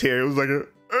even just a tear. It was like a.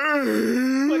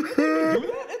 Like, do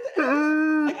that at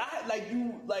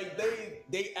the end?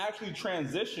 They actually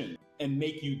transition and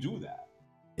make you do that.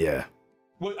 Yeah.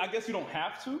 Well, I guess you don't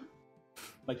have to.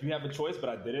 Like, you have a choice, but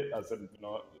I did it. I said, you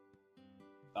know what?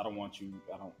 I don't want you.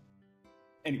 I don't.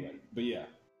 Anyway, but yeah.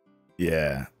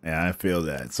 Yeah, I feel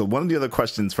that. So one of the other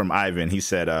questions from Ivan, he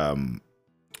said, I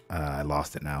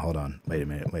lost it now. Hold on. Wait a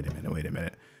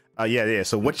minute. Yeah.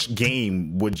 So which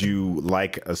game would you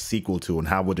like a sequel to, and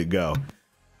how would it go?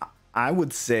 I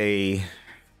would say,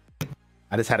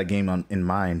 I just had a game in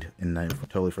mind, and I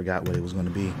totally forgot what it was going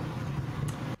to be.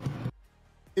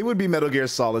 It would be Metal Gear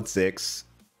Solid 6,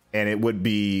 and it would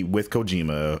be with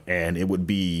Kojima, and it would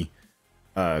be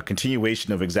a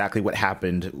continuation of exactly what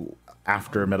happened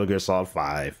after Metal Gear Solid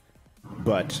 5,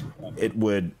 but it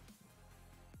would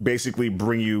basically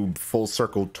bring you full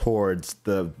circle towards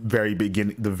the very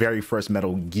beginning, the very first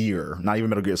Metal Gear, not even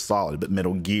Metal Gear Solid, but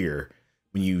Metal Gear,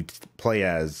 when you play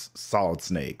as Solid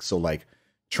Snake. So like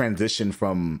transition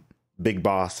from Big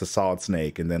Boss to Solid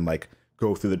Snake, and then like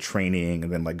go through the training,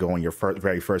 and then like go on your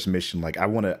very first mission. Like I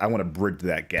want to bridge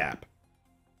that gap,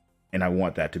 and I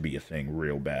want that to be a thing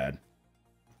real bad.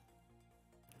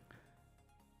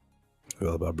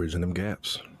 All about bridging them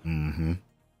gaps. Mm-hmm.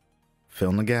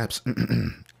 Filling the gaps.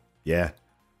 Yeah.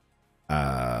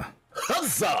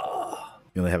 Huzzah!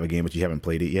 You only have a game, but you haven't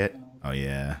played it yet? Oh,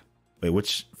 yeah. Wait,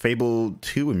 which Fable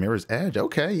 2 and Mirror's Edge?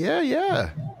 Okay, yeah.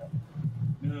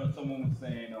 Someone was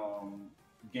saying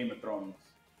Game of Thrones.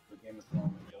 The Game of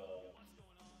Thrones,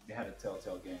 they had a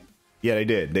Telltale game. Yeah, they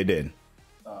did.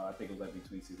 I think it was like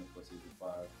between season 4 and season 5.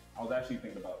 I was actually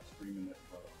thinking about streaming it,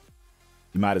 but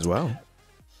You might as well.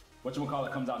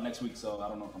 whatchamacallit comes out next week, so I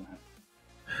don't know if I'm happy.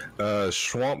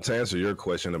 Schwamp, to answer your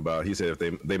question about, he said if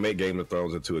they make Game of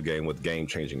Thrones into a game with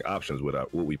game-changing options, would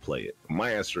we play it?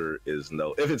 My answer is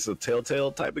no. If it's a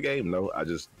Telltale type of game, no. I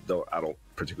don't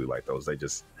particularly like those. They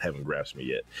just haven't grasped me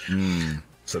yet.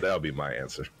 So that'll be my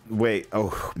answer. Wait,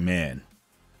 oh man.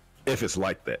 If it's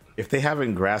like that. If they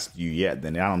haven't grasped you yet,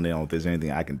 then I don't know if there's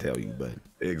anything I can tell you, but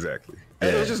exactly.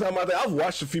 And it's just not my thing. I've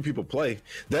watched a few people play.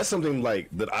 That's something like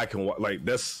that I can like.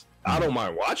 I don't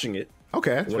mind watching it.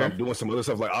 Okay, when I'm doing some other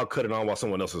stuff, like I'll cut it on while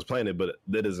someone else is playing it, but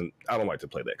that isn't. I don't like to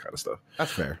play that kind of stuff.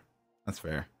 That's fair.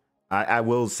 I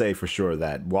will say for sure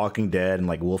that Walking Dead and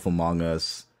like Wolf Among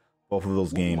Us, both of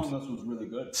those games, Wolf Among Us was really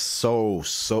good. So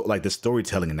like the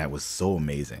storytelling in that was so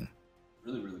amazing.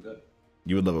 Really, really good.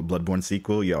 You would love a Bloodborne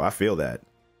sequel, yo. I feel that.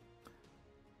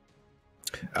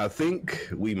 I think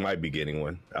we might be getting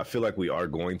one. I feel like we are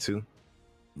going to.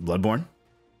 Bloodborne?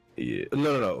 Yeah.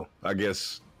 No. I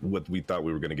guess what we thought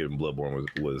we were going to get in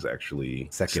Bloodborne was actually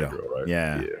Sekiro, right?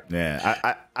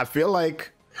 Yeah. I feel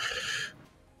like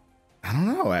I don't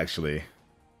know. Actually,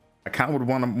 I kind of would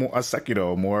want another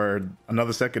Sekiro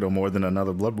more than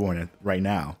another Bloodborne right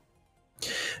now.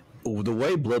 The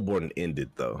way Bloodborne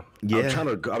ended, though, yeah.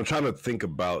 I'm trying to think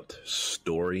about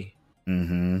story.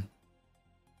 I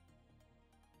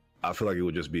feel like it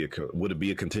would just be would it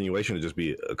be a continuation or just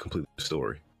be a complete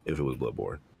story if it was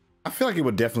Bloodborne? I feel like it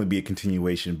would definitely be a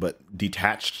continuation, but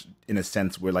detached in a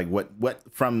sense where like what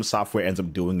From Software ends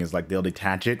up doing is like they'll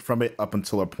detach it from it up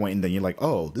until a point, and then you're like,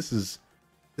 oh, this is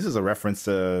a reference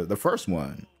to the first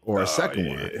one or a second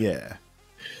one. Yeah.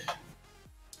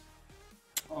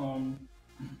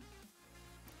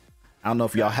 I don't know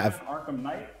if y'all have Arkham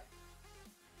Knight.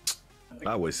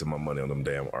 I wasted my money on them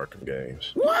damn Arkham games.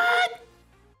 What?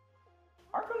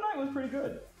 Arkham Knight was pretty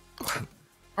good.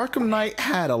 Arkham Knight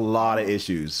had a lot of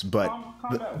issues, but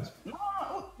combat was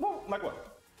like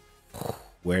what?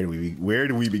 Where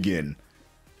do we begin?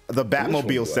 The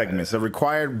Batmobile segments, the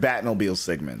required Batmobile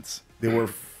segments. There were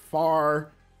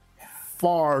far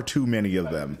too many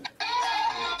of them.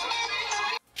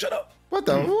 Shut up. What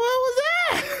the? What was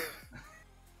that?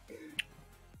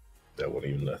 That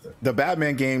wasn't even nothing. The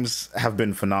Batman games have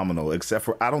been phenomenal, except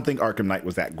for I don't think Arkham Knight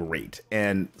was that great.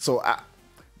 And so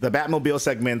the Batmobile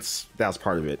segments, that was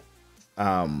part of it.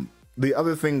 The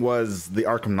other thing was the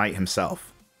Arkham Knight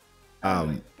himself.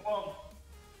 Well,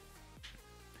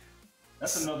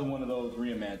 that's another one of those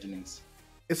reimaginings.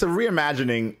 It's a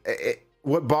reimagining.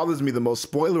 What bothers me the most,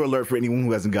 spoiler alert for anyone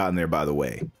who hasn't gotten there, by the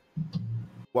way.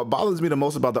 What bothers me the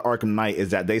most about the Arkham Knight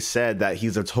is that they said that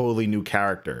he's a totally new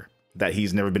character, that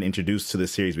he's never been introduced to the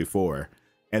series before.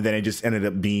 And then it just ended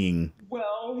up being...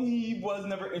 Well, he was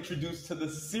never introduced to the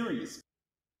series.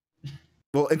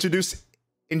 Well, introduced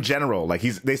in general. Like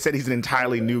they said he's an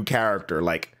entirely new character,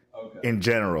 like in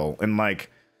general. And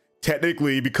like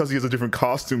technically because he has a different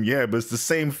costume, yeah, but it's the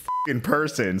same fucking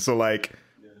person. So like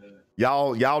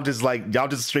y'all just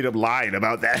straight up lied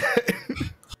about that.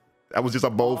 That was just a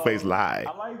bold-faced lie.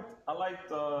 I liked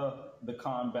the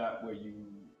combat where you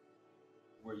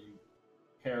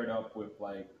paired up with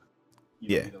like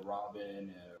the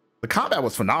Robin. The combat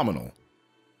was phenomenal.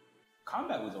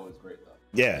 Combat was always great though.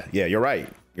 Yeah, you're right.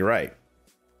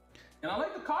 And I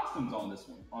like the costumes on this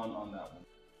one, on that one.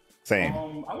 Same.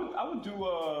 I would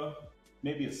do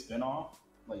maybe a spin-off,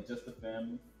 like just the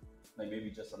family, like maybe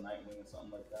just a Nightwing or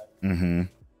something like that.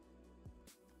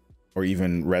 Or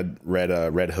even Red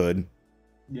Hood,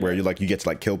 where you get to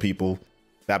like kill people.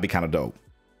 That'd be kind of dope.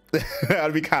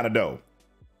 That'd be kind of dope.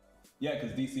 Yeah,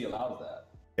 because DC allows that.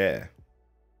 Yeah.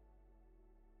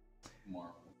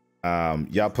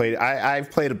 Y'all played.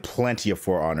 I've played plenty of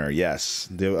For Honor. Yes,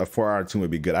 a For Honor 2 would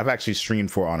be good. I've actually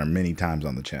streamed For Honor many times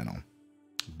on the channel,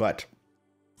 but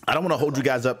I don't want to hold you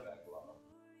guys up.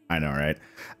 I know, right?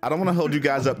 I don't want to hold you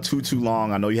guys up too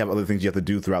long. I know you have other things you have to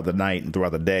do throughout the night and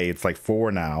throughout the day. It's like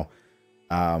 4 now.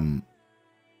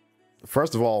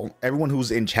 First of all, everyone who's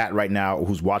in chat right now,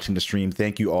 who's watching the stream,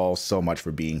 thank you all so much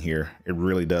for being here. It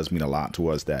really does mean a lot to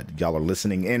us that y'all are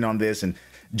listening in on this and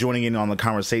joining in on the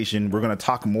conversation. We're going to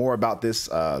talk more about this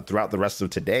throughout the rest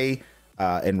of today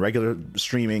in regular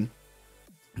streaming.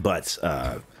 But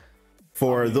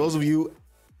for those of you,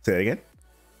 say it again.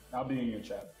 I'll be in your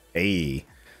chat. Hey,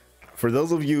 for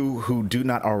those of you who do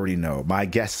not already know, my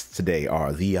guests today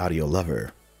are the audio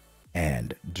lover,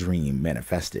 and Dream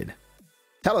Manifested.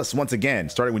 Tell us once again,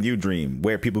 starting with you, Dream,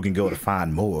 where people can go to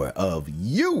find more of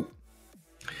you.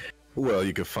 Well,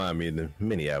 you can find me in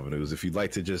many avenues. If you'd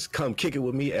like to just come kick it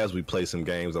with me as we play some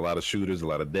games, a lot of shooters, a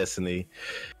lot of Destiny,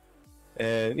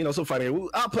 and some fighting.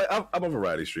 I'm a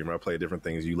variety streamer. I play different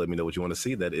things. You let me know what you want to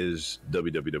see. That is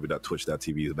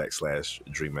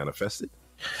www.twitch.tv/Dream Manifested.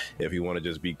 If you want to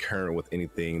just be current with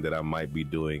anything that I might be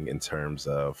doing in terms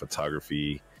of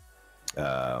photography,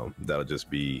 that'll just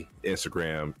be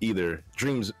Instagram, either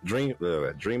Dream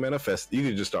Manifest. You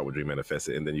can just start with Dream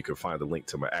Manifested, and then you can find the link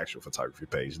to my actual photography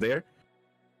page there.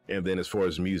 And then as far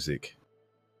as music,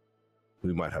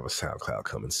 we might have a SoundCloud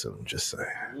coming soon. Just saying.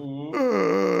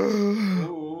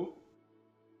 Ooh.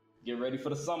 Get ready for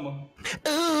the summer.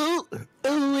 Ooh,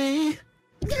 ooh,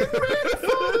 get ready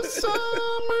for the summer.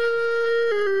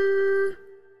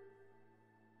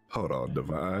 Hold on,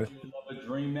 Divine. A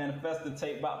Dream Manifested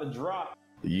tape about to drop.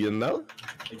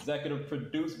 Executive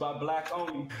produced by Black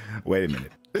Only. Wait a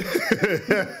minute.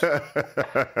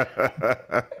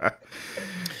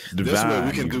 This way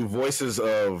we can do voices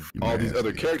of all these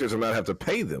other characters and not have to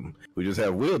pay them. We just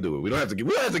have Will do it. We don't have to get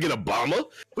Obama.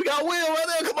 We got Will right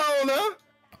there. Come on now.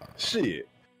 Shit.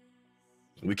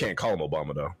 We can't call him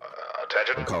Obama though.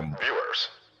 Attention viewers.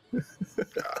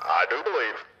 I do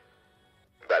believe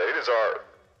that it is our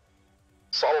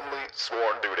solemnly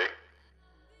sworn duty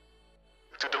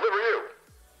to deliver you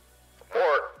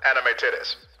more anime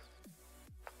titties.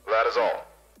 That is all.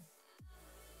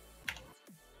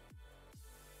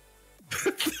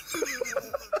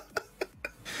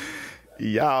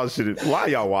 Y'all should. Why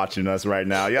y'all watching us right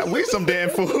now? Yeah, we some damn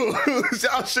fools.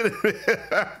 Y'all should.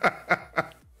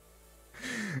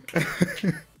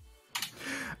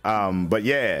 But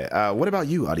yeah, what about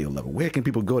you, Audio Lover? Where can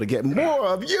people go to get more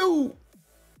of you?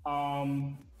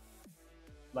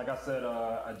 Like I said,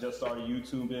 I just started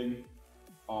YouTubing.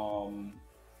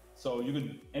 So you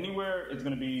could anywhere. It's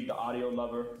gonna be the Audio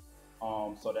Lover.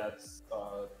 So that's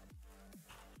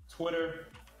Twitter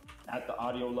at the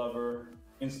Audio Lover,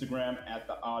 Instagram at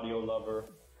the Audio Lover,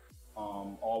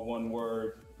 all one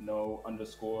word, no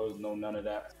underscores, no none of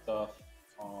that stuff.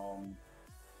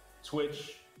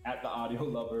 Twitch at the Audio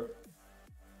Lover,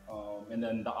 and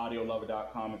then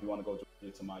theaudiolover.com if you want to go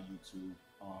to my YouTube.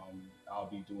 I'll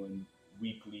be doing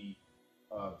weekly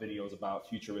videos about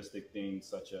futuristic things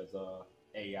such as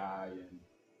AI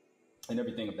and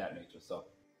everything of that nature. So,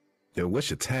 yo, what's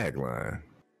your tagline?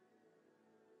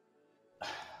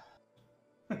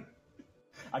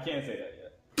 I can't say that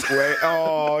yet. Wait,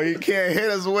 oh, you can't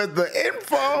hit us with the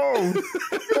info.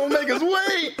 Don't make us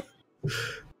wait.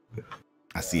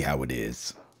 I see how it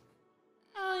is.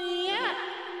 Oh, yeah.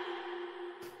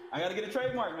 I gotta get a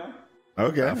trademark, man.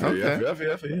 Okay. I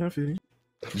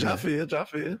feel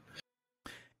you.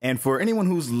 And for anyone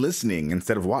who's listening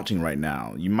instead of watching right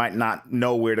now, you might not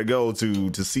know where to go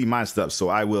to see my stuff. So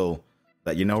I will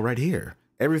let you know right here.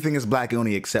 Everything is Black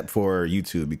Oni except for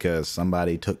YouTube because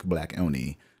somebody took Black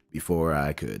Oni before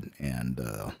I could. And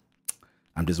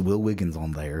I'm just Will Wiggins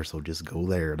on there. So just go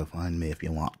there to find me if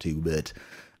you want to. But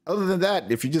other than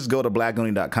that, if you just go to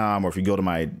blackoni.com or if you go to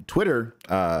my Twitter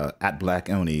at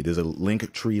blackoni, there's a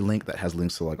link tree link that has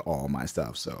links to like all my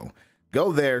stuff. So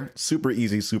go there. Super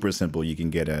easy, super simple. You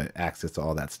can get access to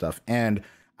all that stuff. And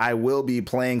I will be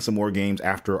playing some more games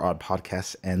after our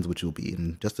podcast ends, which will be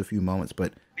in just a few moments.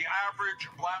 But the average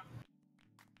black.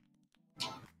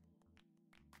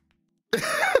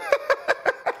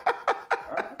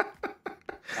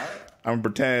 I'm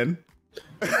pretend.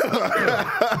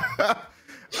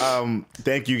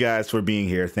 Thank you guys for being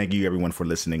here. Thank you everyone for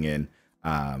listening in.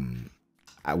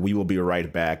 We will be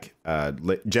right back.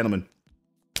 Gentlemen,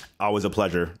 always a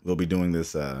pleasure. We'll be doing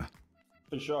this. For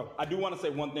sure. I do want to say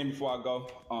one thing before I go.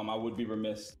 I would be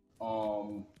remiss.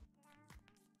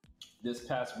 This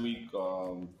past week,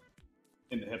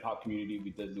 in the hip hop community, we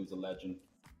did lose a legend.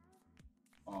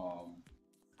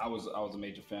 I was a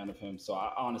major fan of him, so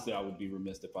honestly I would be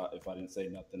remiss if I didn't say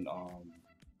nothing.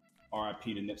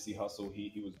 R.I.P. to Nipsey Hussle.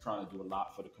 He was trying to do a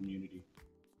lot for the community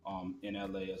in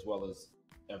LA as well as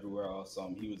everywhere else.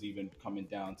 He was even coming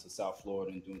down to South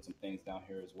Florida and doing some things down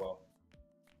here as well.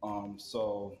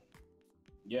 So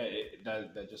yeah,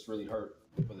 that just really hurt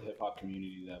for the hip hop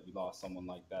community that we lost someone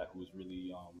like that who has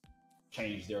really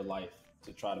changed their life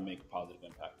to try to make a positive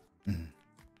impact.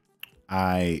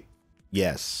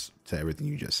 Yes to everything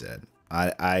you just said.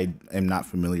 I am not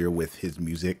familiar with his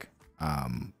music,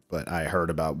 but I heard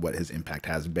about what his impact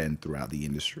has been throughout the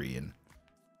industry and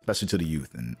especially to the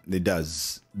youth. And it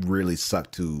does really suck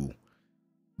to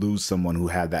lose someone who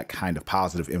had that kind of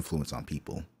positive influence on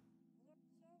people.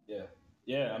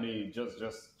 Yeah. I mean, just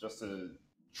to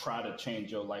try to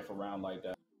change your life around like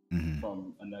that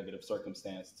from a negative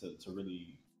circumstance to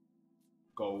really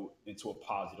go into a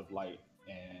positive light,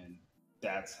 and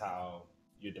that's how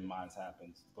your demise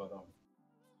happens. But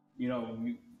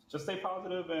you just stay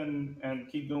positive and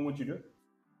keep doing what you do.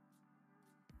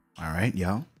 All right,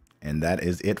 y'all. And that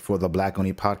is it for the Black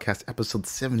Only Podcast, episode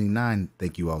 79.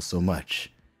 Thank you all so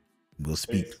much. We'll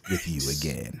speak with you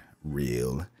again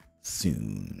real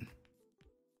soon.